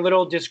 He's getting a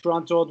little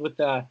disgruntled with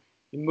the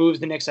moves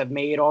the Knicks have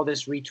made, all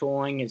this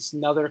retooling. It's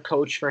another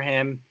coach for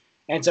him.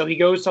 And so he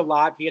goes to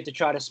Latvia to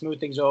try to smooth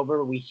things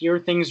over. We hear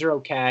things are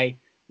okay.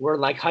 We're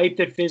like hyped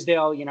at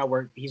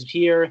Fizdale. He's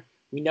here.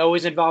 We know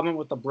his involvement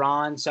with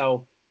LeBron.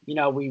 So,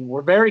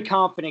 we're very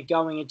confident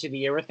going into the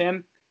year with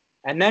him.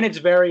 And then it's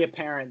very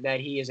apparent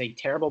that he is a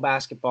terrible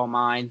basketball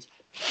mind.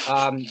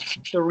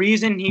 The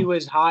reason he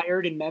was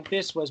hired in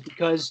Memphis was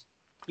because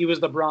he was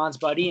LeBron's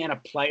buddy and a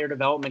player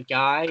development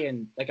guy,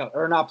 and like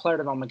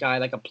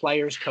a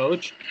player's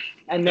coach,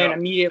 and then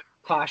immediately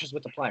clashes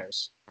with the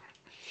players.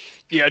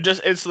 Yeah,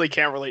 just instantly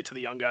can't relate to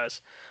the young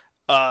guys.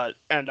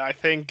 And I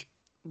think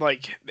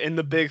like in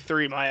the big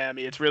 3,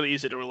 Miami, it's really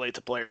easy to relate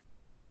to players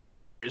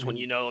when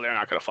they're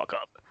not going to fuck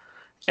up.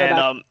 So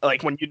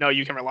and when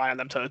you can rely on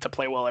them to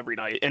play well every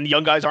night. And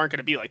young guys aren't going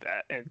to be like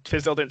that. And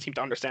Fizdale didn't seem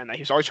to understand that.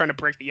 He was always trying to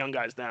break the young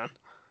guys down.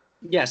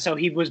 Yeah, so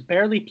he was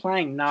barely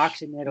playing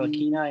Knox and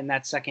Ntilikina in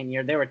that second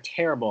year. They were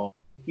terrible.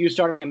 He was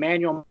starting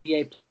Emmanuel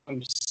Mudiay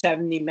playing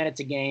 70 minutes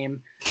a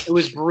game. It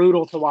was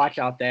brutal to watch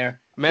out there.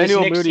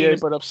 Emmanuel Mudiay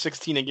put up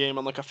 16 a game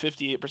on like a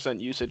 58%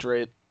 usage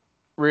rate.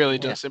 Really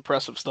just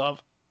impressive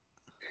stuff.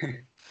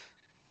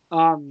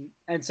 And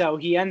so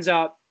he's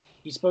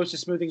supposed to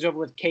smooth things over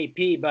with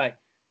KP, but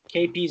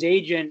KP's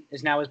agent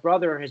is now his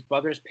brother. His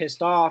brother's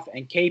pissed off,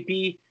 and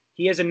KP,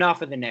 he has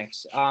enough of the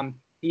Knicks.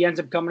 He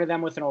ends up coming to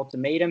them with an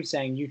ultimatum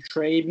saying, you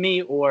trade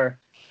me, or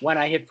when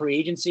I hit free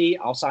agency,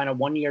 I'll sign a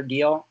 1-year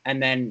deal,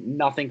 and then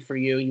nothing for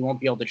you. You won't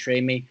be able to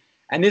trade me.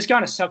 And this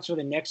kind of sucks for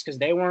the Knicks because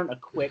they weren't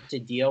equipped to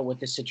deal with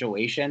this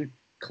situation,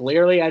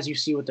 clearly, as you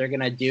see what they're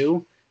going to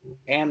do.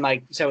 And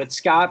so it's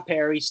Scott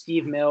Perry,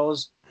 Steve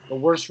Mills, the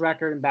worst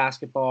record in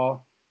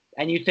basketball.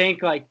 And you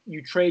think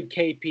you trade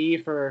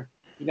KP for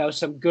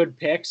some good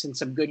picks and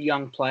some good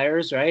young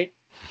players, right?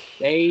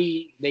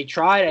 They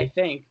tried, I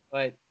think,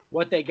 but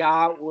what they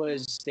got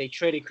was they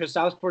traded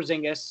Kristaps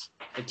Porzingis,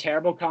 the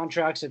terrible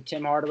contracts of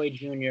Tim Hardaway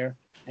Jr.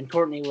 and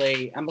Courtney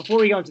Lee. And before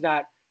we go into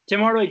that, Tim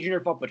Hardaway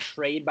Jr. felt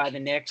betrayed by the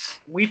Knicks.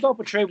 We felt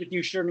betrayed with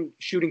you shooting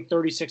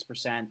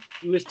 36%.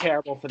 He was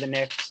terrible for the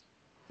Knicks.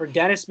 For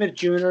Dennis Smith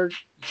Jr.,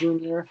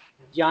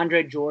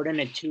 DeAndre Jordan,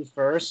 and 2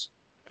 firsts.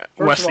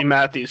 Wesley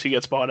Matthews, who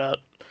gets bought out.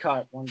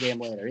 Cut 1 game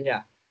later,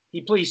 yeah.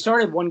 He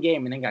started 1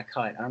 game and then got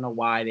cut. I don't know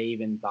why they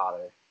even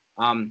bothered.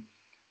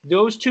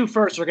 Those 2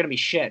 firsts are going to be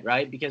shit,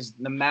 right? Because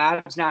the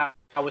Mavs now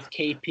with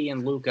KP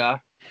and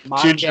Luka,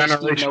 modern day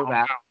Steve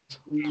Novak.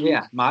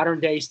 Yeah, modern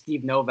day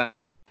Steve Novak.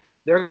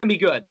 They're going to be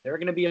good. They're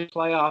going to be a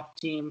playoff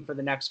team for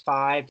the next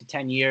 5 to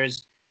 10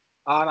 years.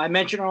 I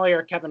mentioned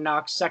earlier Kevin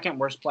Knox, second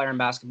worst player in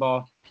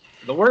basketball.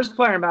 The worst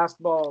player in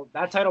basketball,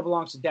 that title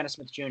belongs to Dennis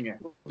Smith Jr.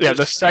 Yeah,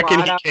 the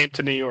second he came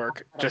to New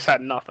York, just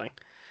had nothing.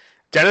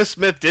 Dennis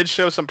Smith did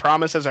show some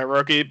promise as a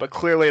rookie, but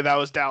clearly that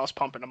was Dallas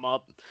pumping him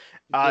up.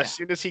 As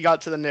soon as he got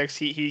to the Knicks,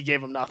 he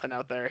gave him nothing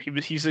out there.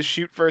 He's a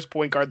shoot first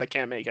point guard that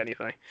can't make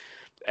anything,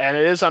 and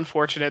it is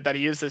unfortunate that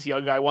he is this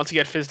young guy. Once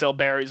again, Fizdale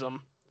buries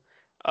him,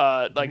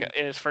 in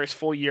his first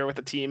full year with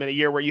the team, in a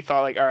year where you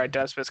thought all right,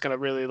 Dennis Smith's gonna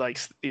really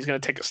he's gonna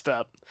take a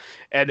step,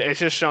 and it's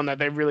just shown that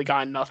they've really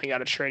gotten nothing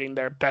out of trading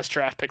their best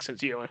draft pick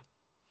since Ewing.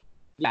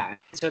 Yeah,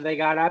 so they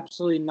got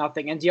absolutely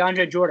nothing, and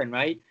DeAndre Jordan,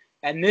 right?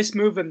 And this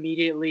move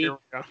immediately,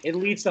 it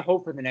leads to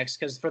hope for the Knicks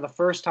because for the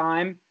first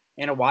time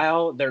in a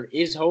while, there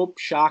is hope,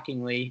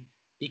 shockingly,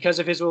 because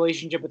of his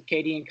relationship with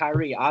KD and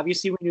Kyrie.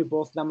 Obviously, we knew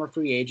both of them were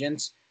free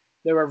agents.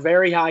 There were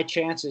very high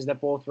chances that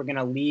both were going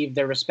to leave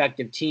their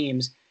respective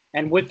teams.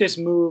 And with this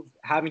move,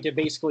 having to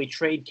basically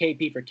trade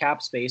KP for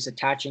cap space,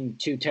 attaching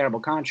two terrible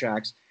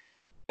contracts,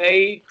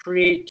 they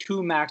create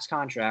two max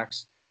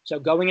contracts. So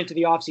going into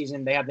the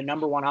offseason, they have the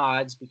number one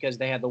odds because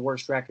they have the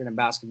worst record in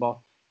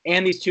basketball.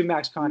 And these two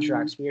max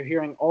contracts. We are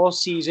hearing all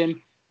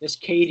season this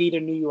KD to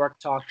New York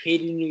talk,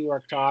 KD to New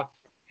York talk.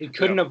 We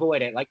couldn't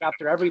avoid it. Like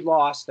after every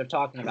loss, they're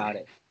talking about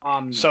it.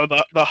 So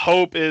the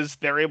hope is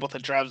they're able to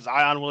draft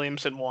Zion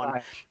Williamson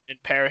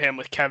and pair him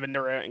with Kevin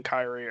Durant and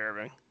Kyrie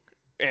Irving,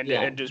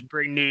 and just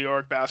bring New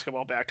York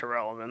basketball back to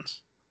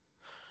relevance.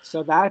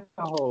 So that's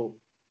the hope.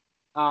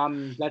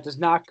 That does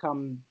not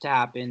come to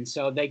happen.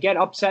 So they get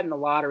upset in the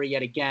lottery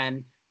yet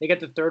again. They get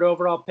the third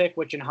overall pick,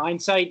 which in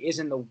hindsight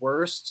isn't the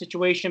worst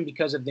situation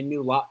because of the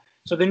new lot.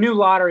 So the new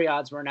lottery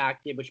odds were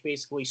enacted, which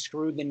basically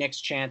screwed the Knicks'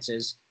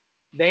 chances.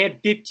 They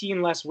had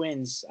 15 less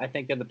wins, I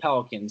think, than the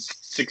Pelicans.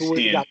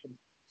 16.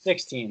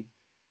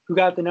 Who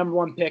got the number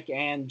one pick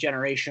and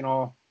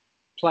generational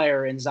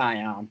player in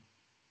Zion.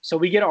 So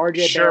we get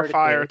RJ Barrett.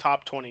 Surefire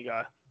top 20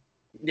 guy.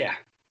 Yeah.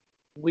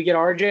 We get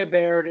RJ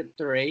Barrett at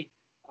 3.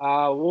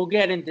 We'll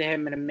get into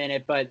him in a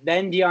minute. But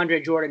then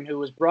DeAndre Jordan, who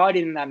was brought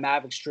in that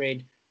Mavericks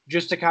trade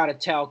just to kind of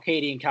tell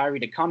KD and Kyrie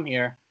to come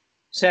here,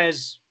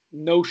 says,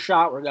 no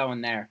shot we're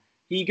going there.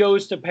 He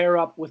goes to pair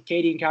up with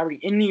KD and Kyrie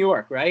in New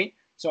York, right?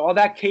 So all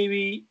that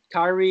Kyrie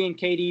and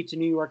KD to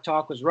New York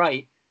talk was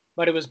right,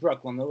 but it was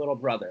Brooklyn, the little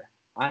brother.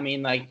 I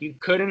mean, you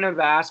couldn't have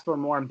asked for a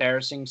more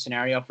embarrassing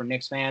scenario for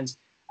Knicks fans.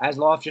 As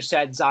Loft just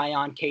said,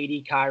 Zion,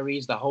 KD,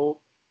 Kyrie's the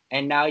hope.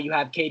 And now you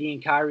have KD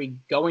and Kyrie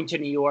going to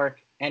New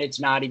York, and it's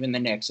not even the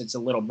Knicks. It's a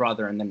little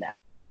brother in the net.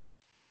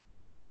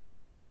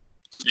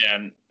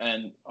 Yeah,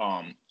 and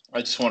I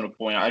just want to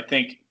point out, I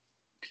think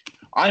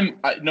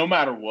no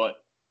matter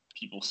what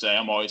people say,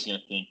 I'm always going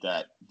to think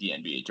that the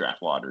NBA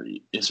draft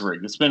lottery is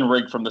rigged. It's been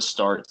rigged from the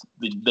start.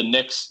 The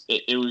Knicks,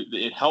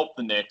 it helped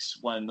the Knicks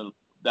when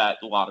that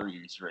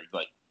lottery was rigged,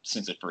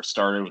 since it first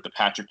started with the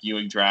Patrick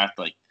Ewing draft,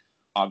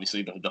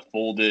 obviously the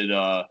folded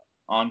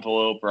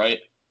envelope, right?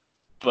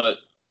 But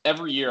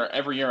every year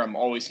I'm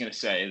always going to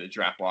say the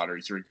draft lottery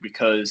is rigged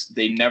because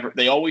they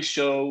always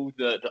show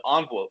the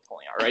envelope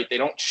pulling out, right? They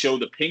don't show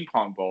the ping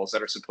pong balls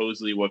that are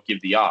supposedly what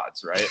give the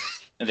odds, right?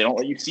 And they don't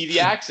let you see the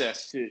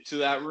access to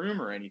that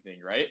room or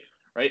anything, right?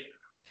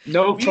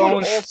 No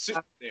phones.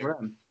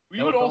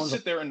 We would all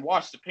sit there and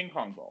watch the ping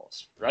pong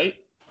balls,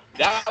 right?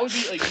 That would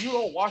be you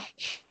all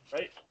watch,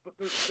 right? But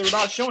they're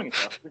not showing it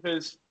stuff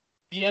because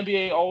the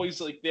NBA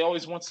always they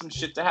always want some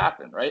shit to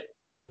happen, right?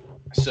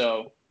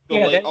 So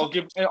I'll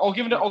give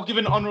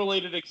an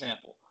unrelated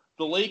example.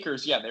 The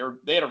Lakers, they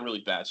had a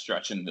really bad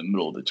stretch in the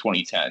middle of the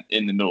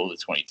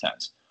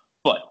 2010s,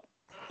 but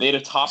they had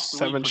a top 3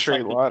 7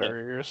 straight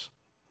lottery years.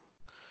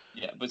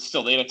 Yeah, but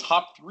still, they had a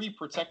top 3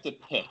 protected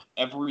pick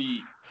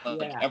every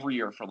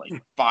year for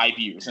 5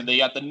 years, and they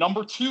got the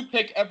number 2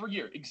 pick every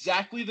year,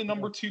 exactly the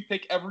number 2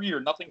 pick every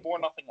year, nothing more,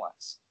 nothing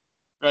less,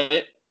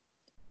 right?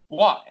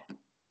 Why?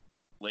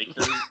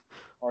 Lakers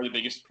are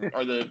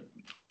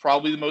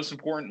probably the most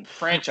important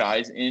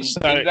franchise in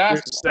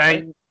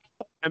basketball.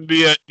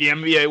 The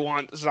NBA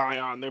wants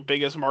Zion, their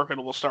biggest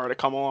marketable star, to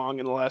come along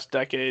in the last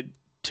decade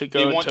to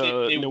go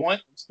to. They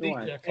want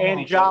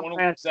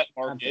to set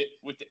market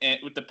with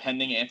the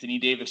pending Anthony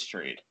Davis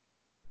trade.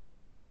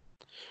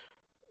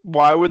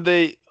 Why wouldn't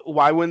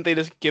they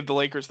just give the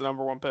Lakers the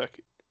number 1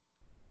 pick?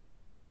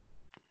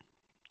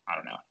 I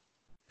don't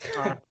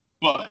know.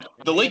 But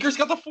the Lakers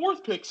got the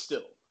 4th pick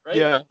still, right?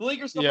 Yeah. The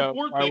Lakers got the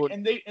 4th pick,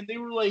 and they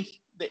were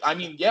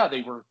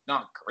they were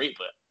not great,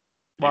 but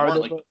why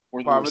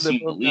would they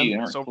put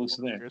Memphis over the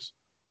Lakers?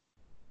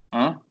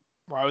 Huh?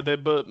 Why would they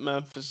put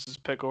Memphis'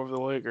 pick over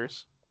the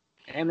Lakers?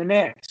 And the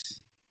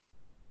Knicks.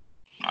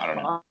 I don't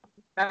know.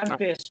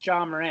 Memphis,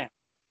 John Morant.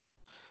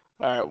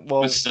 All right.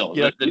 Well, but still,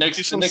 the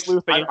Knicks. To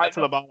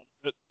the bottom.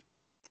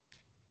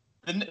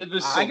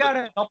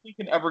 Nothing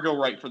can ever go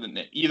right for the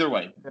Knicks. Either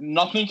way,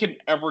 nothing can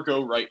ever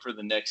go right for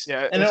the Knicks.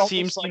 Yeah, and it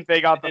seems like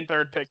they got the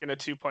 3rd pick in a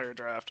 2-player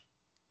draft.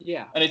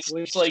 Yeah, and it's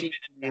like the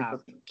NBA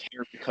doesn't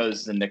care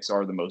because the Knicks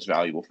are the most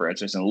valuable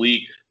franchise in the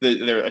league.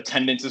 Their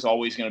attendance is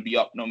always going to be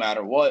up no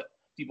matter what.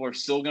 People are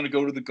still going to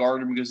go to the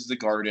Garden because it's the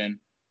Garden,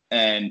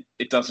 and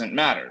it doesn't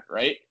matter,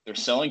 right? They're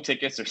selling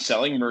tickets, they're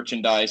selling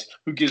merchandise.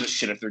 Who gives a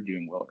shit if they're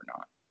doing well or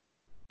not?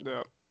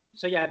 Yeah.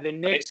 So the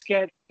Knicks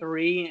get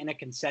 3 in a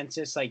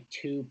consensus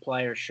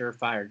 2-player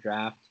surefire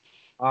draft.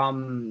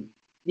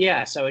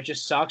 Yeah, so it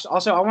just sucks.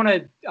 Also, I want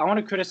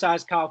to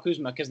criticize Kyle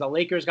Kuzma because the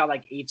Lakers got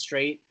like 8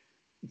 straight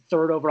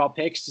third overall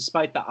picks,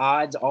 despite the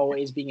odds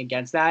always being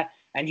against that.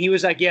 And he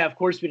was like, "Yeah, of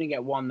course we didn't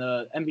get one.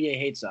 The NBA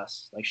hates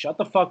us. Like, shut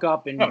the fuck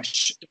up and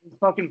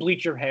fucking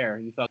bleach your hair.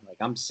 You fucking like,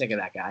 I'm sick of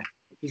that guy.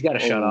 He's got to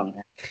shut up,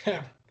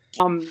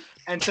 man."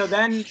 And so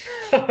then,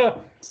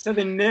 so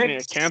the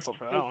Knicks canceled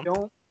for that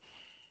one.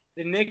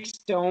 The Knicks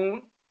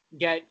don't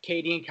get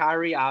KD and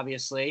Kyrie,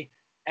 obviously,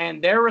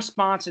 and their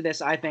response to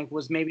this, I think,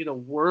 was maybe the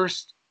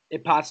worst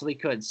it possibly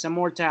could.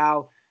 Similar to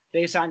how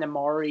they signed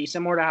Amari,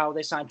 similar to how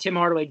they signed Tim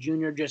Hardaway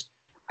Jr. just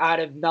out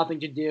of nothing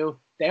to do.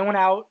 They went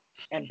out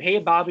and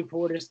paid Bobby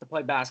Portis to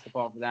play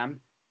basketball for them,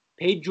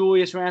 paid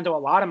Julius Randle a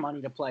lot of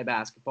money to play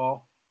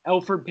basketball,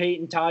 Elfrid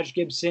Payton, Taj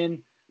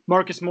Gibson,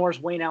 Marcus Morris,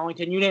 Wayne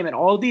Ellington, you name it.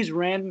 All these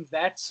random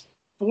vets,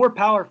 4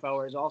 power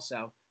forwards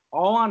also,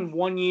 all on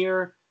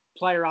 1-year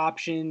player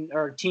option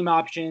or team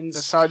options.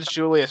 Besides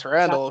Julius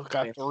Randle,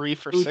 got 3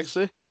 for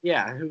 60.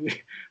 Yeah,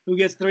 who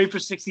gets 3 for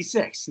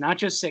 66, not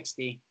just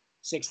 60,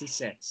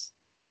 66.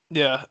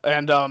 Yeah,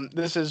 and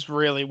this is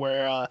really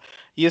where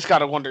you just got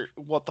to wonder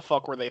what the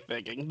fuck were they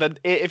thinking.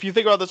 If you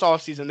think about this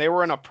offseason, they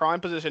were in a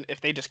prime position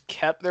if they just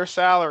kept their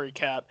salary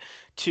cap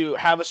to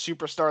have a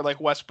superstar like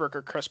Westbrook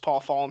or Chris Paul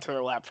fall into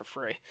their lap for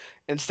free.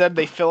 Instead,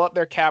 they fill up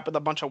their cap with a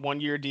bunch of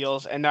 1-year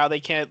deals, and now they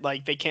can't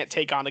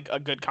take on a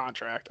good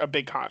contract, a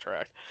big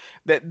contract.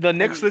 The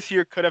Knicks this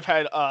year could have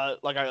had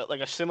like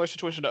a similar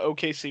situation to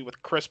OKC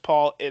with Chris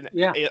Paul in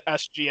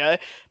SGA,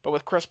 but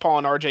with Chris Paul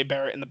and RJ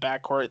Barrett in the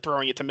backcourt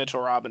throwing it to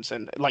Mitchell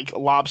Robinson, like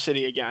Lob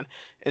City again.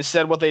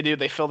 Instead, what they do,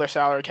 they fill their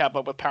salary cap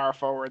up with power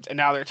forwards, and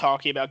now they're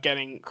talking about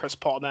getting Chris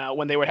Paul now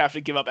when they would have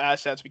to give up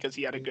assets because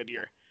he had a good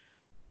year.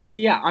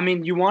 Yeah, I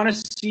mean, you want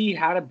to see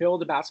how to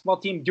build a basketball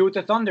team, do what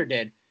the Thunder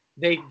did.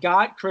 They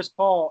got Chris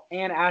Paul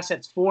and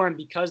assets for him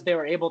because they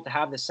were able to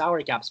have the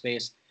salary cap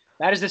space.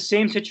 That is the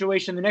same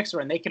situation the Knicks were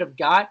in. They could have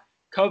got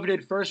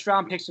coveted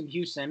first-round picks from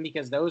Houston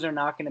because those are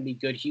not going to be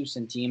good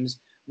Houston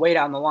teams way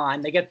down the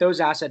line. They get those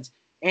assets.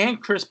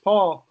 And Chris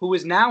Paul, who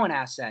is now an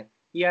asset.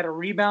 He had a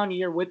rebound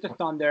year with the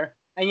Thunder.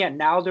 And, yeah,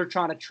 now they're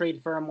trying to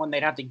trade for him when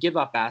they'd have to give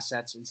up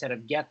assets instead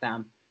of get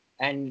them.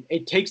 And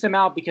it takes them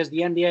out because the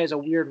NBA has a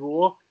weird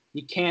rule.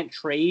 You can't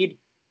trade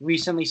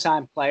recently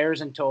signed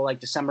players until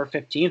like December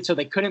 15th. So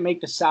they couldn't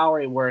make the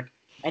salary work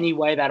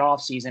anyway that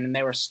offseason. And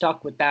they were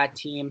stuck with that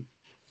team,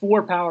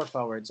 4 power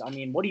forwards. I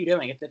mean, what are you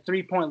doing? It's a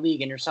 3-point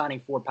league and you're signing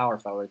 4 power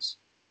forwards.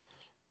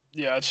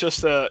 Yeah, it's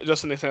just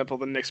an example of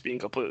the Knicks being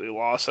completely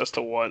lost as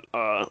to what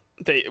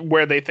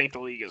where they think the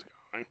league is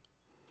going.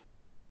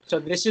 So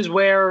this is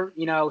where,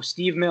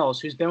 Steve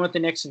Mills, who's been with the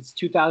Knicks since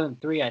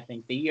 2003, I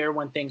think, the year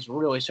when things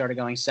really started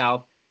going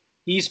south,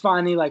 he's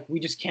finally like, we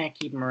just can't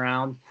keep him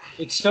around.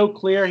 It's so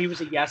clear he was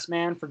a yes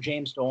man for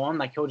James Dolan.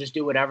 Like, he'll just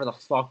do whatever the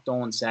fuck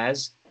Dolan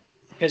says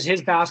because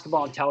his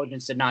basketball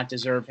intelligence did not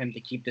deserve him to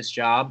keep this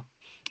job.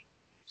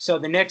 So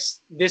the Knicks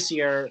this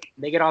year,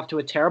 they get off to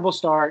a terrible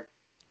start.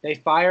 They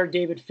fire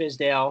David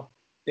Fizdale.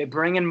 They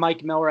bring in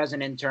Mike Miller as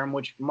an intern,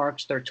 which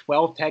marks their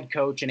 12th head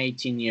coach in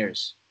 18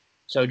 years.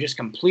 So just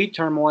complete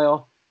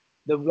turmoil.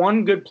 The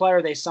one good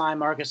player they sign,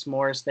 Marcus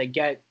Morris, they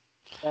get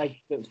like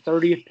the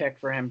 30th pick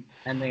for him,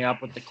 ending up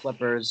with the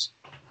Clippers.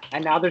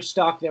 And now they're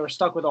stuck. They were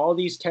stuck with all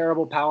these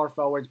terrible power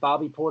forwards,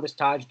 Bobby Portis,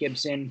 Taj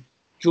Gibson,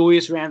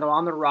 Julius Randle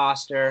on the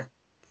roster.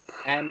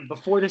 And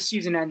before the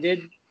season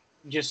ended,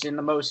 just in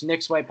the most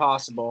Knicks way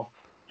possible,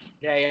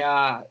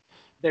 they're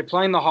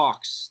playing the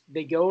Hawks.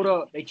 They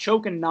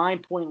choke a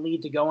 9-point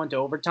lead to go into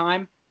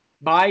overtime.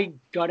 By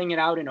gutting it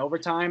out in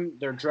overtime,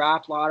 their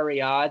draft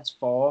lottery odds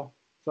fall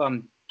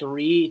from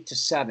 3 to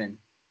 7.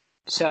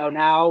 So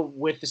now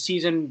with the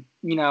season,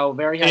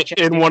 very high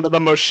chance. In one of the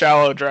most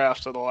shallow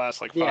drafts of the last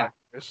 5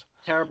 years.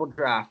 Terrible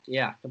draft.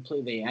 Yeah,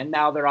 completely. And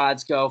now their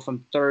odds go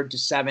from 3rd to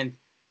 7th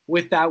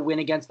with that win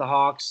against the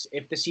Hawks.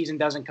 If the season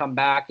doesn't come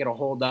back, it'll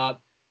hold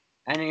up.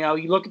 And,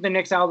 you look at the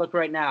Knicks outlook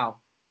right now.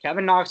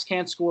 Kevin Knox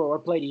can't score or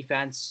play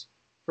defense.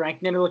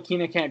 Frank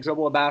Ntilikina can't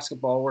dribble a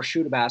basketball or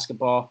shoot a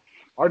basketball.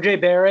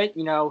 RJ Barrett,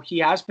 he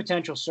has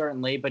potential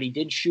certainly, but he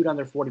did shoot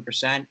under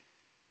 40%.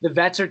 The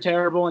vets are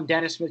terrible, and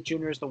Dennis Smith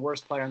Jr. is the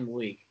worst player in the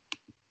league.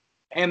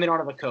 And they don't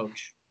have a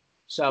coach.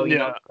 So,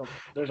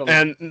 there's a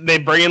and they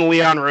bring in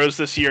Leon Rose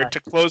this year to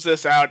close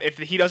this out. If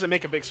he doesn't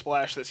make a big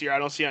splash this year, I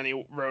don't see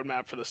any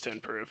roadmap for this to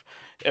improve.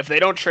 If they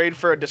don't trade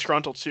for a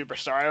disgruntled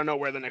superstar, I don't know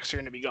where the Knicks are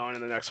going to be going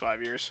in the next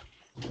 5 years.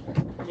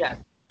 Yeah,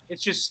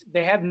 it's just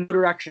they have no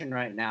direction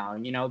right now.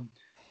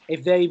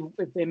 If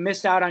they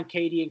missed out on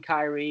KD and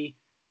Kyrie,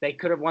 they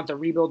could have went the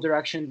rebuild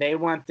direction. They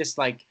want this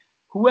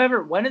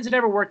when does it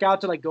ever work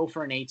out to go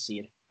for an 8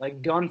 seed?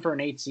 Gun for an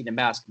 8 seed in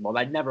basketball.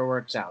 That never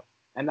works out.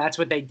 And that's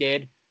what they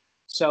did.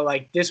 So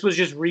this was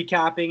just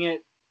recapping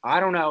it. I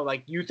don't know.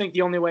 You think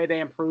the only way they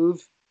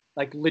improve,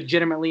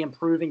 legitimately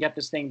improve and get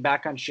this thing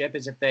back on ship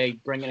is if they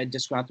bring in a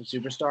disgruntled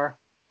superstar?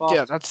 Well,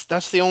 yeah,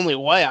 that's the only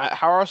way.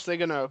 How else are they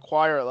going to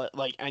acquire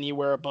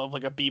anywhere above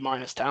a B-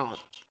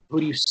 talent? Who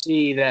do you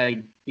see that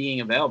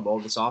being available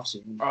this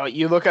offseason?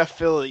 You look at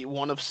Philly,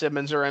 one of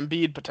Simmons or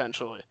Embiid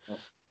potentially.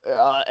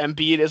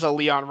 Embiid is a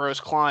Leon Rose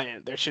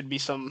client. There should be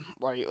some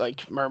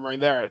like murmuring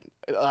there.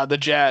 The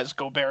Jazz,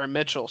 Gobert and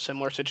Mitchell,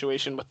 similar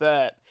situation with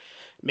that.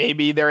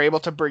 Maybe they're able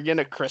to bring in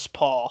a Chris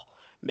Paul.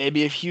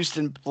 Maybe if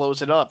Houston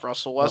blows it up,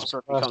 Russell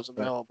Westbrook becomes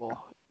available.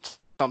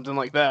 Something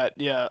like that.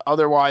 Yeah.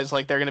 Otherwise,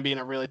 like they're going to be in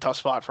a really tough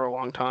spot for a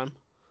long time.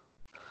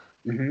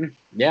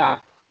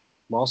 Yeah.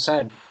 Well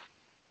said.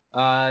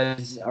 Are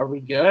we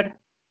good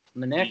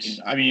on the Knicks?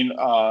 I mean,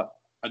 I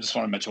just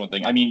want to mention one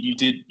thing. I mean, you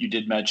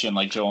did mention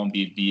like Joel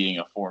Embiid being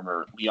a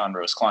former Leon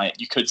Rose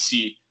client. You could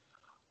see.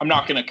 I'm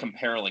not going to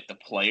compare like the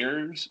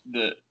players,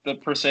 the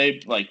per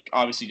se, like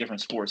obviously different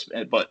sports,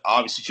 but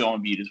obviously Joel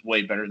Embiid is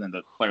way better than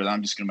the player that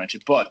I'm just going to mention.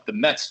 But the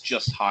Mets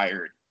just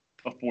hired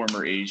a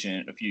former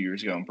agent a few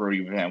years ago, and Brody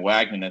Van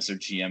Wagenen as their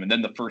GM, and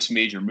then the first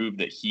major move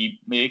that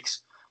he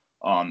makes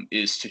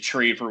is to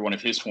trade for one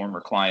of his former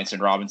clients in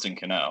Robinson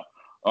Cano.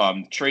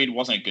 Trade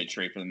wasn't a good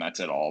trade for the Mets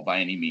at all by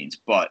any means,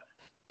 but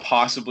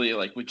possibly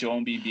like with Joel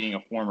Embiid being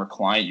a former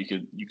client, you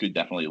could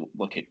definitely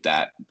look at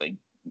that. Like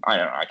I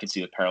don't know, I could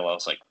see the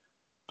parallels like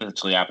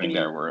potentially happening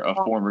there, where a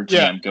former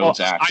GM goes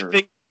after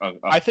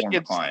a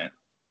former client.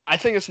 I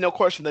think it's no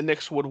question the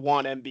Knicks would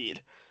want Embiid.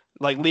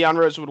 Like Leon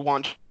Rose would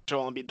want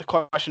Joel Embiid. The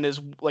question is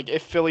like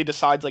if Philly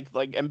decides like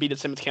Embiid and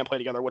Simmons can't play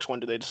together, which one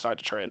do they decide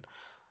to trade?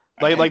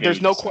 Like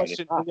there's no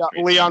question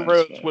Leon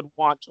Rose would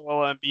want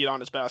Joel Embiid on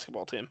his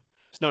basketball team.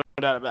 There's no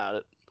doubt about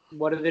it.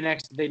 What are the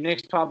Knicks? The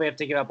Knicks probably have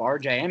to give up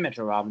RJ and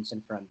Mitchell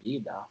Robinson for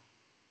Embiid, though.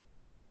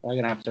 They're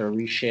gonna have to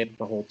reshape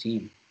the whole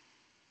team.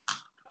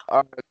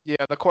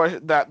 Yeah, the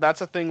question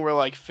that's a thing where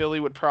like Philly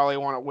would probably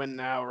want to win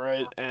now,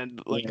 right?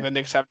 And like the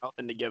Knicks have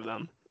nothing to give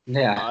them.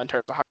 Yeah. In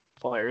terms of high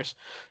players,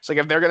 so like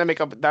if they're gonna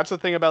make up, that's the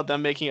thing about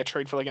them making a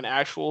trade for like an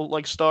actual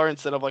like star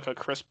instead of like a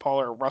Chris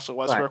Paul or Russell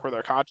Westbrook where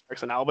their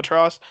contracts an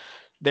albatross.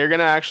 They're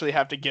gonna actually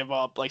have to give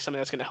up like something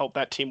that's gonna help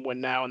that team win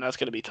now, and that's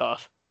gonna be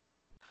tough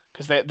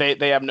because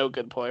they have no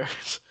good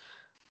players.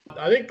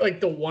 I think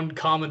like the one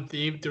common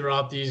theme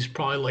throughout these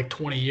probably like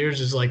 20 years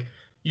is like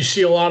you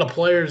see a lot of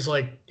players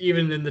like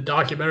even in the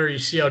documentary you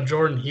see how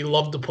Jordan he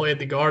loved to play at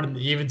the Garden.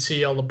 You even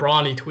see how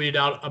LeBron he tweeted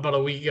out about a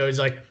week ago he's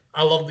like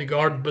I love the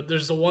Garden, but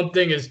there's the one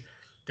thing is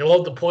they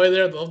love to play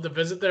there, they love to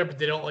visit there, but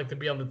they don't like to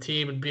be on the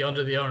team and be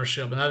under the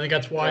ownership. And I think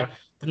that's why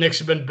the Knicks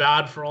have been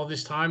bad for all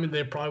this time, and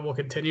they probably will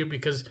continue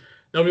because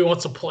nobody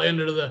wants to play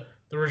under the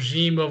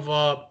regime of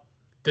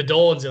the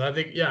Dolans. And I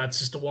think it's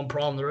just the one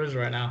problem there is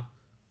right now.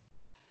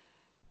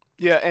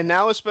 Yeah, and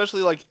now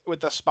especially like with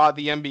the spot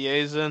the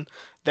NBA's in,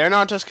 they're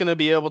not just going to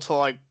be able to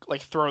like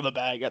throw the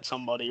bag at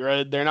somebody,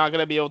 right? They're not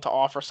going to be able to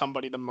offer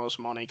somebody the most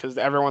money because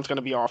everyone's going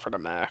to be offered a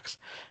max,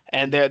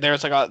 and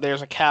there's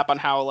a cap on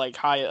how like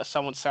high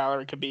someone's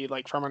salary could be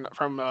like from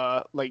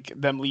like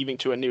them leaving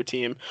to a new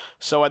team.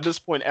 So at this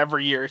point,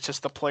 every year it's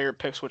just the player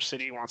picks which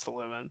city he wants to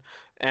live in,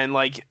 and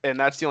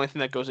that's the only thing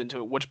that goes into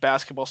it. Which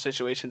basketball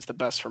situation is the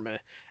best for me?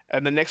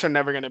 And the Knicks are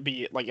never going to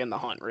be like in the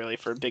hunt really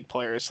for big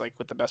players like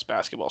with the best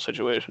basketball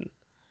situation.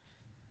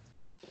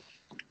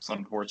 It's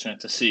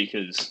unfortunate to see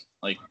because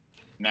like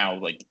now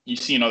like you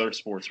see in other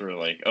sports where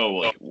like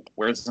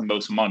where's the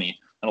most money,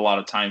 and a lot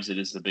of times it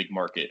is the big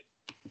markets,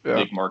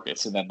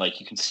 and then like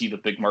you can see the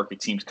big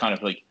market teams kind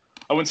of like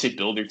I wouldn't say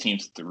build their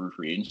teams through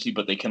free agency,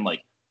 but they can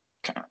like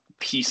kind of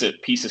piece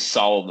a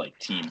solid like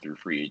team through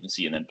free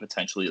agency and then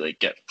potentially like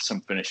get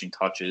some finishing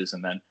touches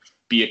and then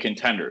be a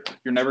contender.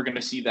 You're never going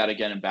to see that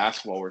again in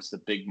basketball where it's the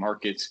big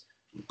markets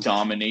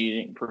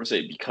dominating per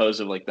se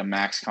because of like the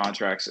max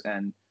contracts.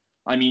 And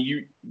I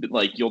mean,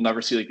 you'll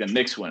never see like the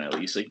Knicks win at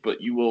least, like,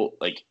 but you will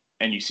like,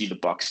 and you see the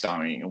Bucks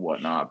dominating and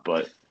whatnot.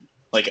 But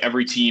like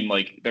every team,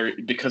 like they're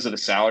because of the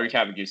salary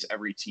cap, it gives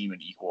every team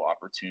an equal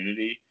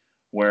opportunity.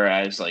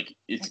 Whereas like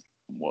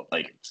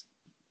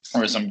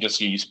whereas I'm just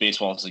gonna use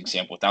baseball as an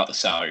example. Without the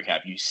salary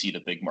cap, you see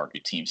the big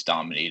market teams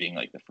dominating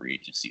like the free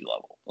agency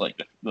level,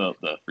 like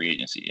the free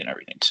agency and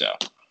everything. So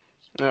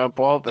yeah,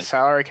 well, the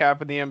salary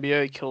cap in the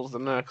NBA kills the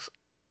Knicks.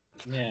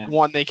 Yeah.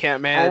 One, they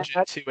can't manage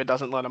it. Two, it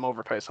doesn't let them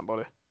overpay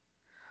somebody.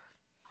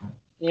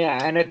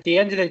 Yeah, and at the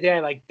end of the day,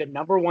 like the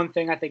number one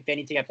thing I think they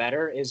need to get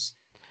better is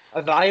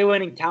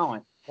evaluating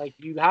talent. Like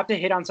you have to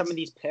hit on some of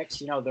these picks.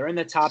 You know, they're in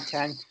the top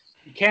 10.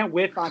 You can't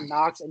whiff on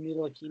Knox and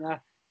Ntilikina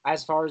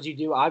as far as you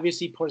do.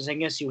 Obviously,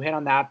 Porzingis, you hit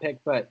on that pick,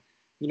 but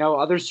you know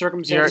other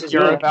circumstances.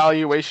 Your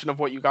evaluation of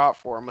what you got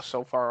for him was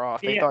so far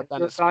off. They thought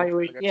Dennis was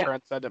like a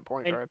transcendent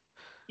point guard.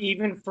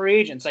 Even free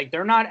agents, like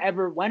they're not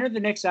ever. When are the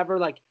Knicks ever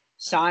like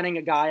signing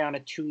a guy on a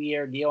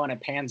 2-year deal and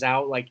it pans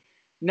out? Like,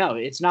 no,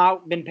 it's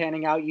not been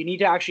panning out. You need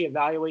to actually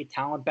evaluate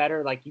talent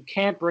better. Like, you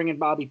can't bring in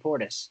Bobby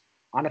Portis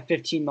on a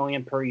 $15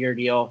 million per year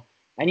deal.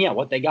 And yeah,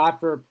 what they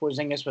got for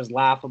Porzingis was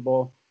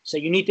laughable. So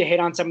you need to hit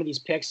on some of these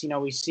picks. You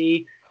know, we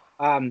see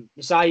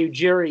Masai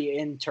Ujiri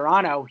in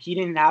Toronto. He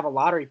didn't have a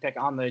lottery pick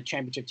on the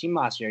championship team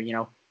last year. You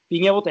know,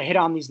 being able to hit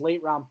on these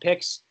late round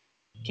picks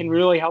can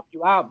really help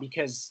you out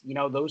because, you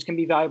know, those can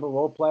be valuable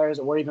role players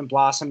or even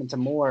blossom into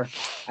more.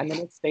 And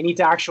then they need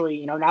to actually,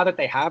 you know, now that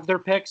they have their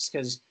picks,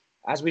 because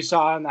as we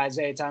saw in the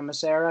Isaiah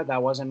Thomas era,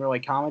 that wasn't really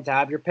common to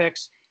have your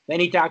picks. They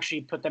need to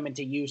actually put them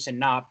into use and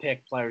not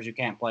pick players who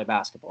can't play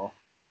basketball.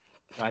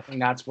 So I think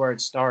that's where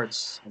it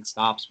starts and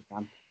stops with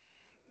them.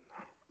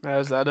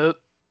 Is that it?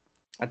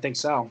 I think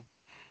so.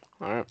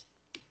 All right.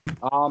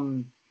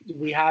 Do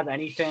we have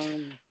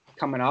anything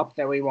coming up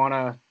that we want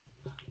to?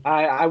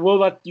 I will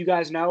let you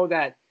guys know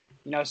that,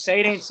 say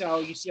it ain't so.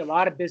 You see a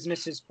lot of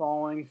businesses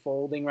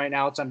folding right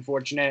now. It's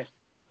unfortunate.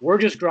 We're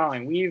just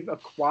growing. We've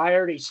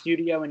acquired a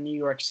studio in New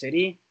York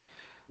City.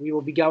 We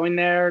will be going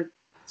there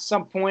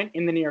some point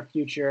in the near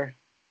future.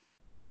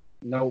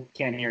 Nope,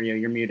 can't hear you.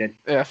 You're muted.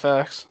 Yeah,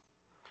 facts.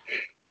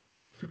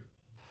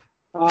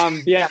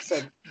 Yeah.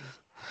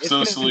 So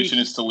the solution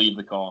is to leave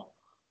the call.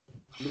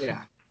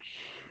 Yeah.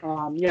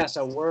 Yeah.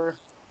 So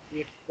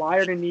we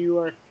acquired a New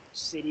York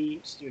City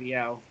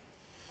studio.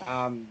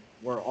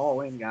 We're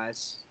all in,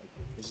 guys.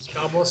 This is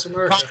God bless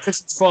America.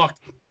 This is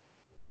fucked.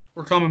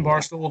 We're coming,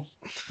 Barstool.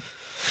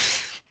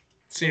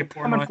 See you,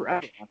 coming Portnoy. for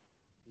everyone.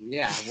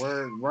 Yeah,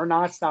 we're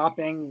not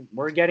stopping.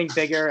 We're getting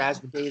bigger as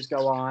the days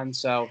go on.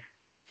 So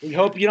we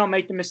hope you don't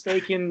make the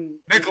mistake in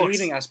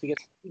leaving us because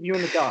we'll leave you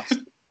in the dust.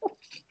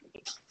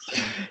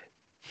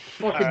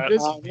 Fucking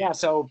busy. Yeah.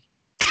 So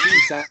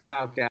peace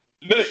out, guys.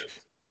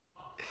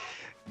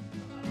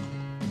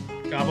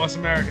 God bless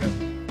America.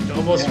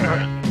 God bless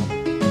America.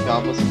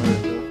 God bless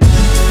America.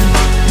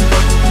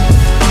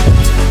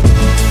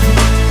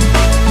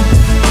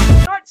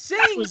 Start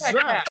saying was that.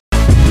 that?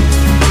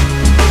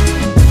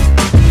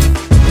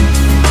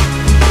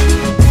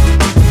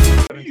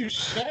 What do you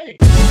say?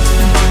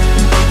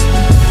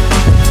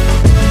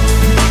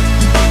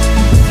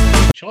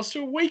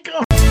 Chester, wake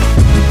up!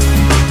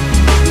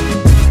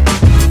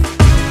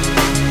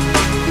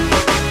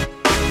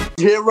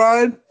 Yeah,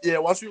 Ryan? Yeah,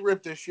 watch me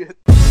rip this shit.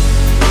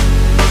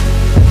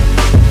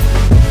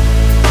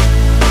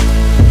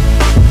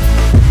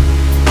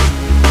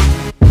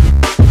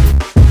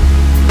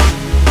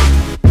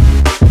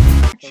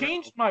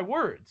 Changed my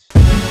words.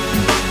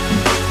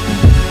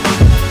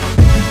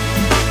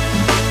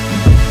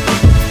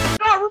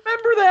 God,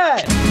 remember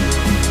that.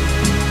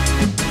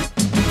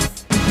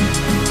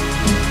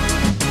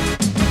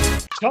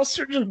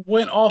 Chester just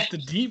went off the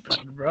deep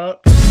end, bro.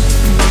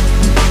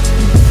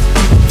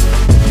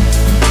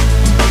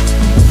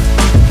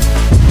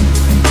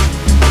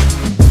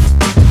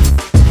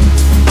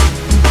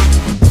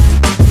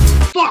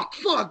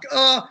 Fuck.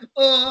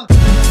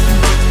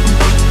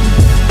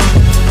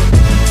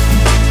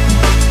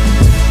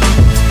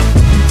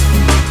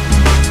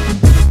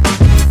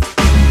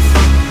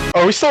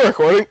 Are we still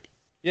recording?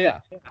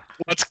 Yeah.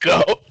 Let's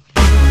go.